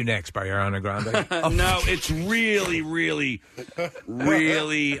 Thank You Next by Ariana Grande. No, it's really, really,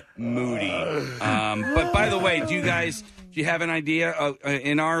 really moody. But by the way, do you have an idea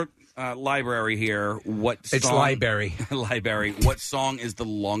in our library here? What song? It's library. Library. What song is the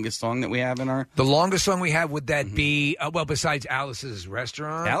longest song that we have in our? The longest song we have, would that be besides Alice's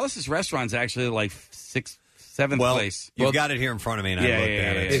Restaurant? Alice's Restaurant's actually like 6th, 7th place. You've got it here in front of me, and I looked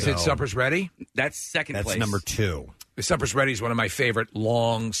at it. Is so. it Supper's Ready? That's second That's place. number 2. Supper's Ready is one of my favorite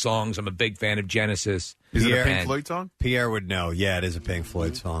long songs. I'm a big fan of Genesis. Is it a Pink Floyd song? Pierre would know. Yeah, it is a Pink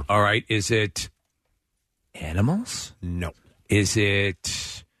Floyd song. All right. Is it Animals? No. Is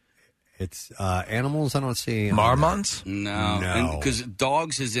it... It's Animals, I don't see. Marmots? No. Because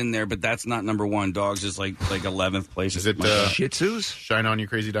Dogs is in there, but that's not number 1. Dogs is like 11th place. Is it Shih Tzus? Shine On You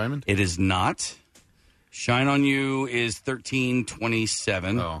Crazy Diamond? It is not. Shine On You is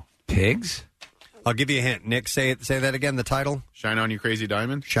 1327. Oh. Pigs? I'll give you a hint. Nick, say that again, the title. Shine On You Crazy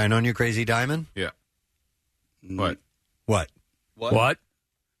Diamond? Shine On You Crazy Diamond? Yeah. What? What?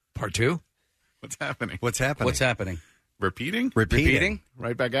 Part 2? What's happening? What's happening? What's happening? Repeating?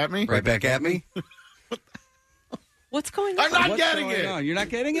 Right back at me? Right back at me? What's going on? I'm not What's getting going it. on? You're not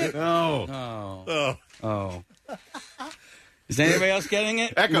getting it? No. Oh. Is anybody else getting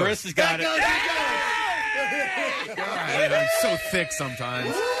it? Echoes. Marissa's got it. God, I'm so thick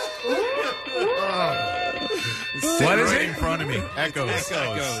sometimes. What is right it? in front of me? Echoes.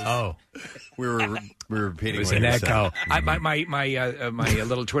 Oh. We were repeating. It was what an you said. echo. My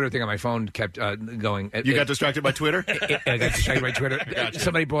little Twitter thing on my phone kept going. You got distracted by Twitter? I got distracted by Twitter.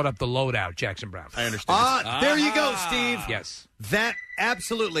 Somebody brought up the loadout, Jackson Brown. I understand. There you go, Steve. Yes. That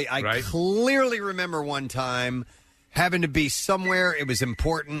absolutely. I Right. clearly remember one time having to be somewhere. It was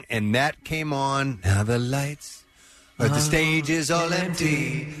important, and that came on. Now the lights. But the stage is all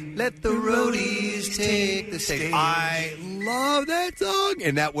empty. Let the roadies take the stage. I love that song,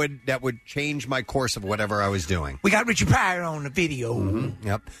 and that would change my course of whatever I was doing. We got Richard Pryor on the video. Mm-hmm.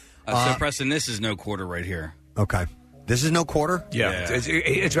 Yep. So, Preston, this is No Quarter right here. Okay. This is No Quarter? Yeah.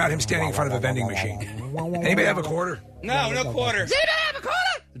 It's about him standing in front of a vending machine. Anybody have a quarter? No quarter. Does anybody have a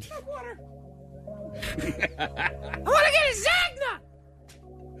quarter? No quarter. I want to get a Zagna.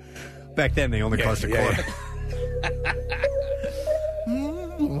 Back then, they only cost a quarter. In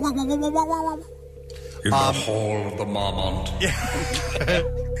the hall of the Marmont.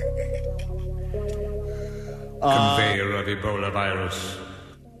 Conveyor of Ebola virus.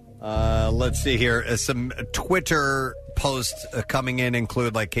 Let's see here. Some Twitter posts coming in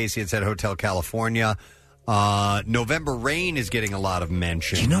include, like Casey had said, Hotel California. November Rain is getting a lot of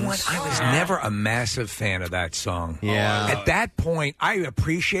mention. You know what? I was never a massive fan of that song. Yeah. At that point, I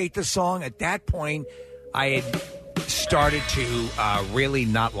appreciate the song. At that point, I had started to really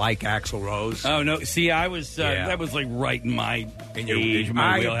not like Axl Rose. Oh no! See, I was that was like right in my age,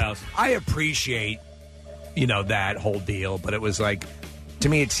 my wheelhouse. I appreciate, that whole deal, but it was like, to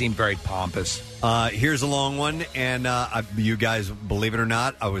me, it seemed very pompous. Here's a long one, and you guys, believe it or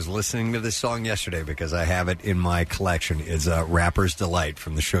not, I was listening to this song yesterday because I have it in my collection. It's Rapper's Delight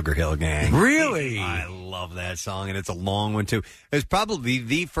from the Sugar Hill Gang. Really? I love that song, and it's a long one, too. It's probably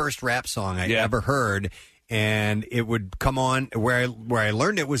the first rap song I ever heard, and it would come on where I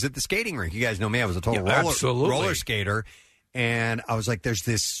learned it was at the skating rink. You guys know me. I was a total roller skater. And I was like, there's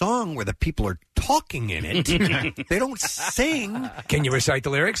this song where the people are talking in it. They don't sing. Can you recite the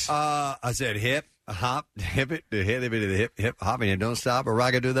lyrics? I said, hip, hop, hip it, hip, hop, and you don't stop, or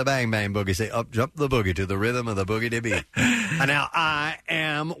rock it to the bang, bang, boogie. Say, up, jump the boogie to the rhythm of the boogie to beat. And now I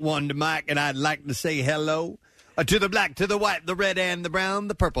am Wonder Mike, and I'd like to say hello to the black, to the white, the red and the brown,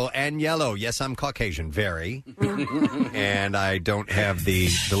 the purple and yellow. Yes, I'm Caucasian, very. And I don't have the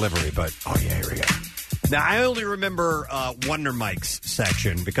delivery, but, oh, yeah, here we go. Now, I only remember Wonder Mike's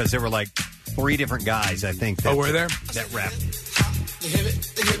section because there were like 3 different guys, I think. That, were there? That rapped. The hip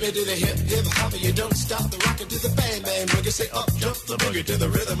it to the hip hop, you don't stop the rocket to the bang bang boogie. Say up, jump the boogie to the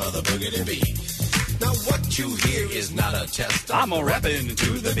rhythm of the boogie to beat. Now what you hear is not a test. I'm a rapping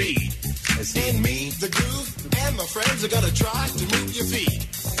to the beat. It's in me, the groove, and my friends are gonna try to move your feet.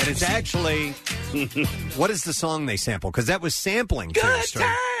 And it's actually, what is the song they sample? Because that was sampling. Good times.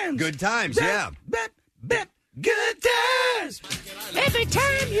 Good times, yeah. Good times. Every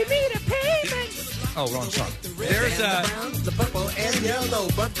time you meet a pavement. Oh, wrong song. There's the purple and yellow,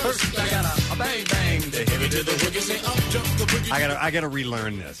 but first I gotta a bang bang. The hip it to the boogie, say up, jump the boogie. I gotta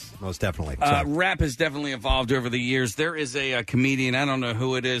relearn this, most definitely. Rap has definitely evolved over the years. There is a comedian, I don't know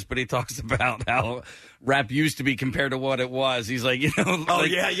who it is, but he talks about how rap used to be compared to what it was. He's like, I remember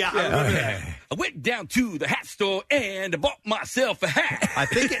that. I went down to the hat store and I bought myself a hat. I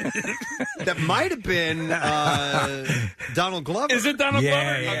think that might have been Donald Glover. Is it Donald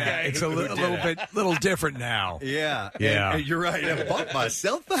Glover? Yeah. Okay. It's a little different now. Yeah. Yeah. And you're right. I bought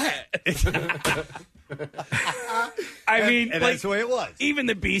myself a hat. I mean, and like, that's the way it was. Even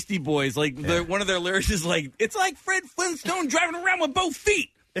the Beastie Boys, like one of their lyrics is like, it's like Fred Flintstone driving around with both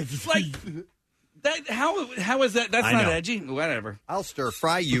feet. It's like... That, how is that? That's not edgy. Whatever. I'll stir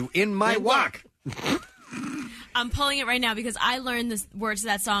fry you in my wok. I'm pulling it right now because I learned the words to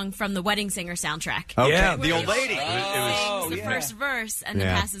that song from the Wedding Singer soundtrack. Okay. Yeah, the old lady. It was the first verse and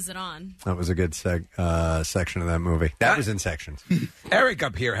then passes it on. That was a good section of that movie. That was in sections. Eric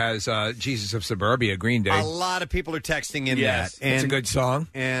up here has Jesus of Suburbia, Green Day. A lot of people are texting in that. And it's a good song.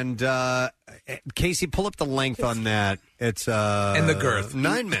 And Casey, pull up the length on that. It's and the girth.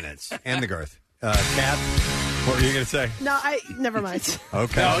 9 minutes. And the girth. Kat, what were you going to say? No, never mind.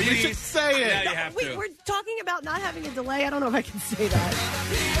 Okay. No, you should say it. Now you have to. We're talking about not having a delay. I don't know if I can say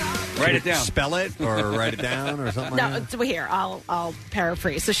that. Write it down. Spell it or write it down or something like that? No, here, I'll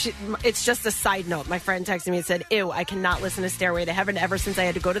paraphrase. So it's just a side note. My friend texted me and said, ew, I cannot listen to Stairway to Heaven ever since I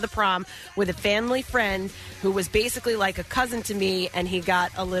had to go to the prom with a family friend who was basically like a cousin to me, and he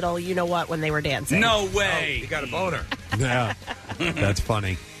got a little you-know-what when they were dancing. No way. He got a boner. Yeah. That's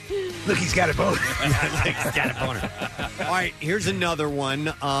funny. Look, he's got a boner. He's got a boner. All right, here's another one,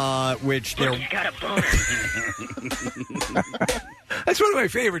 which Look, he's got a boner. That's one of my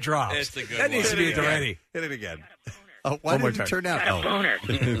favorite drops. It's a good that one. needs to be at the ready. Hit it again. Oh, why did it turn out? Got a boner.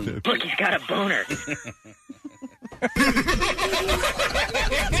 Look, he's got a boner.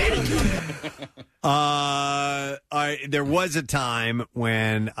 There was a time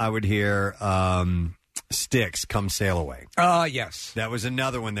when I would hear Styx, Come Sail Away. Yes. That was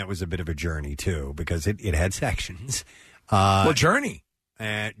another one that was a bit of a journey, too, because it had sections. Journey?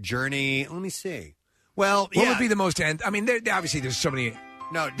 Journey, let me see. Well, what would be the most end? I mean, obviously there's so many.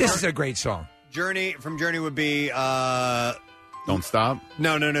 No, this is a great song. Journey would be Don't Stop?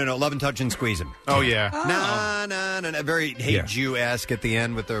 No. Love and Touch and Squeeze 'Em. Oh, yeah. No. Very Hey Jew-esque at the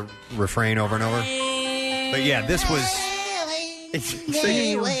end with the refrain over and over. But yeah, this was...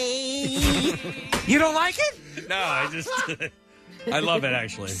 You don't like it? No, I love it,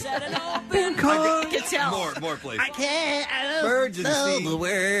 actually. I can tell. More, please. I can't Birds in the sea. the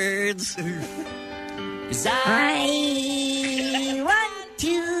words. 'Cause I want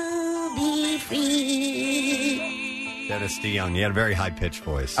to be free. Dennis DeYoung. He had a very high-pitched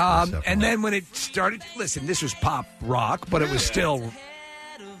voice. And then when it started, listen, this was pop rock, but it was still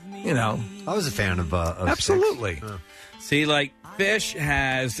you know. I was a fan of Absolutely. Styx. See, like Fish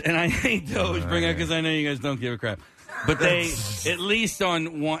has, and I hate to always bring up because I know you guys don't give a crap, but they at least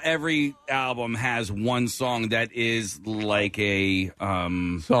on every album has one song that is like a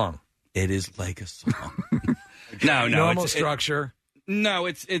song. It is like a song. No, normal structure.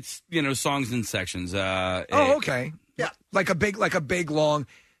 It's songs in sections. Okay. Yeah, like a big long.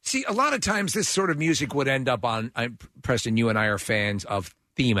 See, a lot of times this sort of music would end up on. Preston, you and I are fans of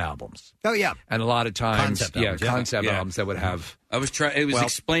theme albums. Oh yeah, and a lot of times, concept Yeah. albums that would have. I was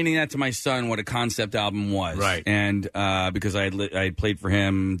explaining that to my son what a concept album was, Right. And because I played for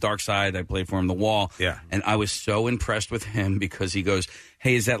him Dark Side, I played for him The Wall, Yeah. and I was so impressed with him because he goes,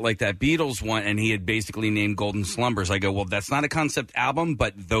 "Hey, is that like that Beatles one?" And he had basically named Golden Slumbers. I go, "Well, that's not a concept album,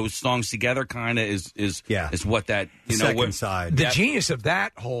 but those songs together kind of is what that second side." The genius of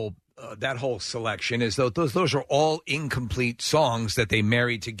that whole selection is those are all incomplete songs that they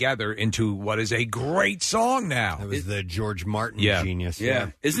married together into what is a great song now. That was the George Martin genius. Yeah.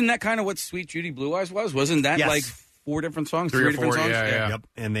 Isn't that kind of what Sweet Judy Blue Eyes was? Wasn't that Yes. like 4 different songs? Three or 3 different four, songs? yeah. Yep.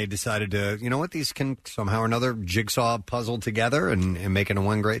 And they decided to, you know what, these can somehow or another jigsaw puzzle together and make it a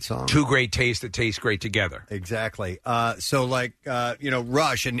one great song. Two great tastes that taste great together. Exactly. So, like,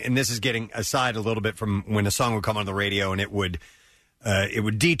 Rush, and this is getting aside a little bit from when a song would come on the radio and it would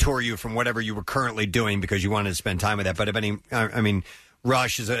detour you from whatever you were currently doing because you wanted to spend time with that. But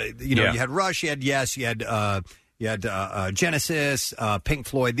Rush is you had Rush, you had Yes, you had Genesis, Pink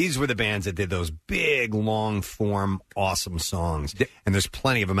Floyd. These were the bands that did those big, long form, awesome songs. And there's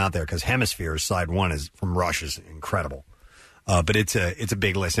plenty of them out there because Hemispheres side 1 is from Rush is incredible. But it's a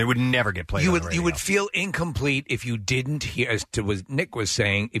big list. It would never get played. You would feel incomplete if you didn't hear, as to what Nick was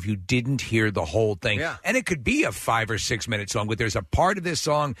saying, if you didn't hear the whole thing. Yeah. And it could be a 5 or 6 minute song, but there's a part of this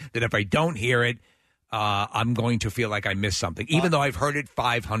song that if I don't hear it, I'm going to feel like I missed something, even though I've heard it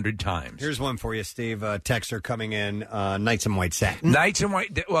 500 times. Here's one for you, Steve. Texter coming in, Nights in White Satin. Nights in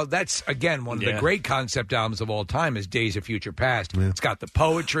White. Well, that's again one of the great concept albums of all time. Is Days of Future Past. It's got the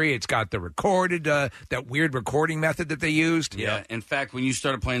poetry. It's got the recorded, that weird recording method that they used. Yeah. In fact, when you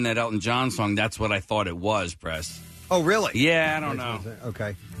started playing that Elton John song, that's what I thought it was, Press. Oh, really? Yeah, I don't know.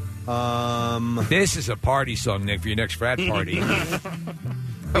 Okay. This is a party song, Nick, for your next frat party.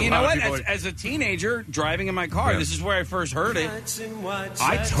 But you know what? As a teenager, driving in my car, this is where I first heard it.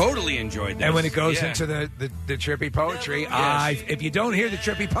 I totally enjoyed that. And when it goes into the trippy poetry, if you don't hear the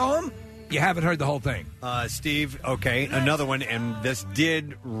trippy poem, you haven't heard the whole thing. Steve, okay, another one, and this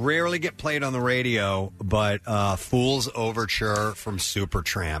did rarely get played on the radio, but Fool's Overture from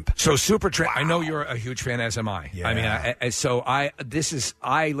Supertramp. So Supertramp, I know you're a huge fan, as am I. Yeah. I mean,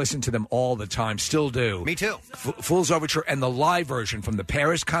 I listen to them all the time, still do. Me too. Fool's Overture and the live version from the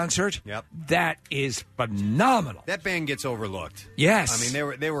Paris concert. Yep. That is phenomenal. That band gets overlooked. Yes. I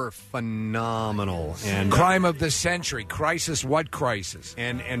mean, they were phenomenal. And Crime of the Century, Crisis, What Crisis?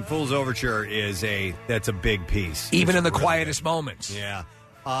 And Fool's Overture that's a big piece. Even It's in the really quietest moments. Yeah.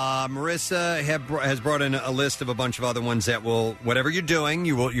 Marissa has brought in a list of a bunch of other ones that will, whatever you're doing,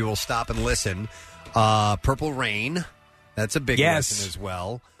 you will stop and listen. Purple Rain, that's a big listen as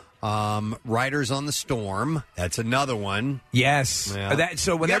well. Riders on the Storm, that's another one. Yes. Yeah.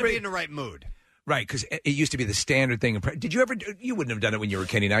 So you whenever gotta be in the right mood. Right, because it used to be the standard thing. Did you ever? You wouldn't have done it when you were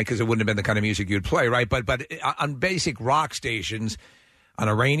Kenny Knight because it wouldn't have been the kind of music you'd play, right? But on basic rock stations, on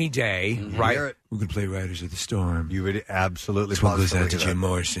a rainy day, right? We could play Riders of the Storm. You would absolutely. This one goes out to Jim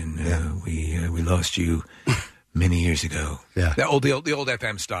Morrison. We lost you many years ago. Yeah, the old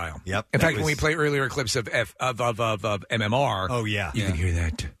FM style. Yep. In fact, when we play earlier clips of MMR, oh yeah, you can hear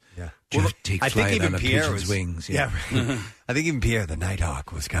that. Yeah. Just take flight on a pigeon's wings. Yeah. I think even Pierre the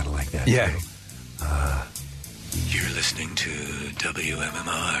Nighthawk was kind of like that. Yeah. Too. You're listening to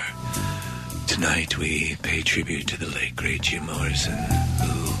WMMR. Tonight we pay tribute to the late great Jim Morrison,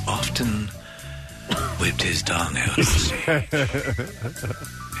 who often whipped his dong out on stage and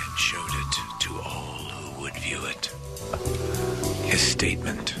showed it to all who would view it. His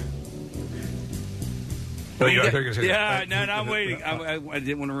statement. No, I'm waiting. I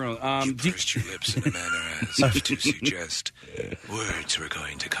didn't want to ruin. You pursed your lips in a manner as if to suggest words were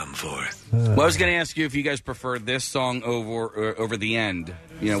going to come forth. Well, I was going to ask you if you guys prefer this song over the end,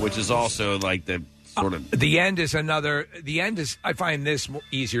 which is also like the sort of the end is another. The end is I find this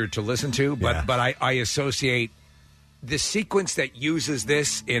easier to listen to, but I associate the sequence that uses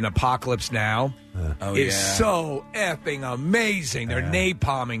this in Apocalypse Now is so effing amazing. They're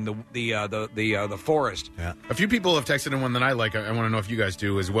napalming the forest. Yeah. A few people have texted in one that I like. I want to know if you guys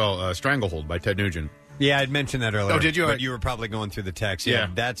do as well. Stranglehold by Ted Nugent. Yeah, I'd mentioned that earlier. Oh, did you? But you were probably going through the text. Yeah,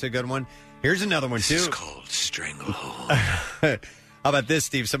 that's a good one. Here's another one, too. It's called Stranglehold. How about this,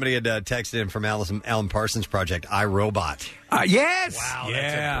 Steve? Somebody had texted in from Alan Parsons Project, iRobot. Yes. Wow, yeah.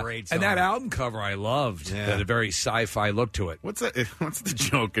 that's a great song. And that album cover I loved. Yeah. Had a very sci-fi look to it. What's the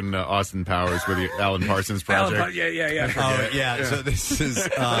joke in Austin Powers with the Alan Parsons Project? Yeah. Oh, yeah. So this is...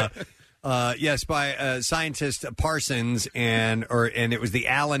 yes, by scientist Parsons, and it was the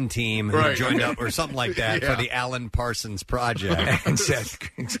Allen team who joined up, or something like that, for the Alan Parsons Project. And said,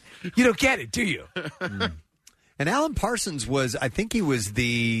 "You don't get it, do you?" And Alan Parsons I think he was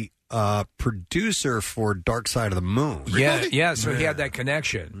the producer for Dark Side of the Moon. Yeah. So he had that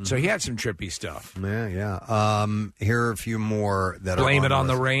connection. So he had some trippy stuff. Yeah. Here are a few more that Blame are It on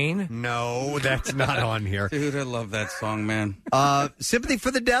the list. Rain? No, that's not on here. Dude, I love that song, man. Sympathy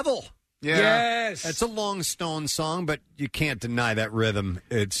for the Devil. Yeah. Yes. That's a long Stone song, but you can't deny that rhythm.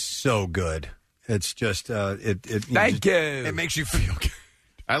 It's so good. It's just Thank you. It makes you feel good.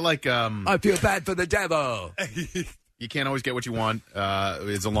 I like. I feel bad for the devil. You can't always get what you want.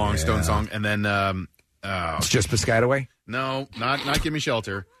 It's a long Stone song, and then It's just Piscataway. No, not Give Me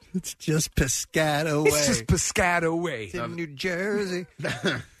Shelter. It's just Piscataway. It's just Piscataway. It's in New Jersey.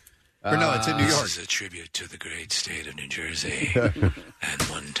 Or no, it's in New York. This is a tribute to the great state of New Jersey and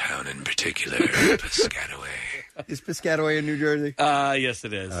one town in particular, Piscataway. Is Piscataway in New Jersey? Yes,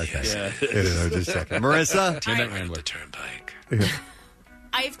 it is. Okay. Yeah. It is. Just a second. Marissa? The turnpike.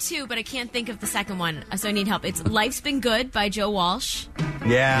 I have two, but I can't think of the second one, so I need help. It's Life's Been Good by Joe Walsh.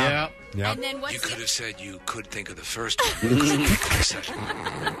 Yeah. And then what's You could have said you could think of the first one. You couldn't think of the second.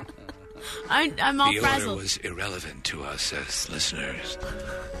 I'm all the order frazzled. was irrelevant to us as listeners.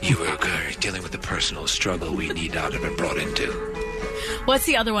 You were dealing with the personal struggle we need not have been brought into. What's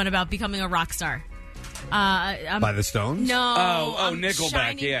the other one about becoming a rock star? By the Stones? No. Oh,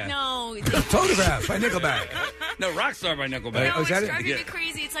 Nickelback, yeah. No. Photograph by Nickelback. No, Rockstar by Nickelback. No, is that it's it? driving me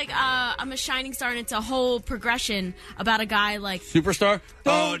crazy. It's like I'm a shining star, and it's a whole progression about a guy like Superstar?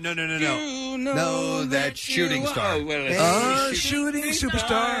 Oh, no. You No, that's Shooting Star. Oh, well, it's Shooting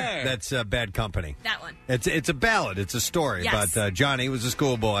Superstar. That's Bad Company. that one. It's a ballad. It's a story Yes. about Johnny was a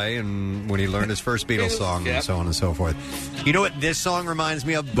schoolboy, and when he learned his first Beatles song, Yep. and so on and so forth. You know what this song reminds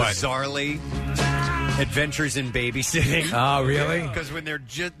me of? Bizarrely, Adventures in Babysitting. Oh, really? Because when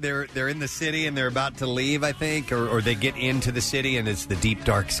they're in the city and they're about to leave, I think, or they get into the city and it's the deep,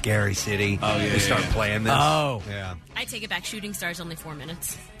 dark, scary city. Oh, yeah, They start yeah. playing this. Oh. Yeah. I take it back. Shooting Star's only 4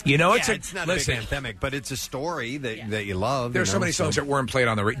 minutes. You know, It's not listen. a big anthemic, but it's a story that you love. There's you so know, many songs that weren't played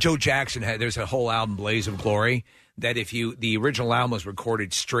on the radio. Joe Jackson there's a whole album, Blaze of Glory, that the original album was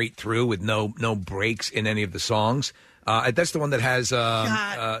recorded straight through with no breaks in any of the songs. That's the one that has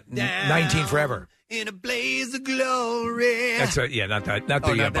 19 Forever. In a blaze of glory. That's not the not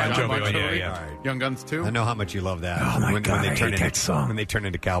Bon that Jovi Bon one. Jovi. Yeah. All right. Young Guns too. I know how much you love that. Oh, my God, I hate that song. When they turn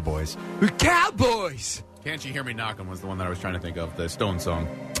into cowboys. Cowboys. Can't You Hear Me Knockin' was the one that I was trying to think of. The Stone song.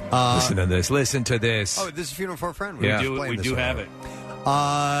 Listen to this. Listen to this. Oh, this is Funeral for a Friend. Yeah. We do have it.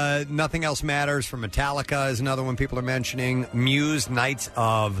 Nothing Else Matters from Metallica is another one people are mentioning. Muse, Knights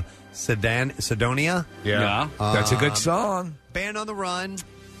of Sidonia. Yeah. That's a good song. Band on the Run,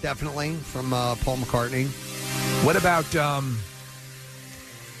 definitely, from Paul McCartney. What about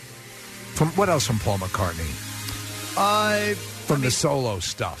from what else from Paul McCartney? From the solo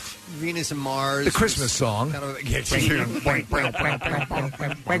stuff. Venus and Mars. The Christmas song. I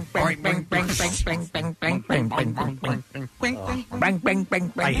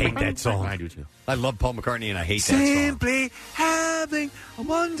hate that song. I do too. I love Paul McCartney and I hate that song. Simply having a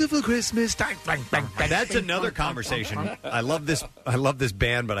wonderful Christmas time. That's another conversation. I love this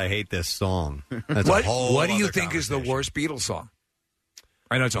band, but I hate this song. That's a What whole do you other think is the conversation. worst Beatles song?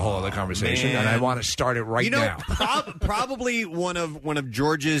 I know it's a whole other conversation, man. and I want to start it right now. Probably one of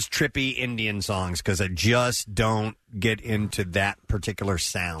George's trippy Indian songs because I just don't get into that particular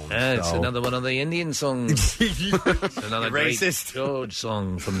sound. It's So- another one of the Indian songs. It's another great Racist. George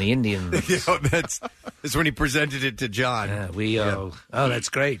song from the Indians. That's when he presented it to John. Oh, that's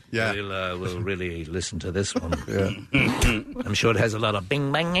great. Yeah. We'll really listen to this one. I'm sure it has a lot of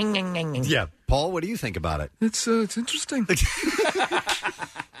bing bang ding, ding, ding, ding. Yeah, Paul, what do you think about it? It's interesting.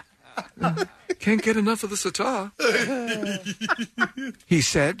 Can't get enough of the sitar. He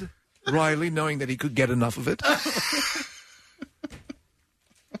said, Riley, knowing that he could get enough of it.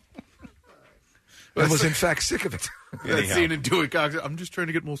 And was in fact sick of it. That scene in Dewey Cox. I'm just trying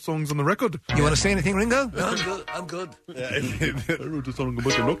to get more songs on the record. You want to say anything, Ringo? I'm good. I wrote a song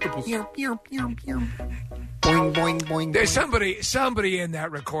about an octopus. Boing, boing, boing. There's somebody in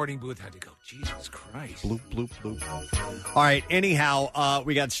that recording booth had to go, Jesus Christ. Bloop, bloop, bloop. All right. Anyhow,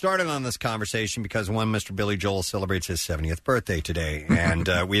 we got started on this conversation because one Mr. Billy Joel celebrates his 70th birthday today, and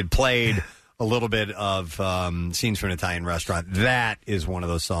we had played a little bit of Scenes from an Italian Restaurant. That is one of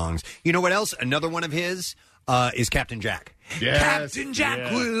those songs. You know what else? Another one of his is Captain Jack. Yes. Captain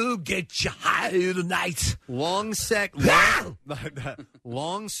Jack will get you high tonight. Long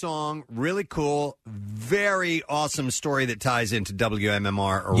song, really cool, very awesome story that ties into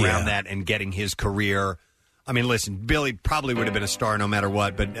WMMR around that and getting his career. I mean, listen, Billy probably would have been a star no matter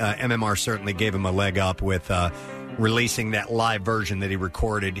what, but MMR certainly gave him a leg up with releasing that live version that he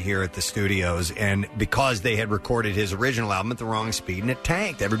recorded here at the studios. And because they had recorded his original album at the wrong speed and it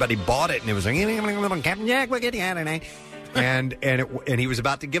tanked, everybody bought it and it was like, Captain Jack, we'll get you out of there. And he was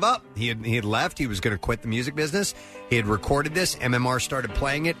about to give up. He had left. He was going to quit the music business. He had recorded this. MMR started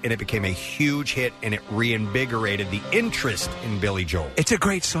playing it, and it became a huge hit, and it reinvigorated the interest in Billy Joel. It's a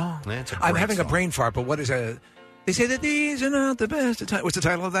great song. I'm having a brain fart, but what is a... They say that these are not the best of times. What's the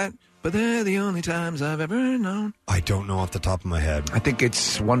title of that? But they're the only times I've ever known. I don't know off the top of my head. I think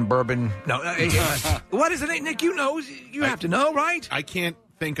it's one bourbon. No. What is it, Nick? You know. You have to know, right? I can't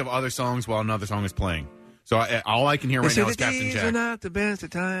think of other songs while another song is playing. So all I can hear right now is Captain Jack. These are not the best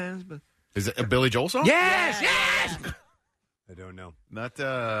of times, but... Is it a Billy Joel song? Yes! I don't know. Not,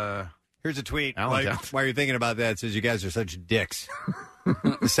 Here's a tweet. Allentown. While you're thinking about that, it says, you guys are such dicks.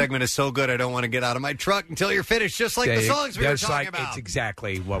 The segment is so good, I don't want to get out of my truck until you're finished, just like the songs we were talking about. It's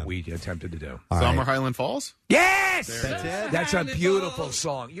exactly what we attempted to do. Summer Highland Falls? Yes! That's it. That's a beautiful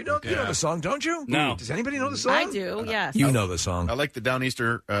song. You know the song, don't you? No. Does anybody know the song? I do, yes. You know the song. I like the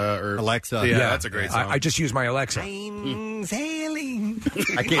Downeaster or Alexa. Yeah, that's a great song. I just use my Alexa. I'm sailing.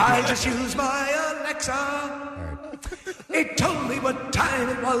 I just use my Alexa. It told me what time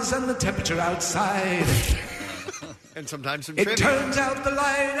it was and the temperature outside. And sometimes some It trivia. turns out the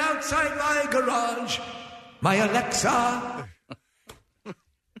light outside my garage. My Alexa.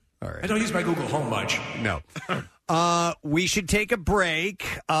 All right. I don't use my Google Home much. No. We should take a break,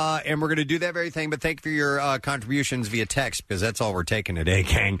 and we're going to do that very thing. But thank you for your contributions via text, because that's all we're taking today,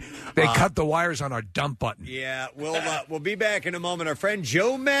 gang. They cut the wires on our dump button. Yeah, we'll be back in a moment. Our friend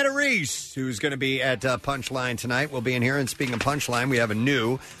Joe Matarese, who's going to be at Punchline tonight, will be in here. And speaking of Punchline, we have a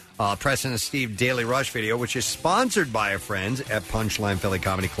new Preston and Steve Daily Rush video, which is sponsored by our friends at Punchline Philly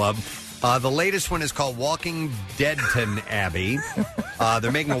Comedy Club. The latest one is called Walking Deadton Abbey.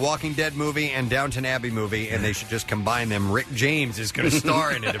 They're making a Walking Dead movie and Downton Abbey movie, and they should just combine them. Rick James is going to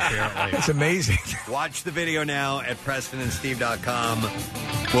star in it, apparently. It's amazing. Watch the video now at PrestonandSteve.com.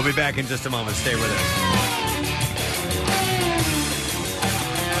 We'll be back in just a moment. Stay with us.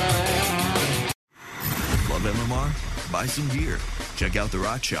 Love MMR? Buy some gear. Check out the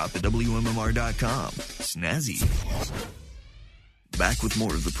rock shop at WMMR.com. Snazzy. Back with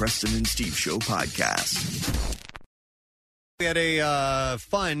more of the Preston and Steve Show podcast. We had a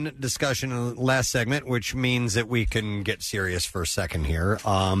fun discussion in the last segment, which means that we can get serious for a second here.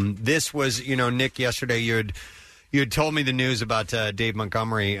 This was, Nick, yesterday you had told me the news about Dave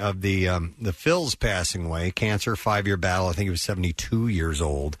Montgomery of the Phils passing away, cancer, 5-year battle. I think he was 72 years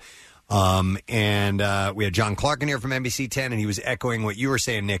old. And we had John Clark in here from NBC 10, and he was echoing what you were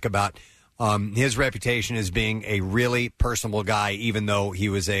saying, Nick, about his reputation as being a really personable guy, even though he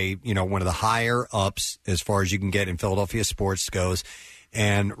was one of the higher ups as far as you can get in Philadelphia sports goes,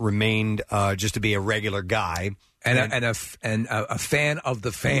 and remained just to be a regular guy. And a fan of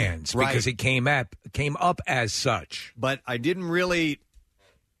the fans, right, because he came up as such. But I didn't really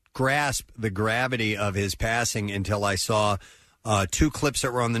grasp the gravity of his passing until I saw two clips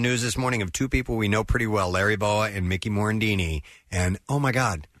that were on the news this morning of two people we know pretty well, Larry Boa and Mickey Morandini. And, oh, my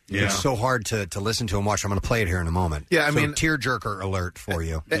God. Yeah. It's so hard to listen to and watch. I'm going to play it here in a moment. Yeah, I mean, tearjerker alert for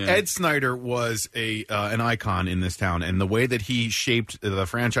you. Ed Snyder was an icon in this town, and the way that he shaped the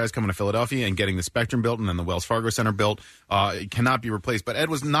franchise coming to Philadelphia and getting the Spectrum built and then the Wells Fargo Center built cannot be replaced. But Ed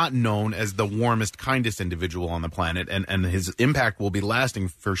was not known as the warmest, kindest individual on the planet, and his impact will be lasting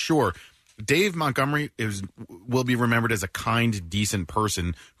for sure. Dave Montgomery will be remembered as a kind, decent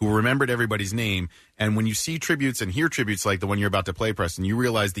person who remembered everybody's name. And when you see tributes and hear tributes like the one you're about to play, Preston, you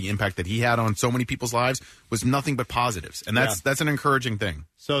realize the impact that he had on so many people's lives was nothing but positives. And that's an encouraging thing.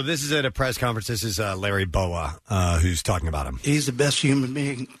 So this is at a press conference. This is Larry Boa who's talking about him. He's the best human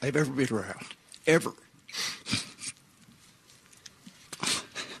being I've ever been around. Ever.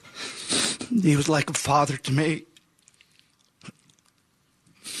 He was like a father to me.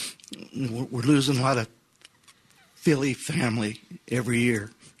 We're losing a lot of Philly family every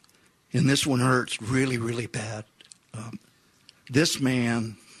year, and this one hurts really, really bad. This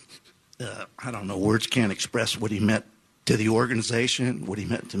man, I don't know, words can't express what he meant to the organization, what he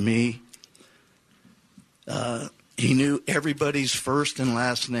meant to me. He knew everybody's first and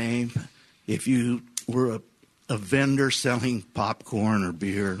last name. If you were a vendor selling popcorn or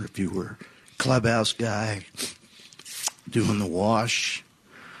beer, if you were clubhouse guy doing the wash.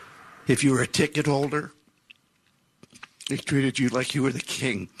 If you were a ticket holder, they treated you like you were the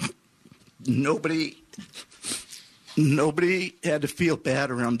king. Nobody had to feel bad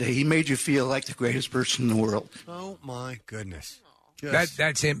around Dave. He made you feel like the greatest person in the world. Oh, my goodness.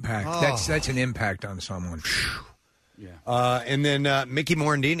 That's impact. Oh. That's an impact on someone. Yeah. And then Mickey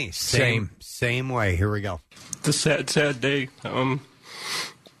Morandini. Same way. Here we go. It's a sad, sad day.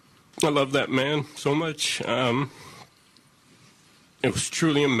 I love that man so much. It was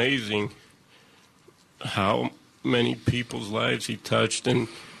truly amazing how many people's lives he touched. And,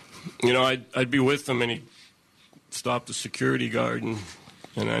 you know, I'd be with him and he'd stop the security guard. And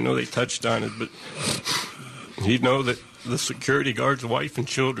I know they touched on it, but he'd know that the security guard's wife and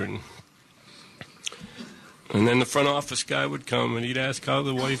children. And then the front office guy would come and he'd ask how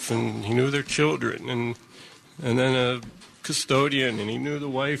the wife, and he knew their children. And then a custodian, and he knew the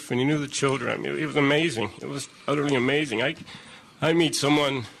wife and he knew the children. I mean, it was amazing. It was utterly amazing. I meet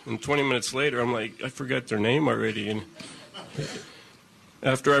someone and 20 minutes later I'm like, I forgot their name already. And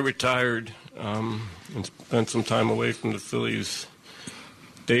after I retired and spent some time away from the Phillies,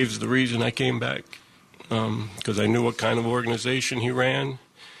 Dave's the reason I came back, because I knew what kind of organization he ran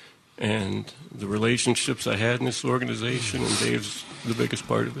and the relationships I had in this organization, and Dave's the biggest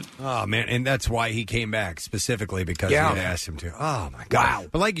part of it. Oh, man, and that's why he came back, specifically because he had asked him to. Oh, my God. Wow.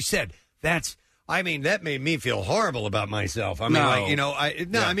 But like you said, that made me feel horrible about myself. I mean,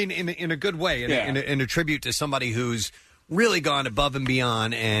 I mean, in a good way, in a tribute to somebody who's really gone above and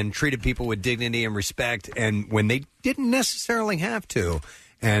beyond and treated people with dignity and respect, and when they didn't necessarily have to.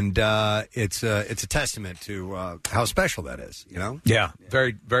 And it's a testament to how special that is, you know? Yeah,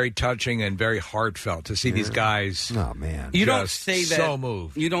 very, very touching and very heartfelt to see these guys. Oh, man. You don't say that. So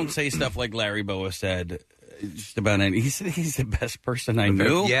moved. You don't say stuff like Larry Boa said just about any. He said he's the best person I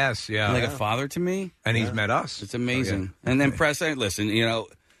knew. Yes, yeah. Like a father to me. And he's met us. It's amazing. Oh, yeah. And then, Preston, listen, you know,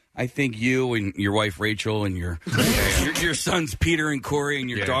 I think you and your wife, Rachel, and your sons, Peter and Corey, and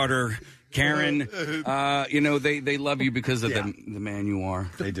your daughter, Karen, you know, they love you because of the man you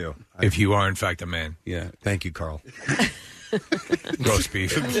are. They do. If you are, in fact, a man. Yeah. Thank you, Carl. Roast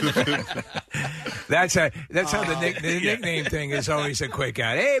beef. That's how the nickname thing is always a quick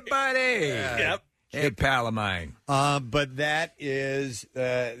out. Hey, buddy. Yep. Hey, pal of mine. But that is,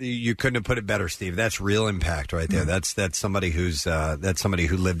 you couldn't have put it better, Steve. That's real impact right there. That's somebody who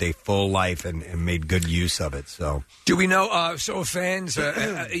lived a full life and made good use of it. So, do we know? So, fans,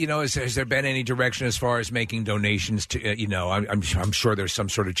 you know, has there been any direction as far as making donations to? You know, I'm sure there's some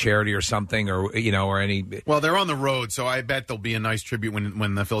sort of charity or something, or you know, or any. Well, they're on the road, so I bet there'll be a nice tribute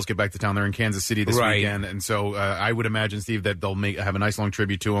when the Phils get back to town. They're in Kansas City this weekend, and so I would imagine, Steve, that they'll have a nice long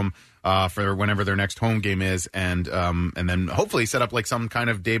tribute to them for whenever their next home game is, and then hopefully set up like some kind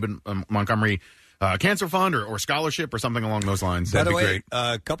of David Montgomery cancer fund or scholarship or something along those lines. By That'd the be way, great.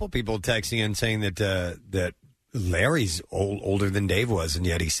 a couple people texting in saying that Larry's older than Dave was, and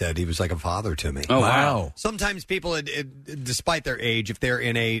yet he said he was like a father to me. Oh, wow. Sometimes people, despite their age, if they're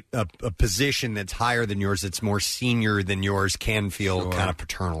in a position that's higher than yours, that's more senior than yours, can feel kind of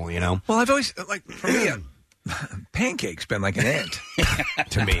paternal, you know? Well, I've always, like, for me, Pancake's been like an aunt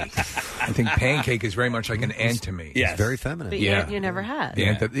to me. I think Pancake is very much like an aunt to me. It's very feminine. But you never had.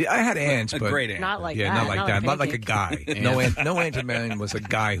 I had aunts, but great aunt. Not like yeah, that. not like that. Not like a Pancake. guy. No aunt of mine was a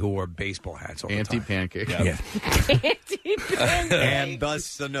guy who wore baseball hats all the time. Anti-pancake. Yeah. And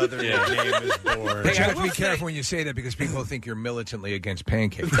thus another name is born. But you have to be careful when you say that because people think you're militantly against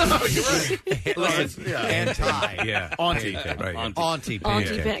pancake. No, you're right. Listen, anti. Yeah. Auntie. Right. Auntie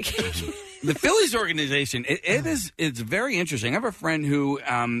pancake. The Phillies organization, it's very interesting. I have a friend who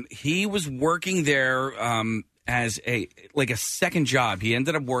he was working there as a second job. He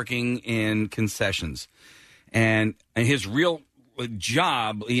ended up working in concessions, and his real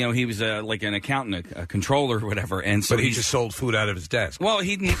job, you know, he was like an accountant, a controller, or whatever. And so but he just sold food out of his desk. Well,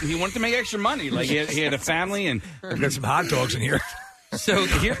 he wanted to make extra money. Like he had a family, and I've got some hot dogs in here. So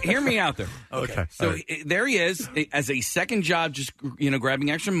hear me out there. Okay. So there he is as a second job, just grabbing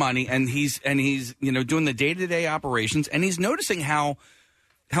extra money, and he's doing the day-to-day operations, and he's noticing how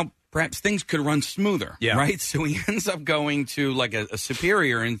perhaps things could run smoother. Yeah. Right. So he ends up going to like a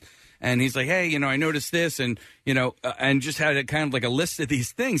superior and he's like, hey, I noticed this, and and just had kind of like a list of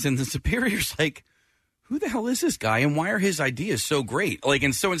these things, and the superior's like, who the hell is this guy, and why are his ideas so great? Like,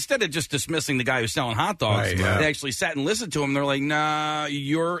 and so instead of just dismissing the guy who's selling hot dogs, they actually sat and listened to him. They're like, nah,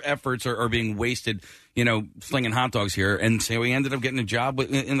 your efforts are being wasted. slinging hot dogs here, and so he ended up getting a job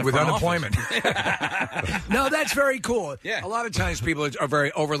in the with front unemployment. office. No, that's very cool. Yeah. A lot of times people are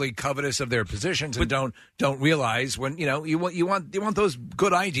very overly covetous of their positions and don't realize when you want those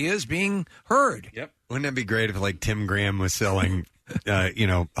good ideas being heard. Yep. Wouldn't that be great if like Tim Graham was selling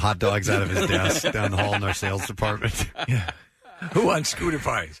hot dogs out of his desk down the hall in our sales department? Yeah. Who wants scooter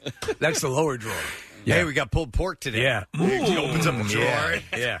pies? That's the lower drawer. Yeah. Hey, we got pulled pork today. Yeah. He opens up the drawer.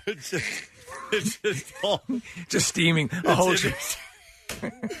 Yeah. It's just steaming a whole. I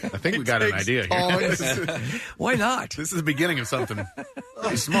think we got an idea here. Why not? This is the beginning of something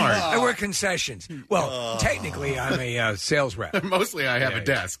pretty smart. And we're concessions. Well, technically, I'm a sales rep. Mostly I have a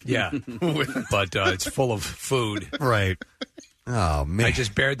desk. Yeah. But it's full of food. Right. Oh, man. I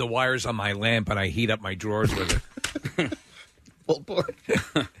just bared the wires on my lamp and I heat up my drawers with it. Pulled pork.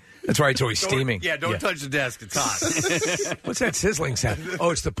 That's why it's always steaming. Don't touch the desk. It's hot. What's that sizzling sound? Oh,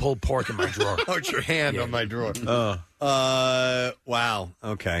 it's the pulled pork in my drawer. Oh, it's your hand on my drawer. Wow.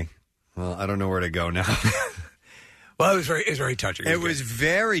 Okay. Well, I don't know where to go now. Well, it was very touching. It was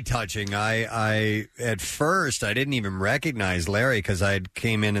very touching. I at first I didn't even recognize Larry because I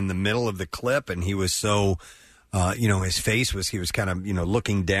came in the middle of the clip and he was so. His face he was kind of,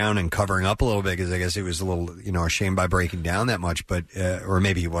 looking down and covering up a little bit because I guess he was a little, ashamed by breaking down that much, but, or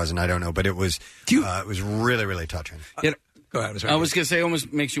maybe he wasn't, I don't know, but it was really, really touching. Go ahead. I was going to say, it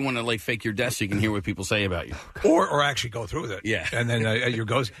almost makes you want to fake your desk so you can hear what people say about you. Or actually go through with it. Yeah. And then your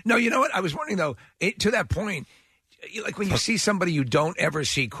goes. No, you know what? I was wondering, though, to that point, like when you see somebody you don't ever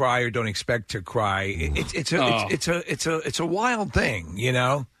see cry or don't expect to cry, it's a wild thing,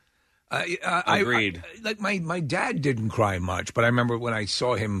 Agreed. My dad didn't cry much, but I remember when I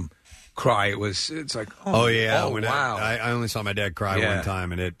saw him cry, it's like, wow. I only saw my dad cry Yeah. one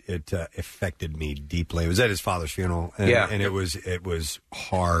time, and it affected me deeply. It was at his father's funeral, and, and it was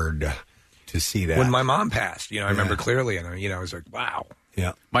hard to see that. When my mom passed, I remember clearly, and I was like, wow.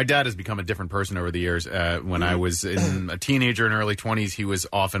 Yeah. My dad has become a different person over the years. When I was a teenager in early 20s, he was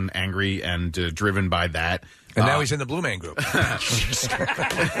often angry and driven by that. And now he's in the Blue Man Group.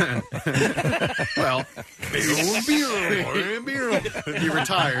 Well, he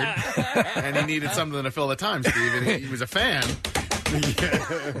retired, and he needed something to fill the time, Steve, and he was a fan.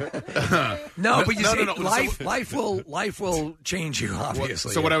 No, but you see, life will change you,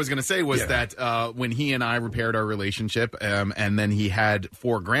 obviously. So what I was going to say was that when he and I repaired our relationship, and then he had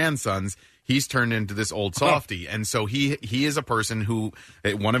 4 grandsons, he's turned into this old softy. And so he is a person who,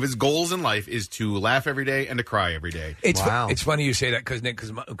 one of his goals in life is to laugh every day and to cry every day. It's funny you say that because, Nick,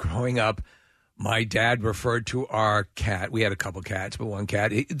 growing up, my dad referred to our cat. We had a couple cats, but one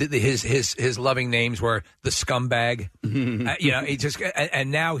cat. His loving names were the scumbag. He just and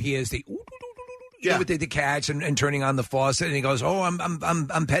now he is the with the cats and turning on the faucet, and he goes, "Oh,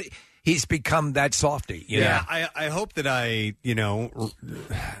 I'm petty." He's become that softy. Yeah, I hope that I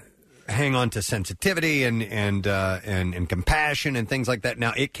hang on to sensitivity and compassion and things like that.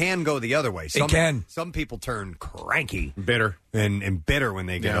 Now, it can go the other way. Some people turn cranky, bitter, and bitter when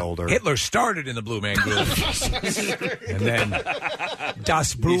they get older. Hitler started in the Blue Man Group, and then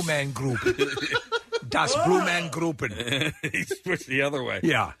Das Blue Man Group, Das Blue Man Gruppen. He switched the other way.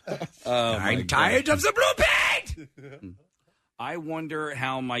 Yeah, I'm tired of the blue paint. I wonder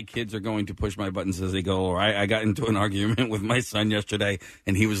how my kids are going to push my buttons as they go. Or I got into an argument with my son yesterday,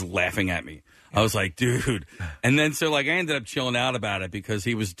 and he was laughing at me. I was like, dude. And then I ended up chilling out about it because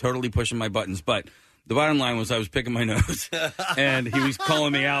he was totally pushing my buttons. But the bottom line was I was picking my nose, and he was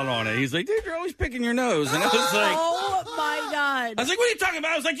calling me out on it. He's like, dude, you're always picking your nose. And I was like, oh, my God. I was like, what are you talking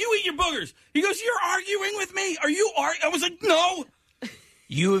about? I was like, you eat your boogers. He goes, you're arguing with me? Are you I was like, no.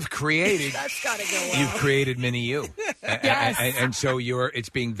 You have created. That's got to go well. You've created mini you. Yes. And so it's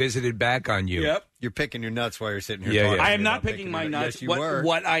being visited back on you. Yep. You're picking your nuts while you're sitting here Yeah, talking. yeah. I am not picking my nuts. Yes, you were.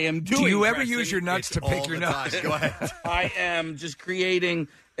 What I am doing. Do you ever Preston, use your nuts to pick your nuts? Go ahead. I am just creating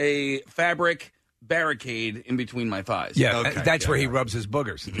a fabric barricade in between my thighs. Yeah, that's where he rubs his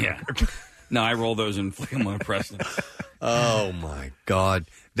boogers. Yeah. No, I roll those and flick them on Preston. Oh, my God.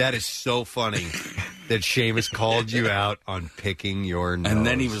 That is so funny that Seamus called you out on picking your nose. And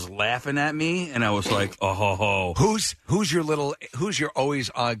then he was laughing at me, and I was like, oh, ho, ho. Who's your always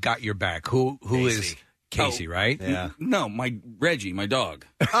got your back? Who is Casey, right? Yeah. No, Reggie, my dog.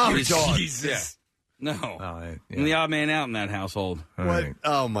 Oh, dog. Jesus. Yeah. No. I'm the odd man out in that household. What? Right.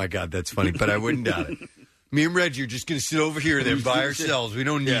 Oh, my God, that's funny, but I wouldn't doubt it. Me and Reggie are just going to sit over here then by ourselves. We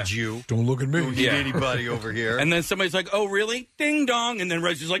don't need you. Don't look at me. We don't need anybody over here. And then somebody's like, oh, really? Ding dong. And then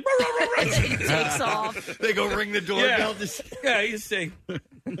Reggie's like, takes off. They go ring the doorbell. Yeah, you see.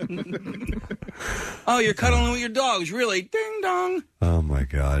 Oh, you're cuddling with your dogs. Really? Ding dong. Oh, my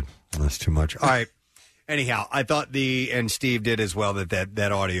God. That's too much. All right. Anyhow, I thought and Steve did as well,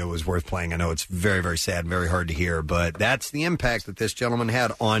 that audio was worth playing. I know it's very, very sad and very hard to hear, but that's the impact that this gentleman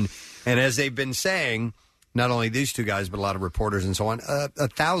had on, and as they've been saying, not only these two guys, but a lot of reporters and so on,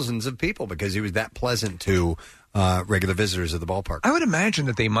 thousands of people, because he was that pleasant to regular visitors of the ballpark. I would imagine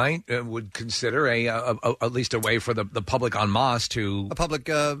that they would consider at least a way for the public en masse to a public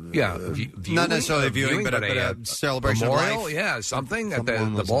viewing, not necessarily viewing, but a celebration memorial, of life. something at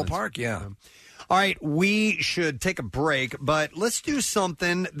the ballpark, All right, we should take a break, but let's do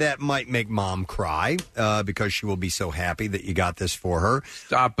something that might make Mom cry because she will be so happy that you got this for her.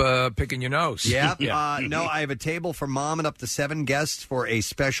 Stop picking your nose. Yeah. No, I have a table for Mom and up to 7 guests for a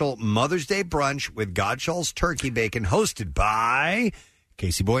special Mother's Day brunch with Godshall's Turkey Bacon, hosted by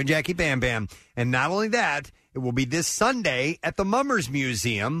Casey Boy and Jackie Bam Bam. And not only that, it will be this Sunday at the Mummers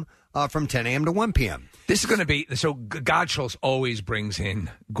Museum from 10 a.m. to 1 p.m. This is going to be, so Godshall's always brings in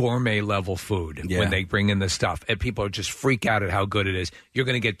gourmet level food when they bring in this stuff. And people just freak out at how good it is. You're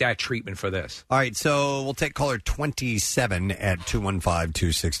going to get that treatment for this. All right, so we'll take caller 27 at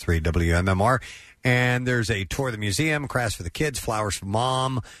 215-263-WMMR. And there's a tour of the museum, crafts for the kids, flowers for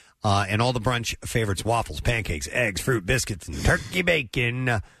Mom, and all the brunch favorites, waffles, pancakes, eggs, fruit, biscuits, and turkey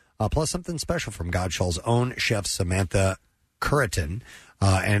bacon, plus something special from Godshall's own chef, Samantha Curriton.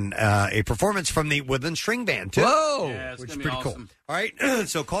 And a performance from the Woodland String Band, too. Whoa! Yeah, which is pretty cool. All right,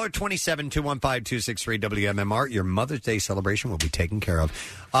 so caller 27-215-263-WMMR. Your Mother's Day celebration will be taken care of.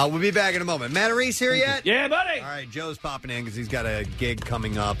 We'll be back in a moment. Matt Reese here yet? Yeah, buddy. All right, Joe's popping in because he's got a gig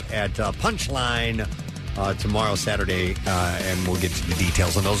coming up at Punchline tomorrow, Saturday, and we'll get to the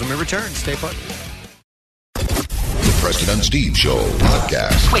details on those when we return. Stay put. The Preston and Steve Show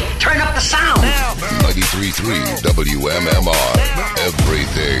podcast. Wait, turn up the sound. 93.3 WMMR.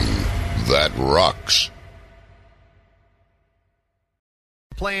 Everything that rocks.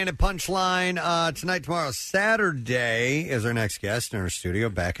 Playing at Punchline tonight, tomorrow, Saturday is our next guest in our studio,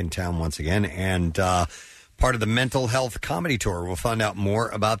 back in town once again, and part of the Mental Health Comedy Tour. We'll find out more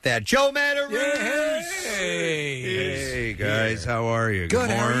about that. Joe Matarese! Hey, guys, how are you? Good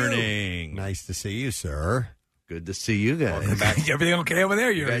morning. Nice to see you, sir. Good to see you guys. Welcome back. Everything okay over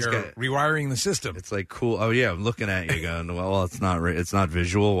there? You're got, rewiring the system. It's like cool. Oh yeah, I'm looking at you going, well, it's not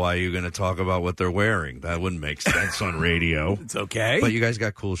visual. Why are you going to talk about what they're wearing? That wouldn't make sense on radio. It's okay. But you guys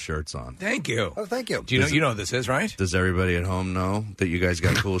got cool shirts on. Thank you. Oh, thank you. Do you know what this is, right? Does everybody at home know that you guys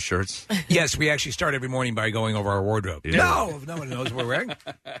got cool shirts? Yes, we actually start every morning by going over our wardrobe. Yeah. No one knows what we're wearing.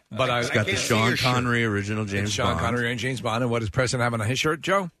 But it's got the Sean Connery original James Sean Bond. Connery and James Bond. And what does Preston have on his shirt,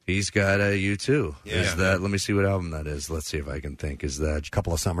 Joe? He's got a U2. Yeah. Is that? Let me see what album that is. Let's see if I can think. Is that a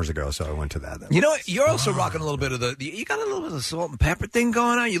couple of summers ago? So I went to that. You know, you're also rocking a little bit of you got a little bit of the salt and pepper thing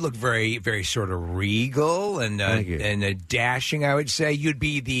going on. You look very, very sort of regal and dashing. I would say you'd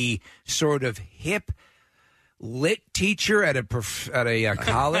be the sort of hip lit teacher at a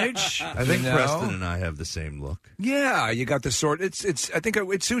college. I think Preston and I have the same look. Yeah, you got the sort. It's. I think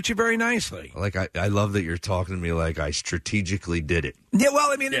it suits you very nicely. Like I love that you're talking to me like I strategically did it. Yeah,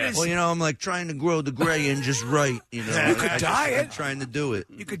 well, I mean, it is. Well, I'm like trying to grow the gray in just right. You could dye it. I'm trying to do it.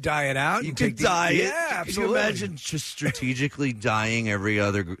 You could dye it out. You could dye it. Yeah, absolutely. Can you imagine just strategically dyeing every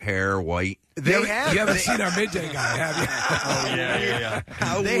other hair white? You haven't seen our midday guy, have you? Oh, yeah.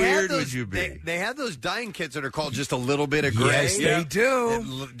 How weird would you be? They have those dyeing kits that are called just a little bit of gray. Yes, they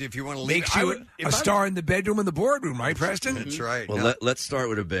do. If you want to leave, makes you a star in the bedroom and the boardroom, right, Preston? That's right. Well, let's start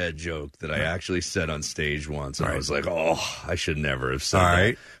with a bad joke that I actually said on stage once. And I was like, I should never have said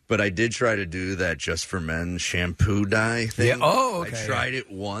that. But I did try to do that Just for Men shampoo dye thing. Yeah. Oh, okay. I tried it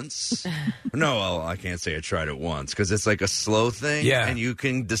once. No, well, I can't say I tried it once because it's like a slow thing. Yeah. And you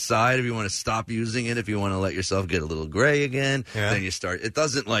can decide if you want to stop using it, if you want to let yourself get a little gray again. Yeah. Then you start. It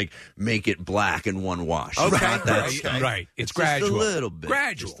doesn't like make it black in one wash. Okay. It's not that right. It's gradual. Just a little bit.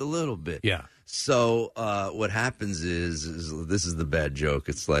 Gradual. Just a little bit. Yeah. So what happens is this is the bad joke.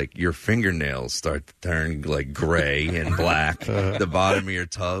 It's like your fingernails start to turn like gray and black. The bottom of your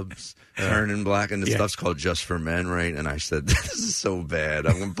tubs turning black, and the stuff's called Just for Men, right? And I said, this is so bad.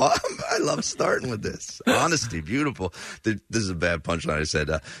 I love starting with this. Honesty, beautiful. This is a bad punchline. I said,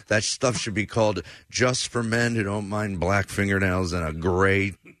 that stuff should be called Just for Men who don't mind black fingernails and a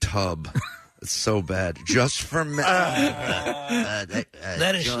gray tub. It's so bad. Just for men. That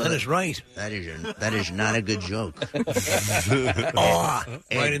is right. That is not a good joke. Right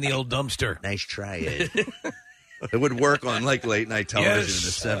in the old dumpster. Nice try, Ed. It would work on like late night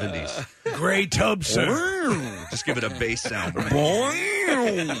television in the 70s. Gray tub, sir. Just give it a bass sound.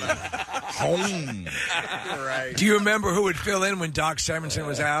 Home. Right. Do you remember who would fill in when Doc Simonson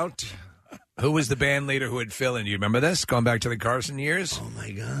was out? Who was the band leader who would fill in? Do you remember this? Going back to the Carson years? Oh, my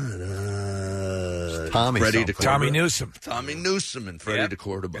God. Tommy Newsom. Tommy Newsom and Freddie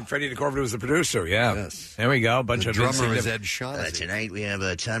DeCordova. And Freddie DeCordova was the producer, yeah. Yes. There we go. A bunch The of drummer is Ed Shaughnessy. Tonight we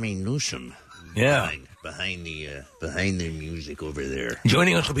have Tommy Newsom. Yeah. Behind the music over there.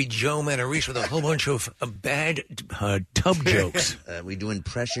 Joining us will be Joe Matarese with a whole bunch of bad tub jokes. We do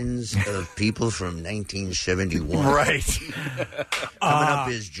impressions of people from 1971. Right. Coming up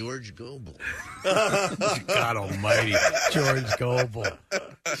is George Goebel. God almighty. George Goebel.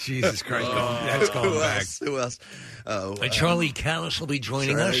 Jesus Christ. That's going back. Who else? Charlie Callis will be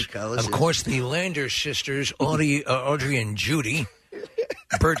joining us. Of course, the Landers sisters, Audrey and Judy.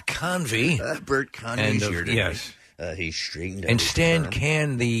 Bert Convey. Bert Convey's here today. Yes. He's straightened out. And his Stan perm.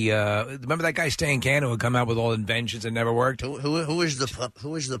 Can, remember that guy Stan Can who would come out with all inventions that never worked? Who is the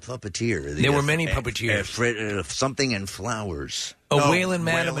puppeteer? There were many puppeteers. Something and Flowers. Waylon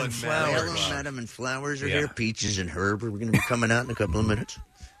Madam and Flowers. Waylon Madam and Flowers are Yeah. here. Peaches and Herb are going to be coming out in a couple of minutes,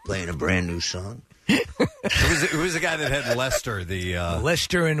 playing a brand new song. Who was the guy that had Lester?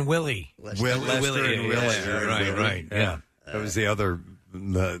 Lester and Willie. Lester and Willie. Right. Yeah. That was the other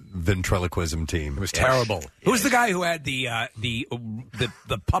ventriloquism team. It was terrible. Who was the guy who had the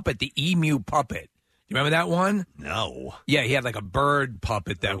puppet, the emu puppet? You remember that one? No. Yeah, he had like a bird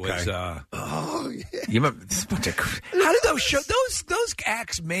puppet that was. Oh yeah. You remember this bunch of? How did those show? Those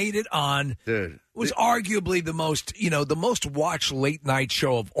acts made it on. Dude, was arguably the most watched late night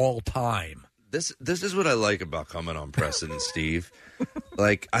show of all time. This is what I like about coming on Preston and Steve.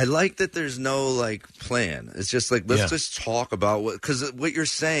 Like, I like that there's no, plan. It's just let's just talk about because what you're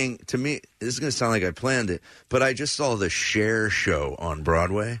saying to me, this is going to sound like I planned it, but I just saw the Cher show on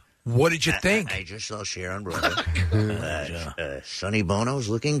Broadway. What did you think? I just saw Cher on Broadway. Sonny Bono's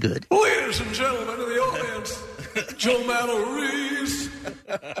looking good. Ladies and gentlemen of the audience, Joe Matarese.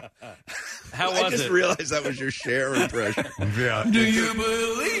 How I was just it? realized that was your Cher impression. Yeah. Do you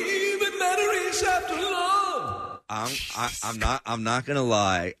believe in Matarese after love? I'm not gonna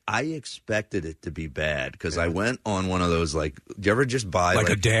lie. I expected it to be bad because I went on one of those do you ever just buy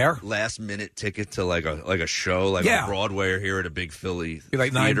a dare last minute ticket to a show on Broadway or here at a big Philly You're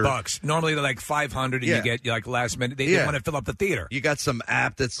like theater? $9. Normally they're like $500, and you get last minute. They want to fill up the theater. You got some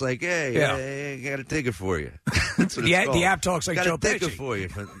app that's like, hey, I got a ticket for you. That's what it's called. The app talks like got Joe a ticket Pesci. for you.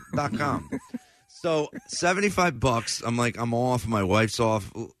 .com. So $75. I'm like, I'm off. My wife's off.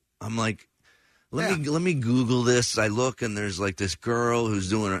 I'm like, let me Google this. I look and there's this girl who's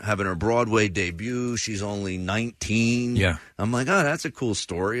having her Broadway debut. She's only 19. Yeah. I'm like, oh, that's a cool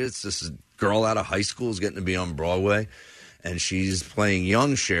story. It's this girl out of high school is getting to be on Broadway, and she's playing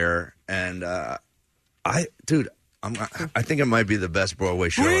young Cher. And I think it might be the best Broadway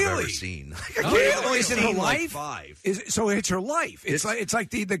show I've ever seen. Is it her life? So it's her life. It's like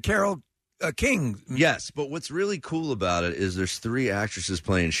the Carole King. Yes, but what's really cool about it is there's 3 actresses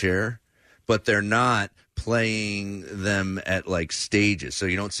playing Cher, but they're not playing them at stages. So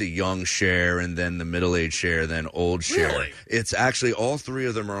you don't see young Cher and then the middle-aged Cher, then old Cher. Really? It's actually all 3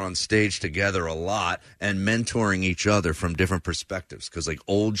 of them are on stage together a lot and mentoring each other from different perspectives. Because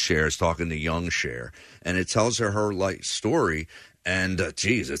old Cher is talking to young Cher, and it tells her life story. And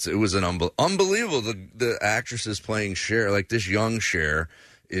it was an unbelievable. The actresses playing Cher, this young Cher,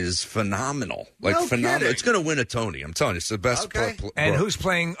 is phenomenal. Phenomenal. kidding. It's going to win a Tony. I'm telling you, it's the best. And who's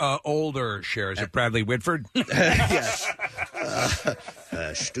playing older Cher? Is it Bradley Whitford? Yes.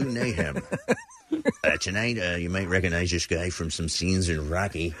 Stu Nahum. Tonight, you might recognize this guy from some scenes in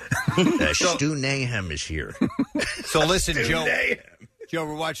Rocky. Stu Nahum is here. So listen, Joe,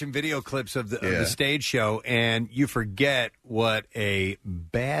 we're watching video clips of the stage show, and you forget what a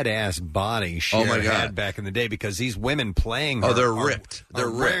badass body Cher had back in the day because these women playing her. Oh, they're ripped. They're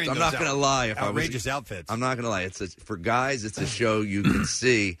ripped. I'm not going to lie. Outrageous outfits. I'm not going to lie. For guys, it's a show you can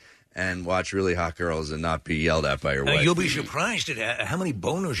see and watch really hot girls and not be yelled at by your wife. You'll be surprised at how many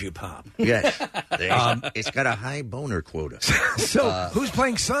boners you pop. Yes. It's got a high boner quota. So, who's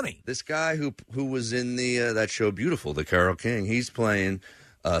playing Sonny? This guy who was in that show Beautiful, the Carole King, he's playing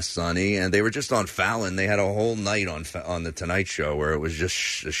Sonny, and they were just on Fallon. They had a whole night on the Tonight Show where it was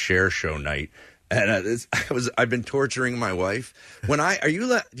just a Cher show night. And I've been torturing my wife. Do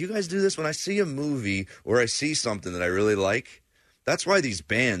you guys do this? When I see a movie or I see something that I really like, that's why these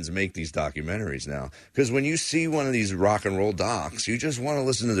bands make these documentaries now. Because when you see one of these rock and roll docs, you just want to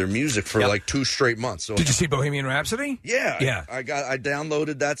listen to their music for 2 straight months. So did you see Bohemian Rhapsody? Yeah. I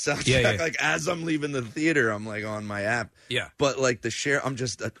downloaded that soundtrack. As I'm leaving the theater, I'm on my app. Yeah. But the Cher, I'm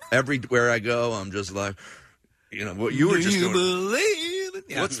just everywhere I go, I'm just what you were just doing. Believe it?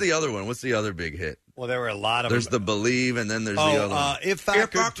 Yeah. What's the other one? What's the other big hit? Well, there were a lot of There's them. the Believe, and then there's the other one. If I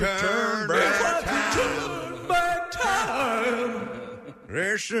could turn back time.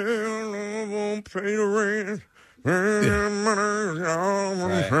 They say I won't pay the rent.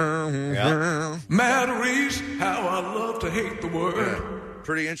 Matters how I love to hate the word.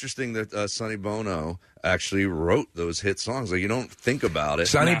 Pretty interesting that Sonny Bono actually wrote those hit songs. Like, you don't think about it.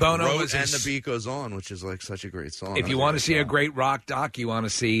 Sonny Bono wrote was And the Beat Goes On, which is like such a great song. If you want to see a great rock doc, you want to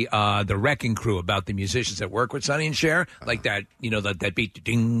see The Wrecking Crew, about the musicians that work with Sonny and Cher, like that, that beat,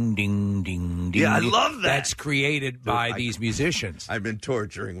 ding, ding, ding, ding. Yeah, I love that. That's created by these musicians. I've been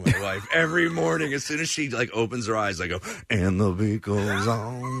torturing my wife every morning. As soon as she opens her eyes, I go, and the beat goes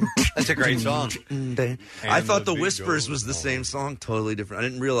on. That's a great song. I thought the Whispers was the same song, totally different. I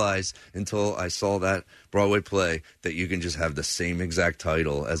didn't realize until I saw that Broadway play that you can just have the same exact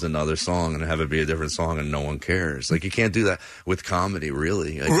title as another song and have it be a different song and no one cares. Like, you can't do that with comedy,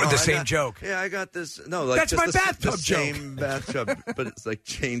 really. Like, the same joke. Yeah, I got this. No, like that's just my bathtub the joke. same bathtub, but it's like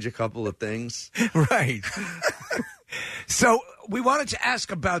change a couple of things. Right. So we wanted to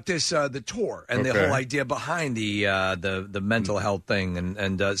ask about this, the tour and the whole idea behind the mental health thing,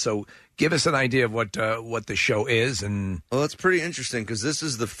 and so give us an idea of what the show is. And well, it's pretty interesting because this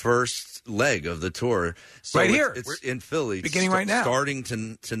is the first leg of the tour. So right here, it's in Philly, beginning right now, starting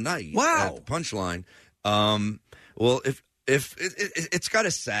tonight. Wow, at the Punchline. Well, if it's got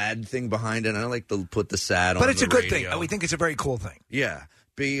a sad thing behind it, I like to put the sad on. But it's the a good radio. thing. We think it's a very cool thing. Yeah.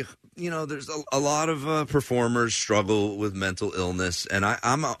 There's a lot of performers struggle with mental illness, and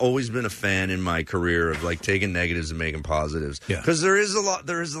I'm always been a fan in my career of like taking negatives and making positives. Because there's a lot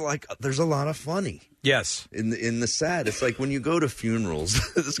of funny. Yes. In the sad. It's like when you go to funerals,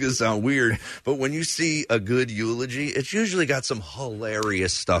 this is going to sound weird, but when you see a good eulogy, it's usually got some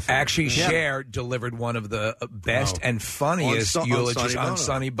hilarious stuff in it. Actually, Cher delivered one of the best and funniest eulogies on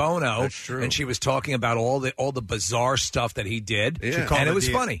Sonny Bono. That's true. And she was talking about all the bizarre stuff that he did. Yeah. And it was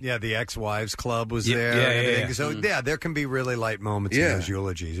funny. Yeah, the Ex-Wives Club was there. Yeah, and everything. yeah. So, yeah, there can be really light moments in those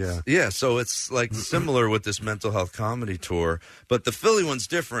eulogies, Yeah, so it's like similar with this mental health comedy tour, but the Philly one's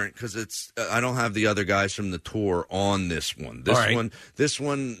different because it's I don't have the other guys from the tour on this one. This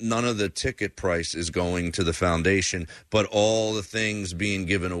one, none of the ticket price is going to the foundation, but all the things being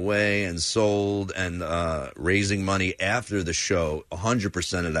given away and sold and raising money after the show,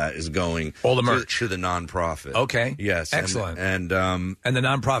 100% of that is going all the merch to the nonprofit. Okay, yes, excellent. And the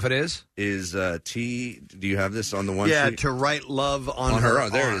nonprofit is T. Do you have this on the one? Yeah, sheet? To Write Love on Her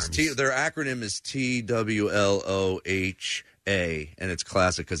There Arms. it is. Their acronym is TWLOH. And it's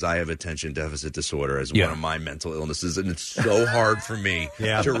classic because I have attention deficit disorder as one of my mental illnesses, and it's so hard for me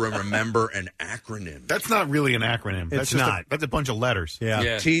to remember an acronym. That's not really an acronym. It's not. That's a bunch of letters.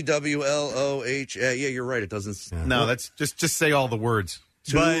 TWLOH. Yeah, you're right. It doesn't. No, that's just say all the words.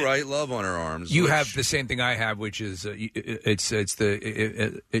 To Write Love on Her Arms. You have the same thing I have, which is you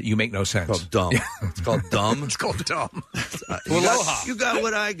make no sense. Called dumb. It's called dumb. It's called dumb. You got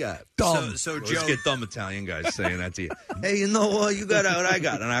what I got. Dumb. So Joe, let's get dumb Italian guys saying that to you. Hey, you know what? You got what I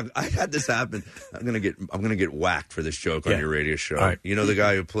got, and I had this happen. I'm gonna get whacked for this joke on your radio show. All right. You know the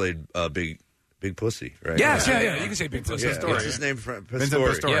guy who played Big Pussy, right? Yes, yeah. You can say Big Pussy. What's his name? Vincent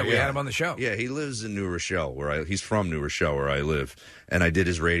Pastore. Yeah, we had him on the show. Yeah, he lives in New Rochelle, he's from New Rochelle, where I live. And I did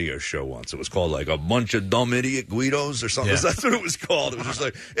his radio show once. It was called like A Bunch of Dumb Idiot Guidos or something. Yeah. That's what it was called. It was just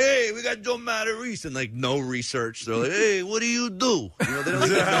like, hey, we got Joe Matarese, and like no research. They're like, hey, what do you do? They don't even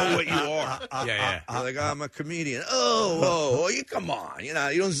know what you are. Yeah. They're like, I'm a comedian. Oh, you come on. You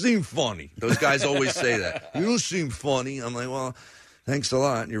don't seem funny. Those guys always say that. You don't seem funny. I'm like, well, thanks a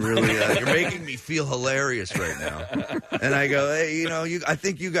lot. You're really you're making me feel hilarious right now. And I go, hey, I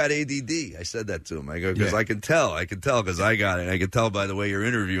think you got ADD. I said that to him. I go, because I can tell because I got it. I can tell by the way you're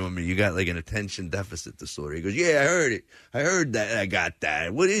interviewing me. You got like an attention deficit disorder. He goes, yeah, I heard it. I heard that. I got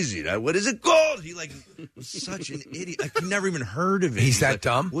that. What is it? What is it called? He was such an idiot. I've never even heard of it. He's that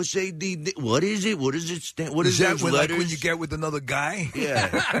dumb? What's ADD? What is it? What does it stand? What is that like when you get with another guy?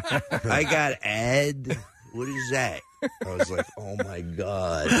 Yeah. I got Ed. What is that? I was like, oh my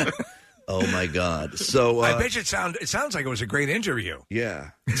God. So I bet you it sounds like it was a great interview.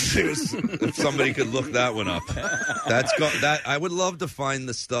 Yeah. If somebody could look that one up. I would love to find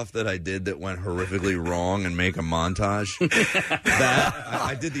the stuff that I did that went horrifically wrong and make a montage.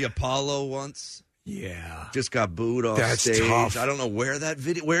 I did the Apollo once. Yeah. Just got booed off That's stage. tough. I don't know where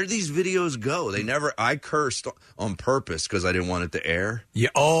these videos go. I cursed on purpose because I didn't want it to air. Yeah.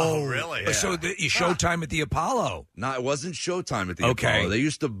 Oh, really? Yeah. So you Showtime at the Apollo. No, it wasn't Showtime at the Apollo. They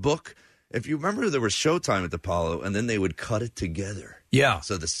used to book if you remember, there was Showtime at the Apollo, and then they would cut it together. Yeah.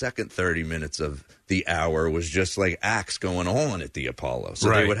 So the second 30 minutes of the hour was just like acts going on at the Apollo. So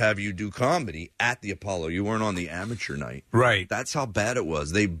Right. they would have you do comedy at the Apollo. You weren't on the amateur night. Right. That's how bad it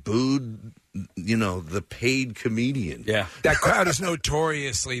was. They booed, the paid comedian. Yeah. That crowd is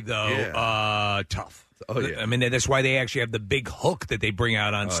notoriously, though, tough. Oh, yeah. I mean, that's why they actually have the big hook that they bring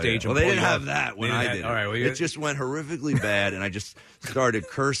out on stage. Well, and they pull didn't you have up. that when They I didn't did. have- All right, well, it just went horrifically bad, and I just started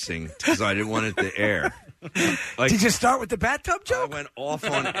cursing because I didn't want it to air. Did you start with the bathtub joke? I went off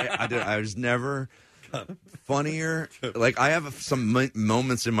on. I was never funnier. Like I have some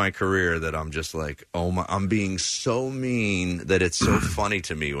moments in my career that I'm just like, oh my, I'm being so mean that it's so funny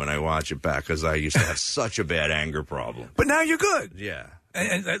to me when I watch it back because I used to have such a bad anger problem. But now you're good. Yeah.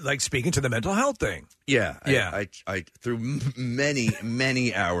 And like speaking to the mental health thing. Yeah. Yeah. I through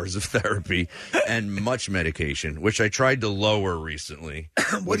many hours of therapy and much medication, which I tried to lower recently.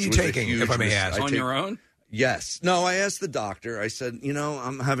 What are you taking, if I may ask? On your own? Yes. No, I asked the doctor. I said,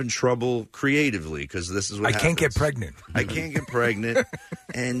 I'm having trouble creatively because this is what I happens. can't get pregnant. I can't get pregnant.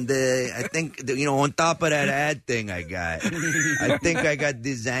 And I think, on top of that ad thing I got, I think I got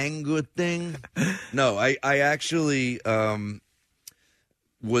this anger thing. No, I actually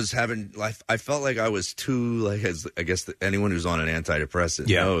was having, I felt like I was too, as I guess anyone who's on an antidepressant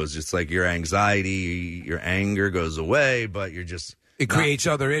knows, it's like your anxiety, your anger goes away, but you're just... It creates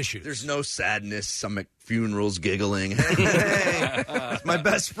other issues. There's no sadness. Some at funerals giggling. Hey, it's my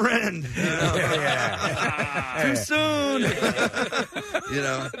best friend. Too soon.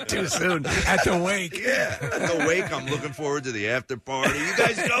 Too soon. At the wake. Yeah. At the wake, I'm looking forward to the after party. You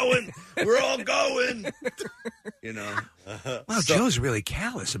guys going? We're all going. Wow, Joe's really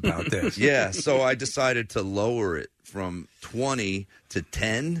callous about this. Yeah, so I decided to lower it from 20 to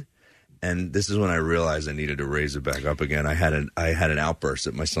 10. And this is when I realized I needed to raise it back up again. I had an outburst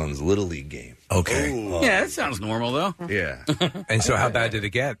at my son's Little League game. Okay. Yeah, that sounds normal, though. Yeah. And so how bad did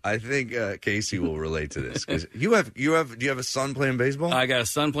it get? I think Casey will relate to this. 'Cause do you have a son playing baseball? I got a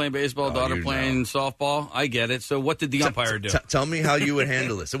son playing baseball, daughter playing softball. I get it. So what did the umpire do? Tell me how you would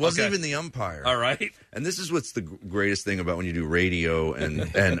handle this. It wasn't even the umpire. All right. And this is what's the greatest thing about when you do radio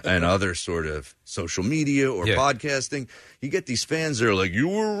and other sort of social media or podcasting. You get these fans that are like, you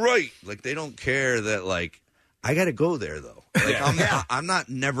were right. Like, they don't care that, like, I got to go there, though. Like, I'm not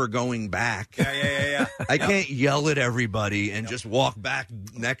never going back. Yeah. I can't yell at everybody and just walk back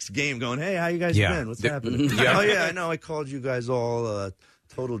next game going, hey, how you guys been? What's happening? Yeah. Oh, yeah, I know I called you guys all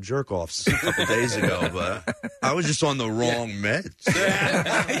total jerk-offs a couple days ago, but I was just on the wrong meds.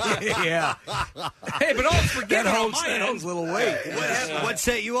 Yeah. Hey, but don't forget that holds a little weight. What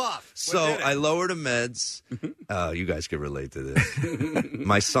set you off? So I lowered the meds. You guys can relate to this.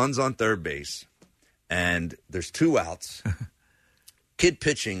 My son's on third base, and there's 2 outs. Kid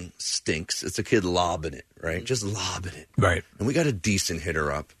pitching stinks. It's a kid lobbing it, right? Just lobbing it. Right. And we got a decent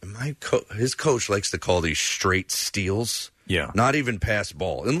hitter up. And his coach likes to call these straight steals. Yeah. Not even pass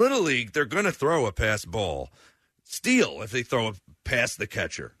ball. In Little League, they're going to throw a pass ball. Steal if they throw it past the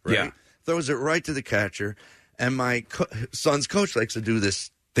catcher, right? Yeah. Throws it right to the catcher. And my son's coach likes to do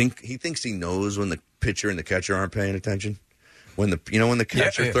this. He thinks he knows when the pitcher and the catcher aren't paying attention. When the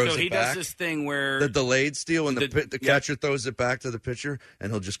catcher throws so he it back. does this thing where The delayed steal when the catcher throws it back to the pitcher,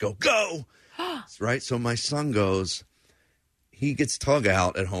 and he'll just go, right? So my son goes, he gets tug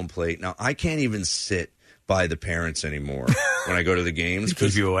out at home plate. Now, I can't even sit by the parents anymore when I go to the games.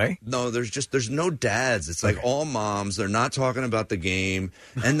 Keep you away? No, there's no dads. It's like all moms. They're not talking about the game,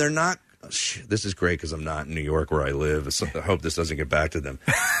 and they're not. This is great because I'm not in New York where I live. So I hope this doesn't get back to them.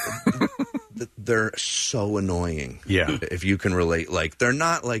 They're so annoying. Yeah. If you can relate. Like, they're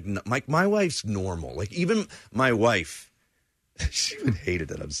not like my wife's normal. Like, even my wife, she would hate it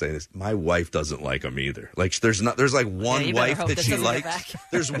that I'm saying this. My wife doesn't like them either. Like, there's like one you better wife hope that this she doesn't get likes. back.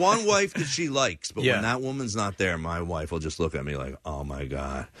 There's one wife that she likes, but Yeah. when that woman's not there, my wife will just look at me like, oh my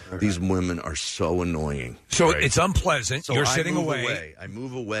God, these women are so annoying. So Right? it's unpleasant. So You're I sitting move away. I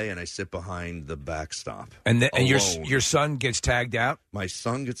move away and I sit behind the backstop. And your alone. son gets tagged out? My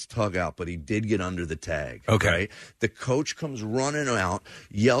son gets tug out, but he did get under the tag. Okay. Right? The coach comes running out,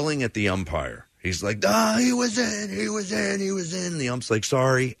 yelling at the umpire. He's like, he was in. The ump's like,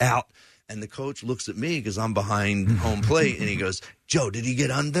 sorry, out. And the coach looks at me because I'm behind home plate, and he goes, Joe, did he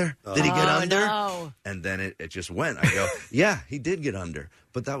get under? Did he get under? No. And then it just went. I go, yeah, he did get under.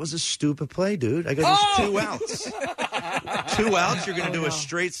 But that was a stupid play, dude. I go, there's 2 outs. 2 outs, you're going to do a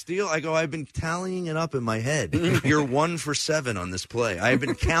straight steal? I go, I've been tallying it up in my head. You're 1 for 7 on this play. I have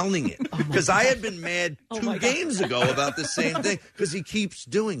been counting it. Because I had been mad 2 games ago about the same thing. Because he keeps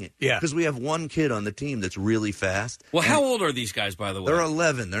doing it. Yeah. Because we have one kid on the team that's really fast. Well, how old are these guys, by the way? They're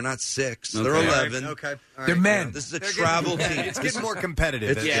 11. They're not 6. Okay. They're 11. Okay. They're men. This is a travel team. It's getting more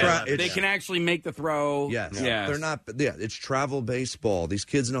competitive. They can actually make the throw. Yes. They're not. Yeah, it's travel baseball. These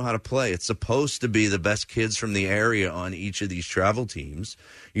kids know how to play. It's supposed to be the best kids from the area on each of these travel teams.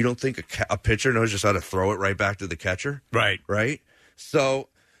 You don't think a pitcher knows just how to throw it right back to the catcher? Right. Right? So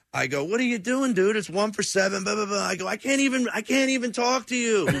I go, what are you doing, dude? It's 1 for 7. Blah, blah, blah. I go, I can't even talk to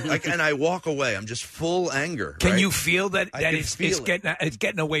you. And I walk away. I'm just full anger. Can right? you feel that I can it's feel it. it's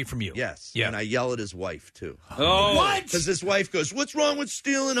getting away from you? Yes. Yeah. And I yell at his wife, too. Oh. What? Because his wife goes, what's wrong with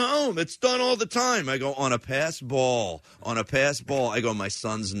stealing home? It's done all the time. I go, on a pass ball. I go, my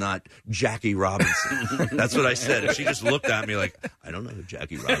son's not Jackie Robinson. That's what I said. And she just looked at me like, I don't know who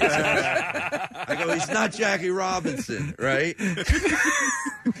Jackie Robinson is. I go, he's not Jackie Robinson, right?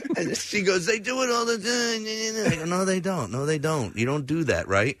 And she goes, they do it all the time. I go, no, they don't. No, they don't. You don't do that,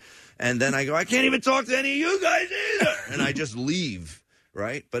 right? And then I go, I can't even talk to any of you guys either. And I just leave,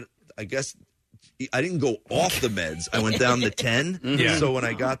 right? But I guess I didn't go off the meds. I went down to 10. Yeah. So when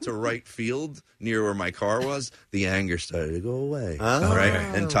I got to right field near where my car was, the anger started to go away. Oh. Right?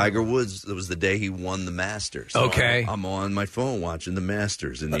 And Tiger Woods, it was the day he won the Masters. So Okay. I'm on my phone watching the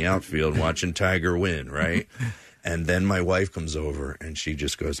Masters in the outfield, watching Tiger win, right? And then my wife comes over and she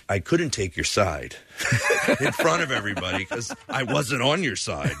just goes, I couldn't take your side in front of everybody because I wasn't on your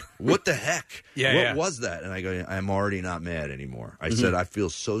side. What the heck? What was that? And I go, I'm already not mad anymore. I said, I feel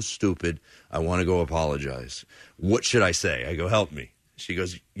so stupid. I want to go apologize. What should I say? I go, help me. She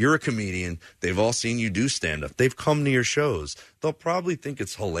goes, you're a comedian. They've all seen you do stand-up. They've come to your shows. They'll probably think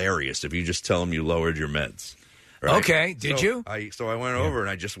it's hilarious if you just tell them you lowered your meds. Right? Okay, did you? So I went over and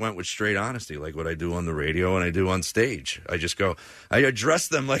I just went with straight honesty, like what I do on the radio and I do on stage. I just go, I address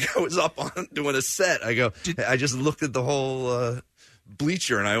them like I was up on doing a set. I go, I just looked at the whole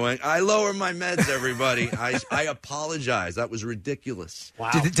bleacher and I went, I lower my meds, everybody. I apologize. That was ridiculous.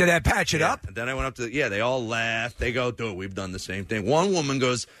 Wow. Did that patch it up? And then I went up to, they all laughed. They go, dude, we've done the same thing. One woman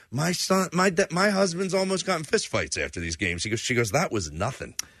goes, my husband's almost gotten fist fights after these games. She goes, that was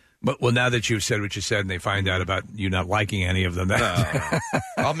nothing. But now that you've said what you said and they find out about you not liking any of them,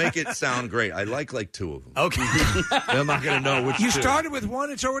 I'll make it sound great. I like 2 of them. Okay. I'm not going to know which You two. started with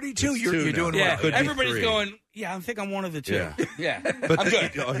 1, it's already 2. It's You're 2 doing now. well. Could be Everybody's 3. going, I think I'm one of the 2. Yeah. But I'm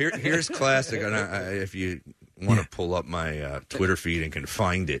good. Here's classic. And if you want to pull up my Twitter feed and can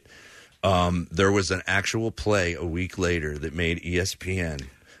find it, there was an actual play a week later that made ESPN.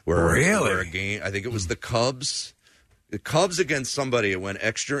 Where a game, I think it was the Cubs. The Cubs against somebody, it went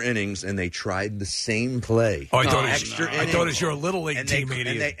extra innings, and they tried the same play. Oh, I thought it was your little league team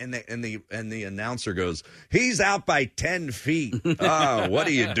idiot. And the announcer goes, he's out by 10 feet. Oh, what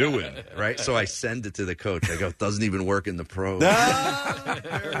are you doing? Right? So I send it to the coach. I go, it doesn't even work in the pros.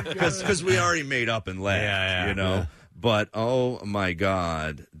 Because we already made up and laughed, you know. Yeah. But, oh, my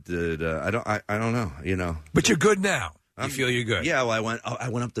God. I don't know, you know. But you're good now. You feel you're good. Yeah, well, I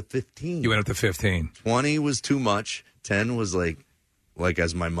went up to 15. You went up to 15. 20 was too much. 10 was like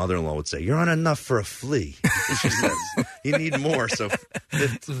as my mother-in-law would say, you're on enough for a flea. She says, you need more. So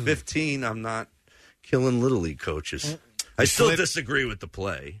 15, I'm not killing Little League coaches. I still disagree with the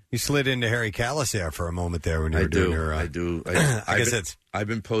play. You slid into Harry Callis there for a moment there when you were doing your... I do. I've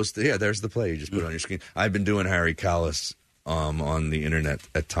been posting... Yeah, there's the play. You just put it on your screen. I've been doing Harry Callis on the internet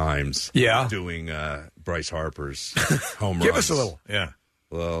at times. Yeah. Doing Bryce Harper's home runs. Give us a little. Yeah.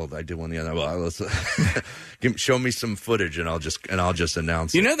 Well, I did one the other. Well, let's show me some footage, and I'll just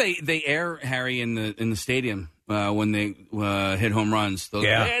announce. You know, they air Harry in the stadium when they hit home runs. They'll go,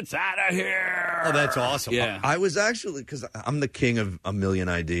 it's out of here. Oh, that's awesome. Yeah, I was actually, because I'm the king of a million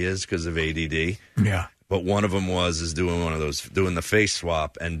ideas because of ADD. Yeah. But one of them is doing one of those, doing the face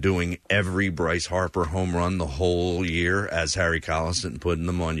swap and doing every Bryce Harper home run the whole year as Harry Collison and putting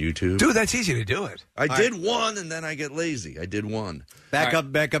them on YouTube. Dude, that's easy to do it. I did one, and then I get lazy. I did one. Back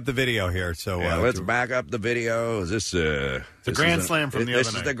up the video here. So let's back up the video. It's a grand slam from the other night.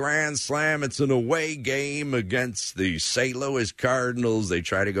 This is the grand slam. It's an away game against the St. Louis Cardinals. They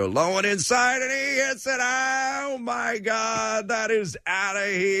try to go low and inside, and he hits it. Oh, my God. That is out of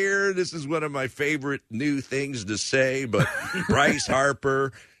here. This is one of my favorite new things to say, but Bryce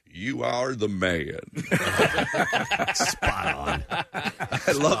Harper, You are the man. Spot on.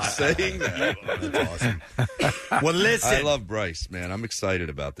 I love saying that. That's awesome. Well, listen. I love Bryce, man. I'm excited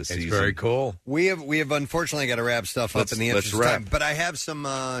about this season. very cool. We have unfortunately got to wrap stuff up in the interest of time, but I have some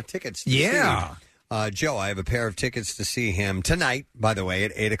tickets to see. Joe, I have a pair of tickets to see him tonight, by the way,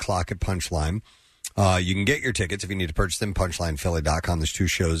 at 8 o'clock at Punchline. You can get your tickets if you need to purchase them, punchlinephilly.com. There's 2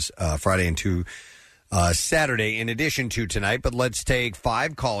 shows Friday and 2 Saturday in addition to tonight. But let's take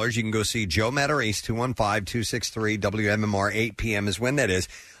 5 callers. You can go see Joe Matarese, 215-263-WMMR. 8 p.m. is when that is.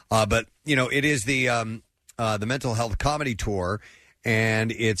 But, you know, it is the Mental Health Comedy Tour,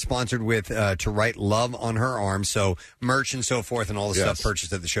 and it's sponsored with To Write Love on Her Arm. So merch and so forth and all the stuff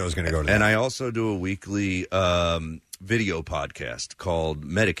purchased at the show is going to go to And that. I also do a weekly video podcast called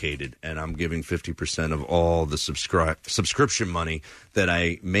Medicated, and I'm giving 50% of all the subscription money that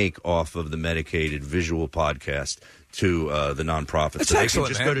I make off of the Medicated visual podcast to the nonprofit. That's so they excellent,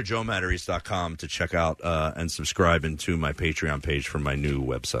 can just man. go to joematarese.com to check out and subscribe into my Patreon page for my new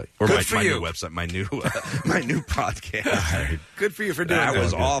website. Or Good my, for my you. new website, my new podcast. Good for you for doing that. That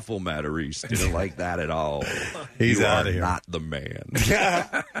was awful, Matarese. Didn't like that at all. He's You outta are here. not the man.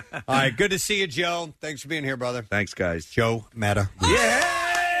 All right, good to see you, Joe. Thanks for being here, brother. Thanks, guys. Joe Matarese.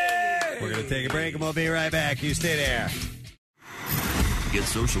 Yeah! We're going to take a break, and we'll be right back. You stay there. Get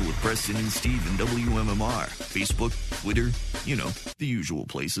social with Preston and Steve and WMMR. Facebook, Twitter, you know, the usual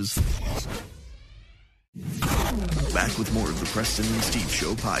places. Back with more of the Preston and Steve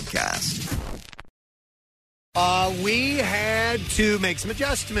Show podcast. We had to make some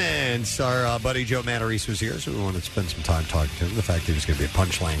adjustments. Our buddy Joe Matarese was here, so we wanted to spend some time talking to him. The fact that he was going to be at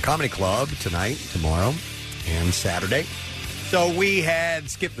Punchline Comedy Club tonight, tomorrow, and Saturday. So we had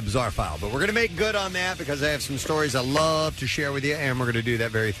skipped the Bizarre File, but we're going to make good on that because I have some stories I love to share with you, and we're going to do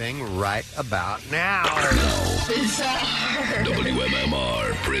that very thing right about now.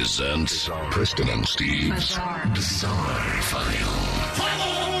 WMMR presents Preston and Steve's Bizarre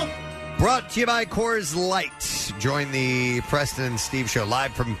File. Brought to you by Coors Light. Join the Preston and Steve Show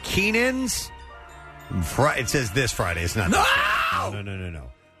live from Keenan's. It says this Friday. It's not. No.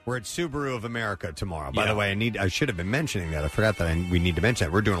 We're at Subaru of America tomorrow. By the way, I should have been mentioning that. I forgot that we need to mention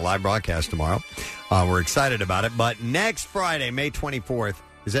that. We're doing a live broadcast tomorrow. We're excited about it. But next Friday, May 24th,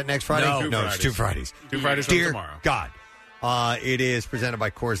 is that next Friday? No, it's 2 Fridays. 2 Fridays from Dear tomorrow. God. It is presented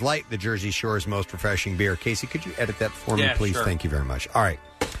by Coors Light, the Jersey Shore's most refreshing beer. Casey, could you edit that for me, please? Sure. Thank you very much. All right.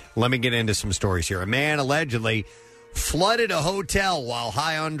 Let me get into some stories here. A man allegedly flooded a hotel while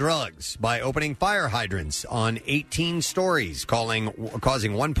high on drugs by opening fire hydrants on 18 stories, causing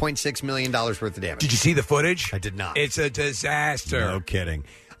 $1.6 million worth of damage. Did you see the footage? I did not. It's a disaster. No kidding.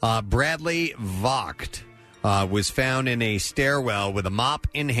 Bradley Vogt was found in a stairwell with a mop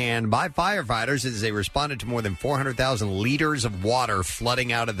in hand by firefighters as they responded to more than 400,000 liters of water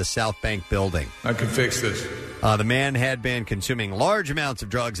flooding out of the South Bank building. I can fix this. The man had been consuming large amounts of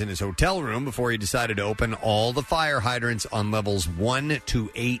drugs in his hotel room before he decided to open all the fire hydrants on levels 1 to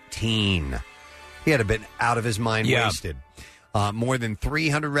 18. He had been out of his mind, wasted. More than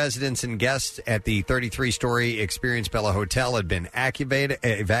 300 residents and guests at the 33-story Experience Bella Hotel had been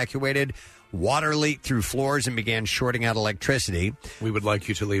evacuated. Water leaked through floors and began shorting out electricity. We would like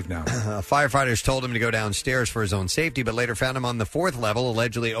you to leave now. Firefighters told him to go downstairs for his own safety, but later found him on the 4th level,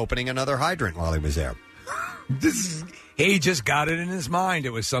 allegedly opening another hydrant while he was there. He just got it in his mind.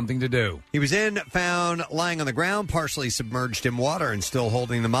 It was something to do. He was then found lying on the ground, partially submerged in water and still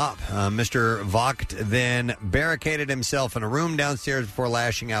holding the mop. Mr. Vogt then barricaded himself in a room downstairs before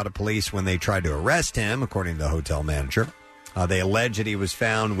lashing out at police when they tried to arrest him, according to the hotel manager. They allege that he was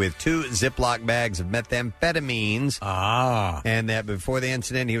found with 2 Ziploc bags of methamphetamines. And that before the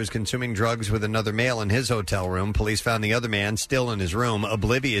incident, he was consuming drugs with another male in his hotel room. Police found the other man still in his room,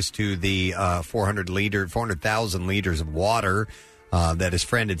 oblivious to the 400,000 liters of water that his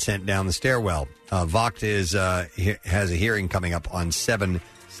friend had sent down the stairwell. Vogt has a hearing coming up on 7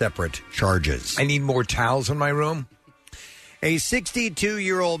 separate charges. I need more towels in my room. A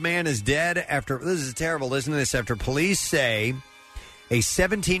 62-year-old man is dead after, this is terrible, listen to this, after police say a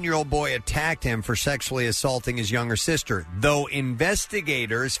 17-year-old boy attacked him for sexually assaulting his younger sister, though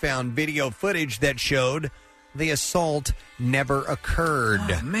investigators found video footage that showed the assault never occurred.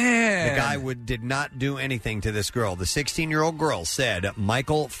 Oh, man. The guy did not do anything to this girl. The 16-year-old girl said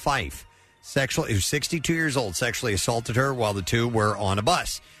Michael Fife, who's 62 years old, sexually assaulted her while the two were on a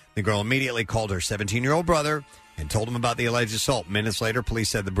bus. The girl immediately called her 17-year-old brother and told him about the alleged assault. Minutes later, police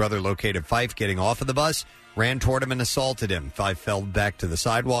said the brother located Fife getting off of the bus, ran toward him, and assaulted him. Fife fell back to the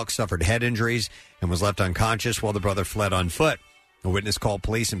sidewalk, suffered head injuries, and was left unconscious while the brother fled on foot. A witness called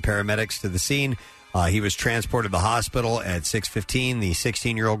police and paramedics to the scene. He was transported to the hospital at 6:15. The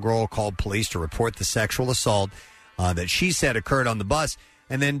 16-year-old girl called police to report the sexual assault that she said occurred on the bus.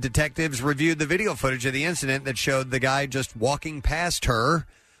 And then detectives reviewed the video footage of the incident that showed the guy just walking past her.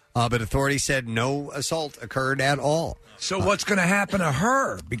 But authorities said no assault occurred at all. So what's going to happen to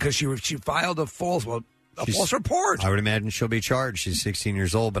her? Because she filed a false report. I would imagine she'll be charged. She's 16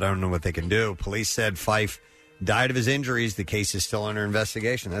 years old, but I don't know what they can do. Police said Fife died of his injuries. The case is still under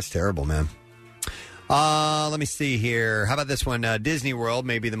investigation. That's terrible, man. Let me see here. How about this one? Disney World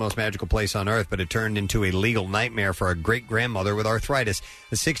may be the most magical place on earth, but it turned into a legal nightmare for a great-grandmother with arthritis.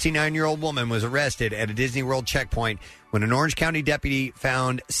 A 69-year-old woman was arrested at a Disney World checkpoint when an Orange County deputy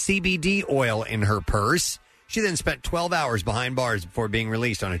found CBD oil in her purse. She then spent 12 hours behind bars before being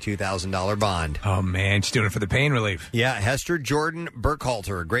released on a $2,000 bond. Oh, man. She's doing it for the pain relief. Yeah. Hester Jordan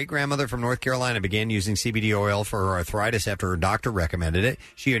Burkhalter, a great-grandmother from North Carolina, began using CBD oil for her arthritis after her doctor recommended it.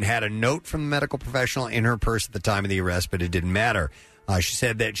 She even had a note from the medical professional in her purse at the time of the arrest, but it didn't matter. She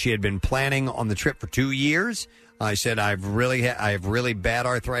said that she had been planning on the trip for 2 years. I said, I have really bad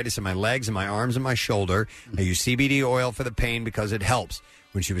arthritis in my legs and my arms and my shoulder. I use CBD oil for the pain because it helps.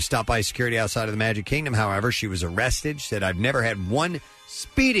 When she was stopped by security outside of the Magic Kingdom, however, she was arrested. She said, I've never had one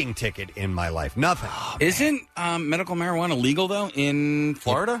speeding ticket in my life. Nothing. Isn't medical marijuana legal, though, in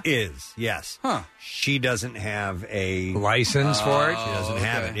Florida? It is, yes. Huh. She doesn't have a license for it? She doesn't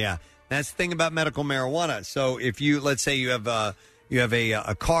have it, yeah. That's the thing about medical marijuana. So if you, let's say you have a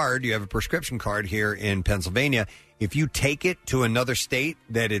card, you have a prescription card here in Pennsylvania, if you take it to another state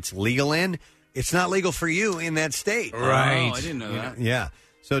that it's legal in, it's not legal for you in that state. Right. Oh, I didn't know that. Yeah.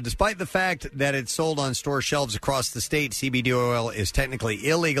 So despite the fact that it's sold on store shelves across the state, CBD oil is technically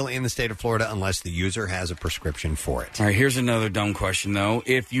illegal in the state of Florida unless the user has a prescription for it. All right, here's another dumb question, though.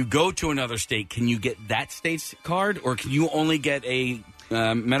 If you go to another state, can you get that state's card, or can you only get a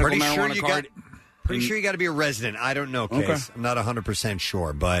medical marijuana card? Pretty sure you got to be a resident. I don't know, Case. Okay. I'm not 100%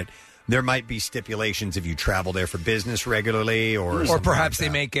 sure, but there might be stipulations if you travel there for business regularly, or perhaps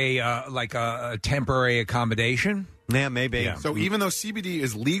like they make a temporary accommodation. Yeah, maybe. Yeah. So even though CBD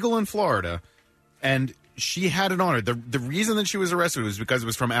is legal in Florida, and she had it on her, the reason that she was arrested was because it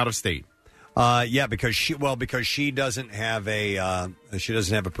was from out of state. Yeah, because she doesn't have a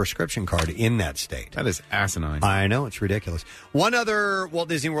prescription card in that state. That is asinine. I know, it's ridiculous. One other Walt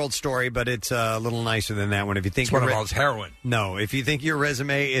Disney World story, but it's a little nicer than that one. If you think It's one involves heroin. No, if you think your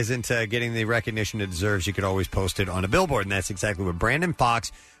resume isn't getting the recognition it deserves, you could always post it on a billboard, and that's exactly what Brandon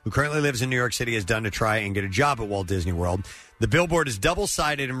Fox, who currently lives in New York City, has done to try and get a job at Walt Disney World. The billboard is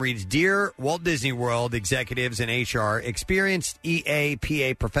double-sided and reads, Dear Walt Disney World executives and HR, experienced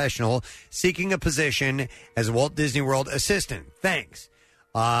EAPA professional seeking a position as a Walt Disney World assistant. Thanks.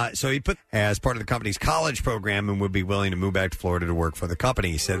 So he put as part of the company's college program and would be willing to move back to Florida to work for the company.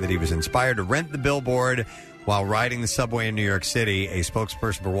 He said that he was inspired to rent the billboard while riding the subway in New York City. A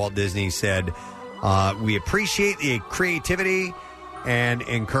spokesperson for Walt Disney said, we appreciate the creativity and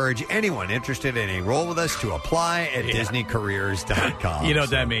encourage anyone interested in a role with us to apply at DisneyCareers.com. You know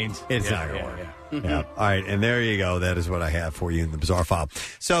what that means. It's not going to work. Yeah. All right, and there you go. That is what I have for you in the Bizarre File.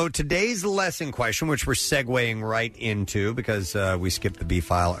 So today's lesson question, which we're segueing right into because we skipped the B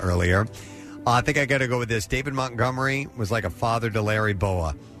file earlier. I think I got to go with this. David Montgomery was like a father to Larry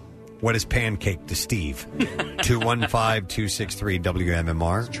Boa. What is pancake to Steve?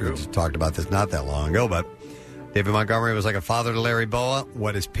 215-263-WMMR. It's true. We just talked about this not that long ago, but David Montgomery was like a father to Larry Boa.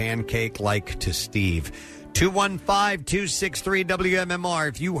 What is pancake like to Steve? 215-263-WMMR.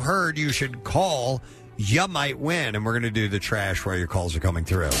 If you heard you should call, you might win. And we're going to do the trash while your calls are coming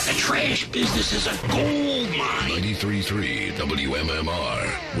through. The trash business is a gold mine. 93.3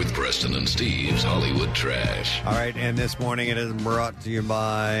 WMMR with Preston and Steve's Hollywood Trash. All right, and this morning it is brought to you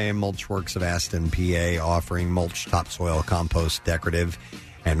by Mulchworks of Aston, PA, offering mulch, topsoil, compost, decorative,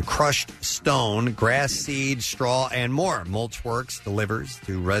 and crushed stone, grass seed, straw, and more. Mulchworks delivers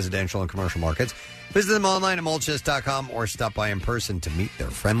to residential and commercial markets. Visit them online at mulchist.com or stop by in person to meet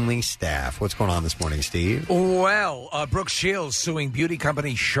their friendly staff. What's going on this morning, Steve? Well, Brooke Shields suing beauty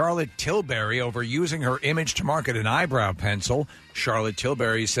company Charlotte Tilbury over using her image to market an eyebrow pencil. Charlotte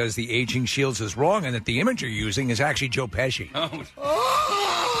Tilbury says the aging Shields is wrong and that the image you're using is actually Joe Pesci.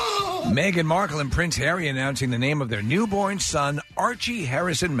 Meghan Markle and Prince Harry announcing the name of their newborn son, Archie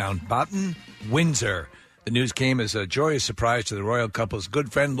Harrison Mountbatten Windsor. The news came as a joyous surprise to the royal couple's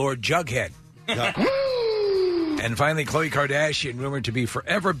good friend, Lord Jughead. And finally, Khloe Kardashian rumored to be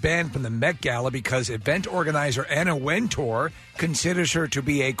forever banned from the Met Gala because event organizer Anna Wintour considers her to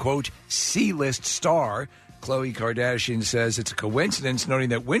be a, quote, C-list star. Khloe Kardashian says it's a coincidence, noting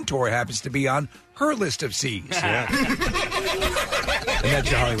that Wintour happens to be on her list of C's. Yeah. And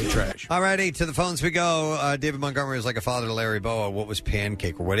that's your Hollywood trash. All righty, to the phones we go. David Montgomery is like a father to Larry Boa. What was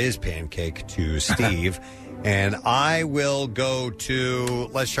pancake, or what is pancake to Steve? And I will go to,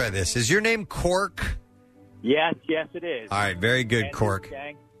 let's try this. Is your name Cork? Yes, it is. All right, very good, Cork.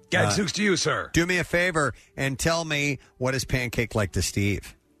 Gadzooks to you, sir. Do me a favor and tell me, what is pancake like to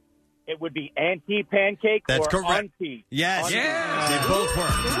Steve? It would be anti-pancake That's or correct. auntie. Yes. Auntie. They both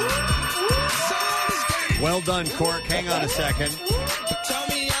work. Well done, Cork. Hang on a second.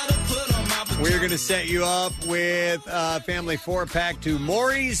 We're going to set you up with a family 4-pack to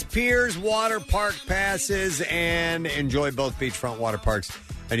Maury's Piers Water Park passes and enjoy both beachfront water parks.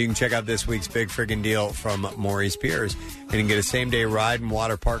 And you can check out this week's big friggin' deal from Maury's Piers. And you can get a same-day ride and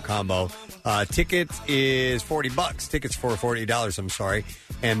water park combo. Ticket is $40. Tickets for $40, I'm sorry.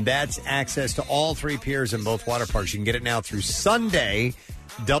 And that's access to all 3 piers in both water parks. You can get it now through Sunday.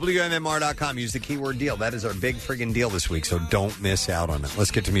 WMMR.com. Use the keyword deal. That is our big friggin' deal this week, so don't miss out on it.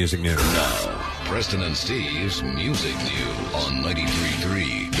 Let's get to music news. Now, Preston and Steve's Music News on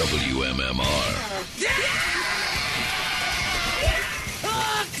 93.3 WMMR.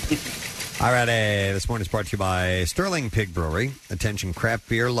 All right, this morning is brought to you by Sterling Pig Brewery. Attention, craft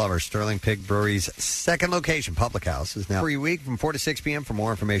beer lovers. Sterling Pig Brewery's second location, Public House, is now every week from 4 to 6 p.m. For more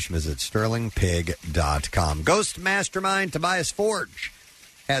information, visit sterlingpig.com. Ghost Mastermind Tobias Forge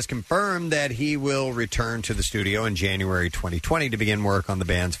has confirmed that he will return to the studio in January 2020 to begin work on the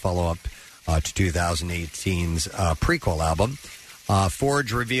band's follow-up to 2018's prequel album.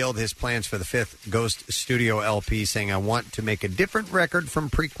 Forge revealed his plans for the 5th Ghost Studio LP, saying, I want to make a different record from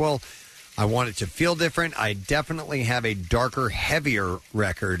prequel. I want it to feel different. I definitely have a darker, heavier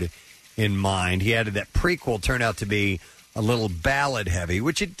record in mind. He added that prequel turned out to be a little ballad heavy,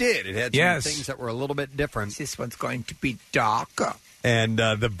 which it did. It had some things that were a little bit different. This one's going to be darker. And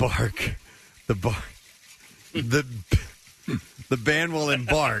the band will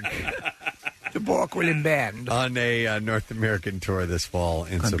embark. The bark will embark on a North American tour this fall.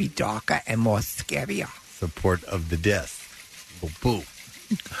 It's going to be darker and more scarier. Support of the death. Boo.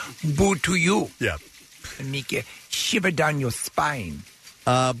 Boo to you. Yeah. And make you shiver down your spine.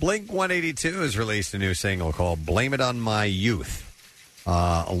 Blink-182 has released a new single called Blame It On My Youth,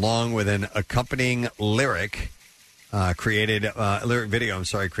 along with an accompanying lyric created by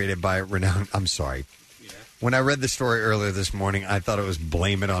renowned... I'm sorry. When I read the story earlier this morning, I thought it was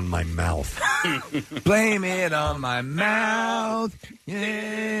Blame It On My Mouth. Blame it on my mouth.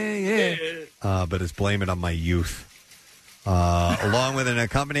 Yeah. But it's Blame It On My Youth. Along with an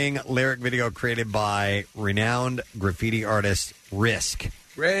accompanying lyric video created by renowned graffiti artist Risk.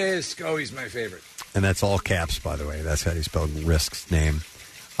 Oh, he's my favorite. And that's all caps, by the way. That's how you spell Risk's name.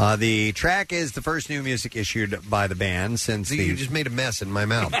 The track is the first new music issued by the band since You just made a mess in my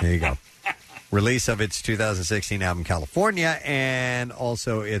mouth. There you go. Release of its 2016 album California, and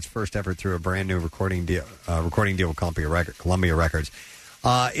also its first effort through a brand new recording deal with Columbia Records.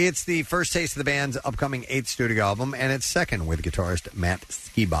 It's the first taste of the band's upcoming 8th studio album, and its second with guitarist Matt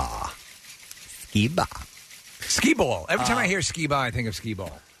Skiba. Skee-ball. Every time I hear skee-ball, I think of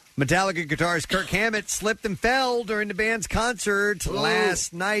skee-ball. Metallica guitarist Kirk Hammett slipped and fell during the band's concert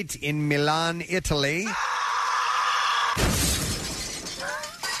last night in Milan, Italy.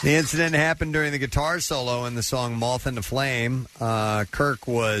 The incident happened during the guitar solo in the song Moth into Flame. Kirk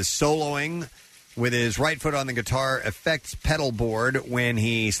was soloing with his right foot on the guitar effects pedal board when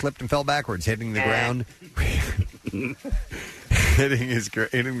he slipped and fell backwards, hitting the ground, hitting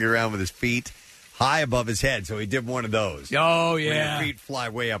the ground with his feet high above his head. So he did one of those. Oh, Where yeah. your feet fly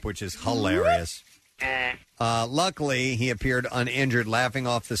way up, which is hilarious. Luckily, he appeared uninjured, laughing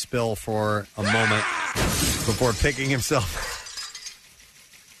off the spill for a moment before picking himself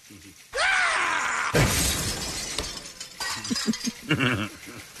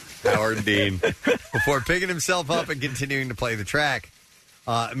Howard Dean. Before picking himself up and continuing to play the track.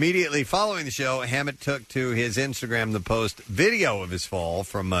 Immediately following the show, Hammett took to his Instagram to post video of his fall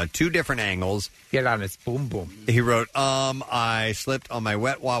from 2 different angles. Get on his boom boom. He wrote, I slipped on my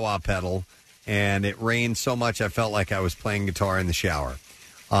wet wah-wah pedal, and it rained so much I felt like I was playing guitar in the shower.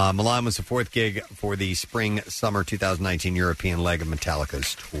 Milan was the 4th gig for the spring-summer 2019 European leg of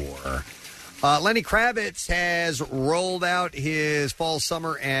Metallica's tour. Lenny Kravitz has rolled out his fall,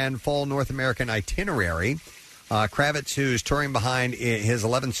 summer, and fall North American itinerary. Kravitz, who's touring behind his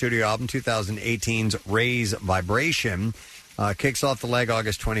 11th studio album, 2018's Raise Vibration, kicks off the leg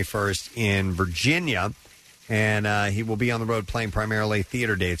August 21st in Virginia. And he will be on the road playing primarily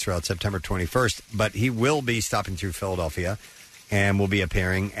theater dates throughout September 21st. But he will be stopping through Philadelphia and will be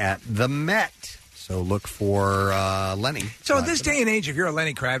appearing at the Met. So look for Lenny. So in this day and age, if you're a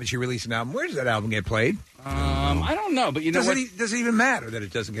Lenny Kravitz, you release an album, where does that album get played? I don't know, but you know what? Does it even matter that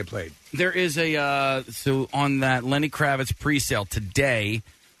it doesn't get played? There is a so on that Lenny Kravitz pre-sale today,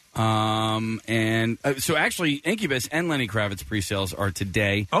 so actually Incubus and Lenny Kravitz pre-sales are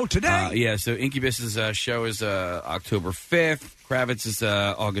today. Oh, today? Yeah. So Incubus's show is October 5th. Kravitz is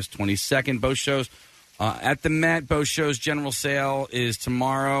August 22nd. Both shows at the Met. Both shows general sale is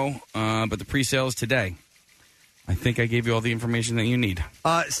tomorrow, but the pre-sale is today. I think I gave you all the information that you need.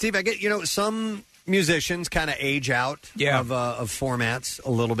 Steve, I get some musicians kind of age out of formats a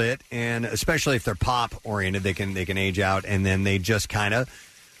little bit, and especially if they're pop oriented, they can age out, and then they just kind of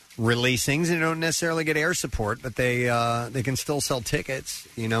release things and don't necessarily get air support, but they can still sell tickets.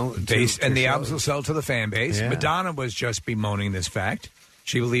 And the albums will sell to the fan base. Yeah. Madonna was just bemoaning this fact.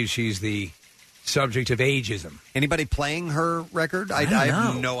 She believes she's the subject of ageism. Anybody playing her record? I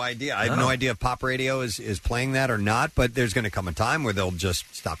have no idea. I have no idea if pop radio is playing that or not, but there's going to come a time where they'll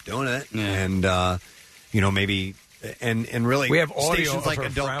just stop doing it. Yeah. And, maybe, and really, we have audio stations of like her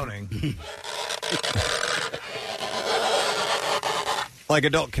adult, frowning. like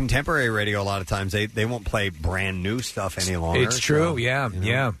adult contemporary radio, a lot of times they won't play brand new stuff any longer. It's true, yeah.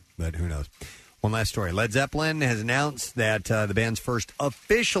 But who knows? One last story. Led Zeppelin has announced that the band's first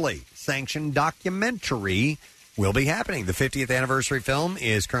officially sanctioned documentary will be happening. The 50th anniversary film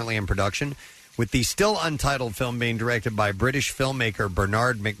is currently in production, with the still untitled film being directed by British filmmaker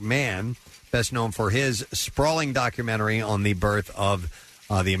Bernard McMahon, best known for his sprawling documentary on the birth of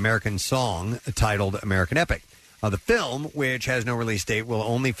the American song titled American Epic. The film, which has no release date, will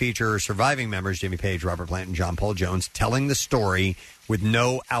only feature surviving members, Jimmy Page, Robert Plant, and John Paul Jones, telling the story with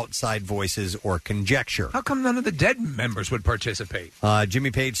no outside voices or conjecture. How come none of the dead members would participate? Jimmy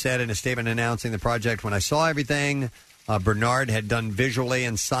Page said in a statement announcing the project, "When I saw everything Bernard had done visually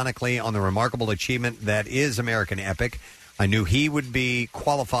and sonically on the remarkable achievement that is American Epic, I knew he would be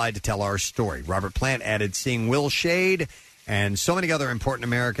qualified to tell our story." Robert Plant added, "Seeing Will Shade and so many other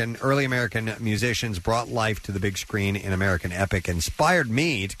important early American musicians brought life to the big screen in American Epic inspired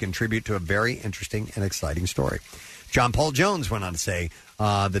me to contribute to a very interesting and exciting story." John Paul Jones went on to say,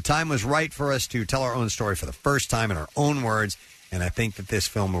 "The time was right for us to tell our own story for the first time in our own words, and I think that this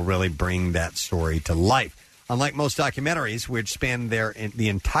film will really bring that story to life." Unlike most documentaries, which span the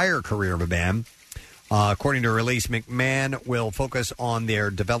entire career of a band, according to a release, McMahon will focus on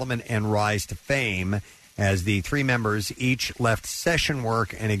their development and rise to fame, as the three members each left session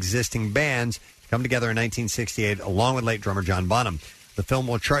work and existing bands to come together in 1968, along with late drummer John Bonham. The film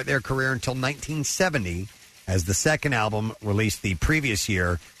will chart their career until 1970, as the second album, released the previous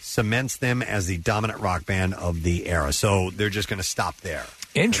year, cements them as the dominant rock band of the era. So they're just going to stop there.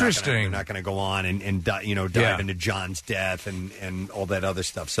 Interesting. They're not going to go on and dive into John's death and all that other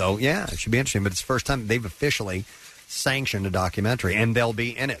stuff. So, yeah, it should be interesting. But it's the first time they've officially sanctioned a documentary, and they'll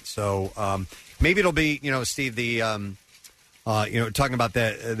be in it. So maybe it'll be, Steve, the talking about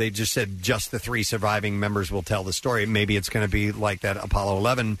that, they just said just the three surviving members will tell the story. Maybe it's going to be like that Apollo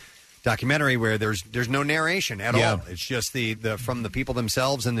 11 documentary where there's no narration at all. It's just the from the people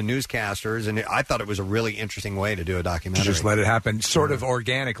themselves and the newscasters, and I thought it was a really interesting way to do a documentary. Just let it happen sort of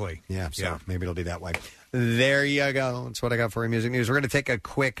organically. Yeah, so maybe it'll be that way. There you go. That's what I got for you, music news. We're going to take a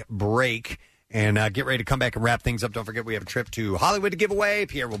quick break and get ready to come back and wrap things up. Don't forget we have a trip to Hollywood to give away.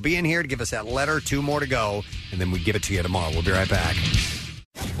 Pierre will be in here to give us that letter. 2 more to go, and then we give it to you tomorrow. We'll be right back.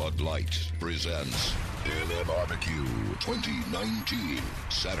 Bud Light presents Barbecue 2019,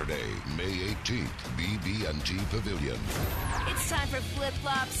 Saturday, May 18th, BB&T Pavilion. It's time for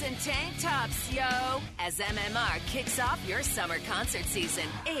flip-flops and tank tops, yo! As MMR kicks off your summer concert season,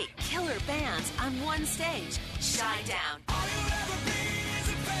 8 killer bands on one stage. Shine Down,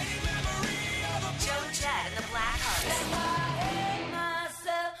 Joe Jett and the Blackhearts,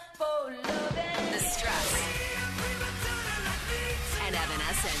 The Struts, and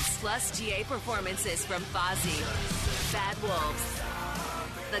Evanescence, plus GA performances from Fozzy, Bad Wolves,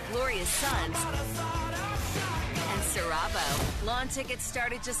 The Glorious Sons, and Sarabo. Lawn tickets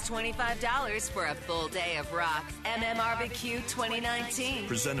start at just $25 for a full day of rock. MMRBQ 2019.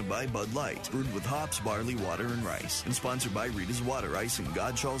 Presented by Bud Light, brewed with hops, barley, water, and rice. And sponsored by Rita's Water Ice and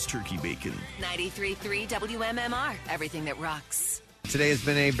Godshall's Turkey Bacon. 93.3 WMMR. Everything that rocks. Today has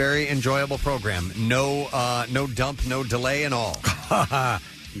been a very enjoyable program. No dump, no delay, and all.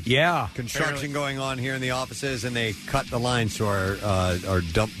 Yeah. Construction going on here in the offices, and they cut the lines to our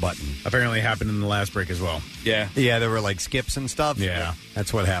dump button. Apparently happened in the last break as well. Yeah. Yeah, there were like skips and stuff. Yeah.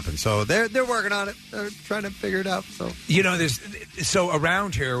 That's what happened. So they're working on it. They're trying to figure it out. So So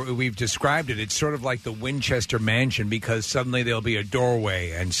around here, we've described it. It's sort of like the Winchester Mansion, because suddenly there'll be a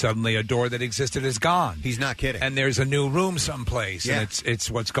doorway, and suddenly a door that existed is gone. He's not kidding. And there's a new room someplace, and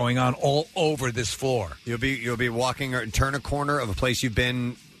it's what's going on all over this floor. You'll be walking or turn a corner of a place you've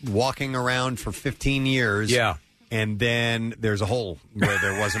been walking around for 15 years. Yeah. And then there's a hole where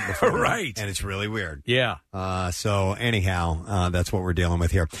there wasn't before. Right. And it's really weird. Yeah. So anyhow, that's what we're dealing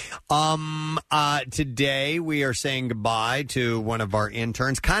with here. Today we are saying goodbye to one of our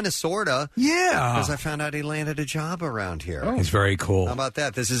interns, kind of, sort of. Yeah. Because I found out he landed a job around here. Oh. He's very cool. How about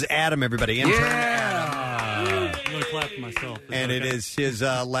that? This is Adam, everybody. Intern Adam. I'm going to clap for myself. And it is his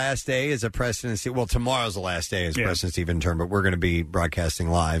last day as a Preston and Steve. Well, tomorrow's the last day as Preston and Steve intern, but we're going to be broadcasting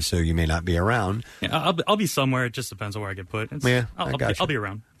live, so you may not be around. Yeah, I'll be somewhere. It just depends on where I get put. I'll be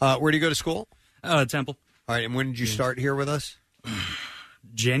around. Where do you go to school? Temple. All right, and when did you start here with us?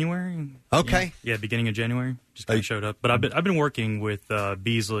 January. Okay. Yeah, beginning of January. Just kind of showed up. But I've been working with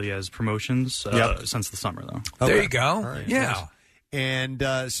Beasley as promotions since the summer, though. Okay. There you go. All right, yeah. nice.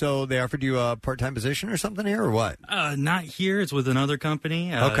 And so they offered you a part-time position or something here, or what? Not here. It's with another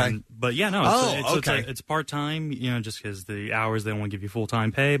company. Okay. But yeah, no. It's part-time, just because the hours, they don't want to give you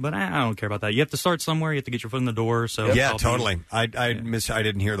full-time pay. But I don't care about that. You have to start somewhere. You have to get your foot in the door. So yeah, totally. I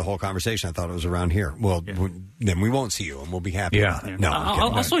didn't hear the whole conversation. I thought it was around here. Well, then we won't see you, and we'll be happy about it. No,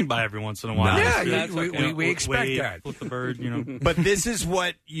 I'll swing by every once in a while. No. We expect that. Flip the bird, But this is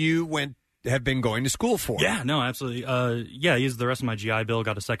what you have been going to school for. Yeah, no, absolutely. I used the rest of my GI Bill,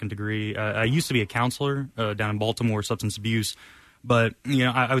 got a second degree. I used to be a counselor down in Baltimore, substance abuse. But,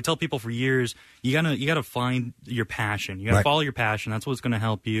 I would tell people for years, you gotta find your passion. You gotta follow your passion. That's what's going to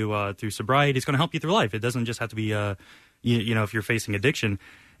help you through sobriety. It's going to help you through life. It doesn't just have to be, if you're facing addiction.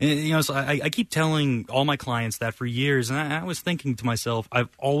 And, so I keep telling all my clients that for years. And I was thinking to myself, I've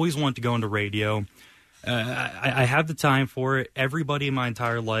always wanted to go into radio. I have the time for it. Everybody in my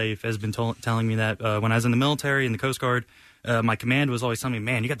entire life has been telling me that when I was in the military, in the Coast Guard, my command was always telling me,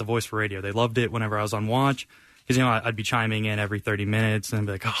 man, you got the voice for radio. They loved it whenever I was on watch. Because, I'd be chiming in every 30 minutes and I'd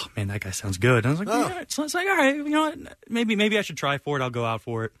be like, oh, man, that guy sounds good. And I was like, yeah. So it's like, all right, what? Maybe I should try for it. I'll go out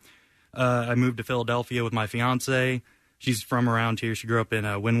for it. I moved to Philadelphia with my fiance. She's from around here. She grew up in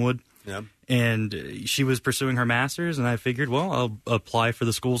Wynwood. Yeah. And she was pursuing her master's, and I figured, well, I'll apply for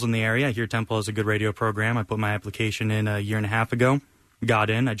the schools in the area. I hear Temple has a good radio program. I put my application in a year and a half ago. Got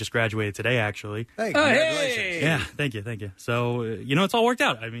in. I just graduated today, actually. Hey, congratulations. Hey. Yeah, thank you. So, it's all worked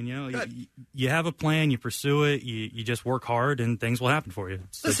out. I mean, you have a plan, you pursue it, you just work hard, and things will happen for you.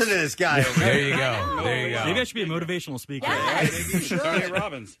 Listen to this guy over there. You go. There you go. Maybe I should be a motivational speaker. Yes. Maybe Tony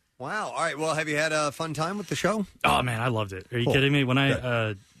Robbins. Wow. All right. Well, have you had a fun time with the show? Oh, man, I loved it. Are you kidding me? When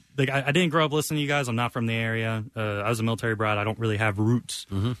I didn't grow up listening to you guys. I'm not from the area. I was a military brat. I don't really have roots.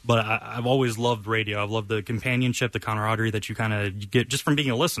 Mm-hmm. But I've always loved radio. I've loved the companionship, the camaraderie that you kind of get just from being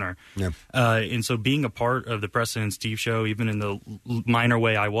a listener. Yeah. And so being a part of the Preston and Steve show, even in the minor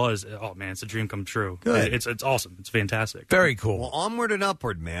way I was, oh, man, it's a dream come true. Good. It's awesome. It's fantastic. Very cool. Well, onward and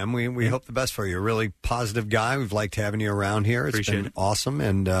upward, man. We hope the best for you. You're a really positive guy. We've liked having you around here. It's Appreciate been it. awesome.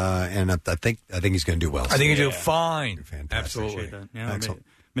 And I think he's going to do well. I think you do fine. You're fantastic. Absolutely. Appreciate that. Yeah, excellent.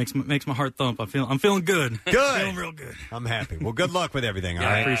 Makes my heart thump. I'm feeling good. Good. I'm feeling real good. I'm happy. Well, good luck with everything. All Yeah,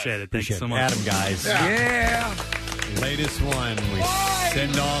 right. I appreciate it. Thank you so much. Adam, guys. Yeah. Latest one. We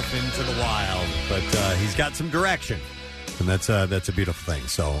send off into the wild, but he's got some direction. And that's a beautiful thing.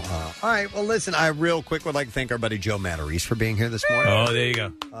 So, all right. Well, listen, I real quick would like to thank our buddy Joe Matarese for being here this morning. Oh, there you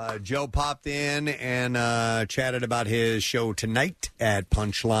go. Joe popped in and chatted about his show tonight at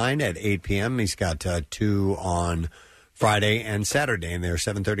Punchline at 8 p.m. He's got 2 on Friday and Saturday, and they're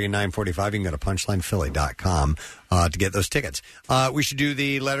 7:30 and 9:45. You can go to punchlinephilly.com to get those tickets. We should do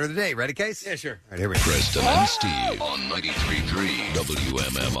the letter of the day. Ready, Case? Yeah, sure. All right, here we go. Preston and Steve on 93.3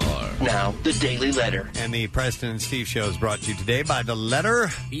 WMMR. Now, the Daily Letter. And the Preston and Steve show is brought to you today by the letter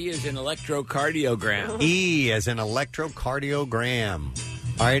E is an electrocardiogram. E as an electrocardiogram.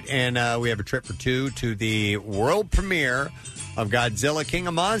 All right, and we have a trip for 2 to the world premiere of Godzilla King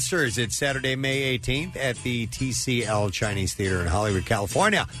of Monsters. It's Saturday, May 18th at the TCL Chinese Theater in Hollywood,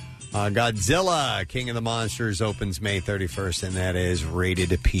 California. Godzilla King of the Monsters opens May 31st, and that is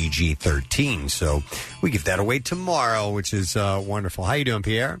rated PG-13. So we give that away tomorrow, which is wonderful. How you doing,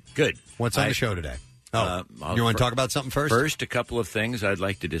 Pierre? Good. What's on the show today? Oh, you want to talk about something first? First, a couple of things I'd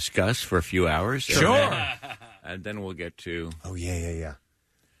like to discuss for a few hours. Sure. And then we'll get to... Oh, yeah.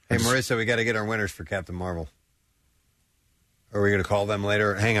 Hey, Marissa, we got to get our winners for Captain Marvel. Are we going to call them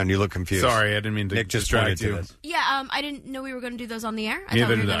later? Hang on, you look confused. Sorry, I didn't mean to Nick just distract pointed to you. this. Yeah, I didn't know we were going to do those on the air. I Neither thought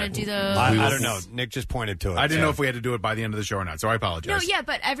we were did I. going to do the... I don't know. Nick just pointed to it. I didn't know if we had to do it by the end of the show or not, so I apologize. No, yeah,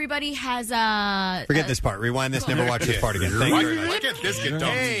 but everybody has... Forget this part. Rewind this. Never watch this part again. Thank you very much. Why can't this get done?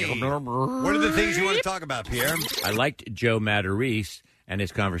 Hey, what are the things you want to talk about, Pierre? I liked Joe Matarese and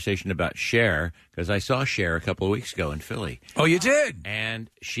his conversation about Cher, because I saw Cher a couple of weeks ago in Philly. Oh, you did? And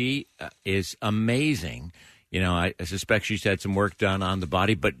she is amazing. You know, I suspect she's had some work done on the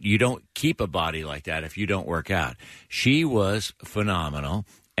body, but you don't keep a body like that if you don't work out. She was phenomenal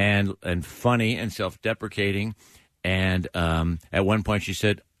and funny and self-deprecating. And at one point she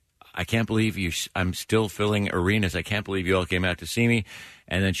said, I can't believe I'm still filling arenas. I can't believe you all came out to see me.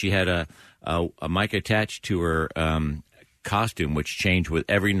 And then she had a mic attached to her costume, which changed with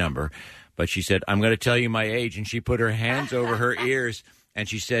every number. But she said, I'm going to tell you my age. And she put her hands over her ears. And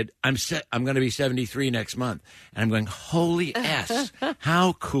she said, I'm going to be 73 next month. And I'm going, holy S,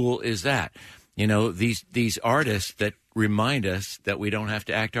 how cool is that? You know, these artists that remind us that we don't have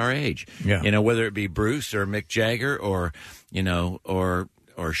to act our age. Yeah. You know, whether it be Bruce or Mick Jagger or, you know, or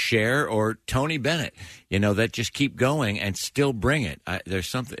Cher or Tony Bennett, you know, that just keep going and still bring it. There's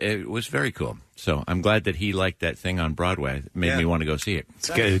something, it was very cool. So I'm glad that he liked that thing on Broadway. It made me want to go see it.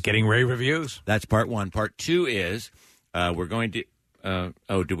 It's getting rave reviews. That's part one. Part two is we're going to...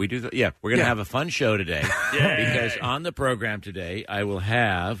 did we do that? Yeah, we're going to have a fun show today because on the program today I will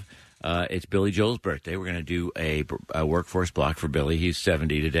have it's Billy Joel's birthday. We're going to do a workforce block for Billy. He's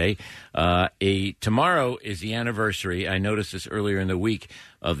 70 today. Tomorrow is the anniversary. I noticed this earlier in the week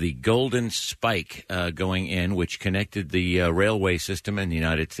of the Golden Spike going in, which connected the railway system in the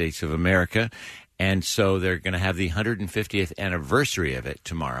United States of America. And so they're going to have the 150th anniversary of it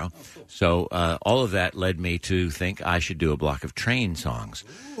tomorrow. So all of that led me to think I should do a block of train songs.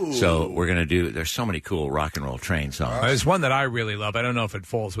 Ooh. So we're going to do, there's so many cool rock and roll train songs. There's one that I really love. I don't know if it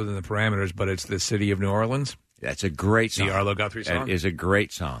falls within the parameters, but it's The City of New Orleans. That's a great song. The Arlo Guthrie song. It is a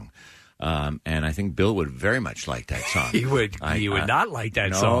great song. And I think Bill would very much like that song. He would not like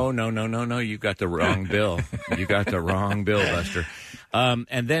that song. No. You got the wrong Bill. You got the wrong Bill, Buster.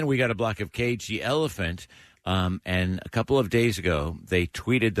 And then we got a block of Cage the Elephant. And a couple of days ago, they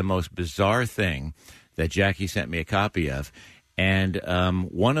tweeted the most bizarre thing that Jackie sent me a copy of. And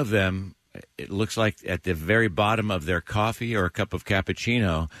one of them, it looks like at the very bottom of their coffee or a cup of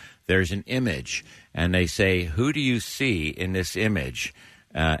cappuccino, there's an image. And they say, who do you see in this image?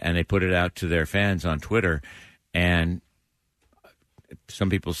 And they put it out to their fans on Twitter. And some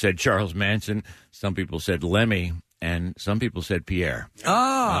people said Charles Manson. Some people said Lemmy. And some people said Pierre.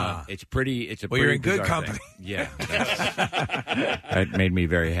 It's a pretty you're in good company. Thing. Yeah. That made me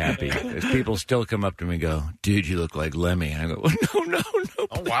very happy. People still come up to me and go, dude, you look like Lemmy. And I go, well, no.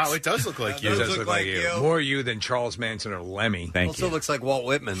 Oh, wow, it does look like you. It does look like you. More you than Charles Manson or Lemmy. Thank also you. looks like Walt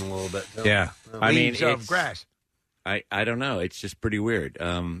Whitman a little bit. Too. Yeah. I mean, it's grass. I don't know. It's just pretty weird.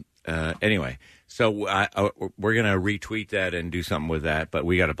 Anyway, so we're going to retweet that and do something with that, but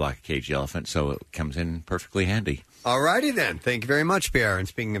we got a block of Cage the Elephant, so it comes in perfectly handy. All righty then. Thank you very much, Pierre. And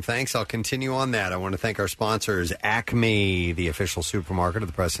speaking of thanks, I'll continue on that. I want to thank our sponsors, Acme, the official supermarket of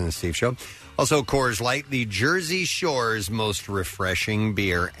the Preston and Steve Show. Also, Coors Light, the Jersey Shore's most refreshing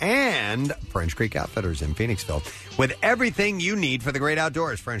beer, and French Creek Outfitters in Phoenixville. With everything you need for the great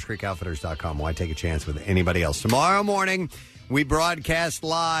outdoors, FrenchCreekOutfitters.com. Why take a chance with anybody else? Tomorrow morning, we broadcast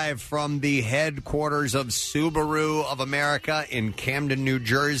live from the headquarters of Subaru of America in Camden, New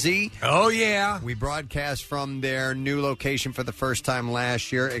Jersey. Oh, yeah. We broadcast from their new location for the first time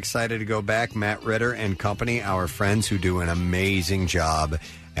last year. Excited to go back. Matt Ritter and company, our friends who do an amazing job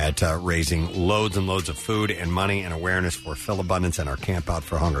at raising loads and loads of food and money and awareness for Phil Abundance and our Camp Out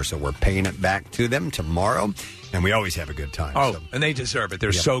for Hunger. So we're paying it back to them tomorrow, and we always have a good time. Oh, and they deserve it.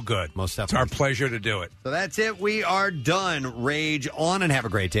 They're so good. Most definitely. It's our pleasure to do it. So that's it. We are done. Rage on and have a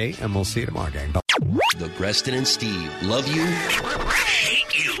great day, and we'll see you tomorrow, gang. Bye. The Preston and Steve Love You,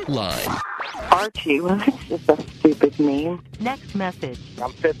 Hate You line. Archie, well, that's just a stupid name. Next message.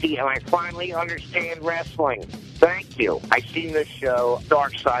 I'm 50 and I finally understand wrestling. Thank you. I've seen this show,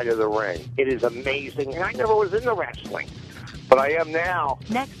 Dark Side of the Ring. It is amazing, and I never was into wrestling, but I am now.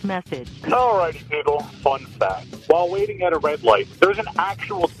 Next message. All right, people. Fun fact. While waiting at a red light, there's an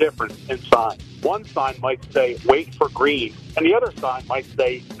actual difference in sign. One sign might say, wait for green, and the other sign might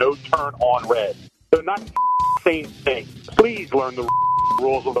say, no turn on red. They're not the same thing. Please learn the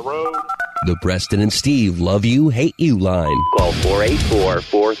rules of the road. The Preston and Steve Love You, Hate You line. Call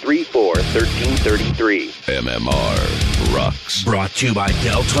 484-434-1333. MMR rocks. Brought to you by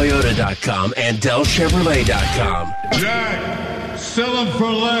DellToyota.com and DellChevrolet.com. Jack, sell them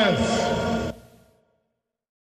for less.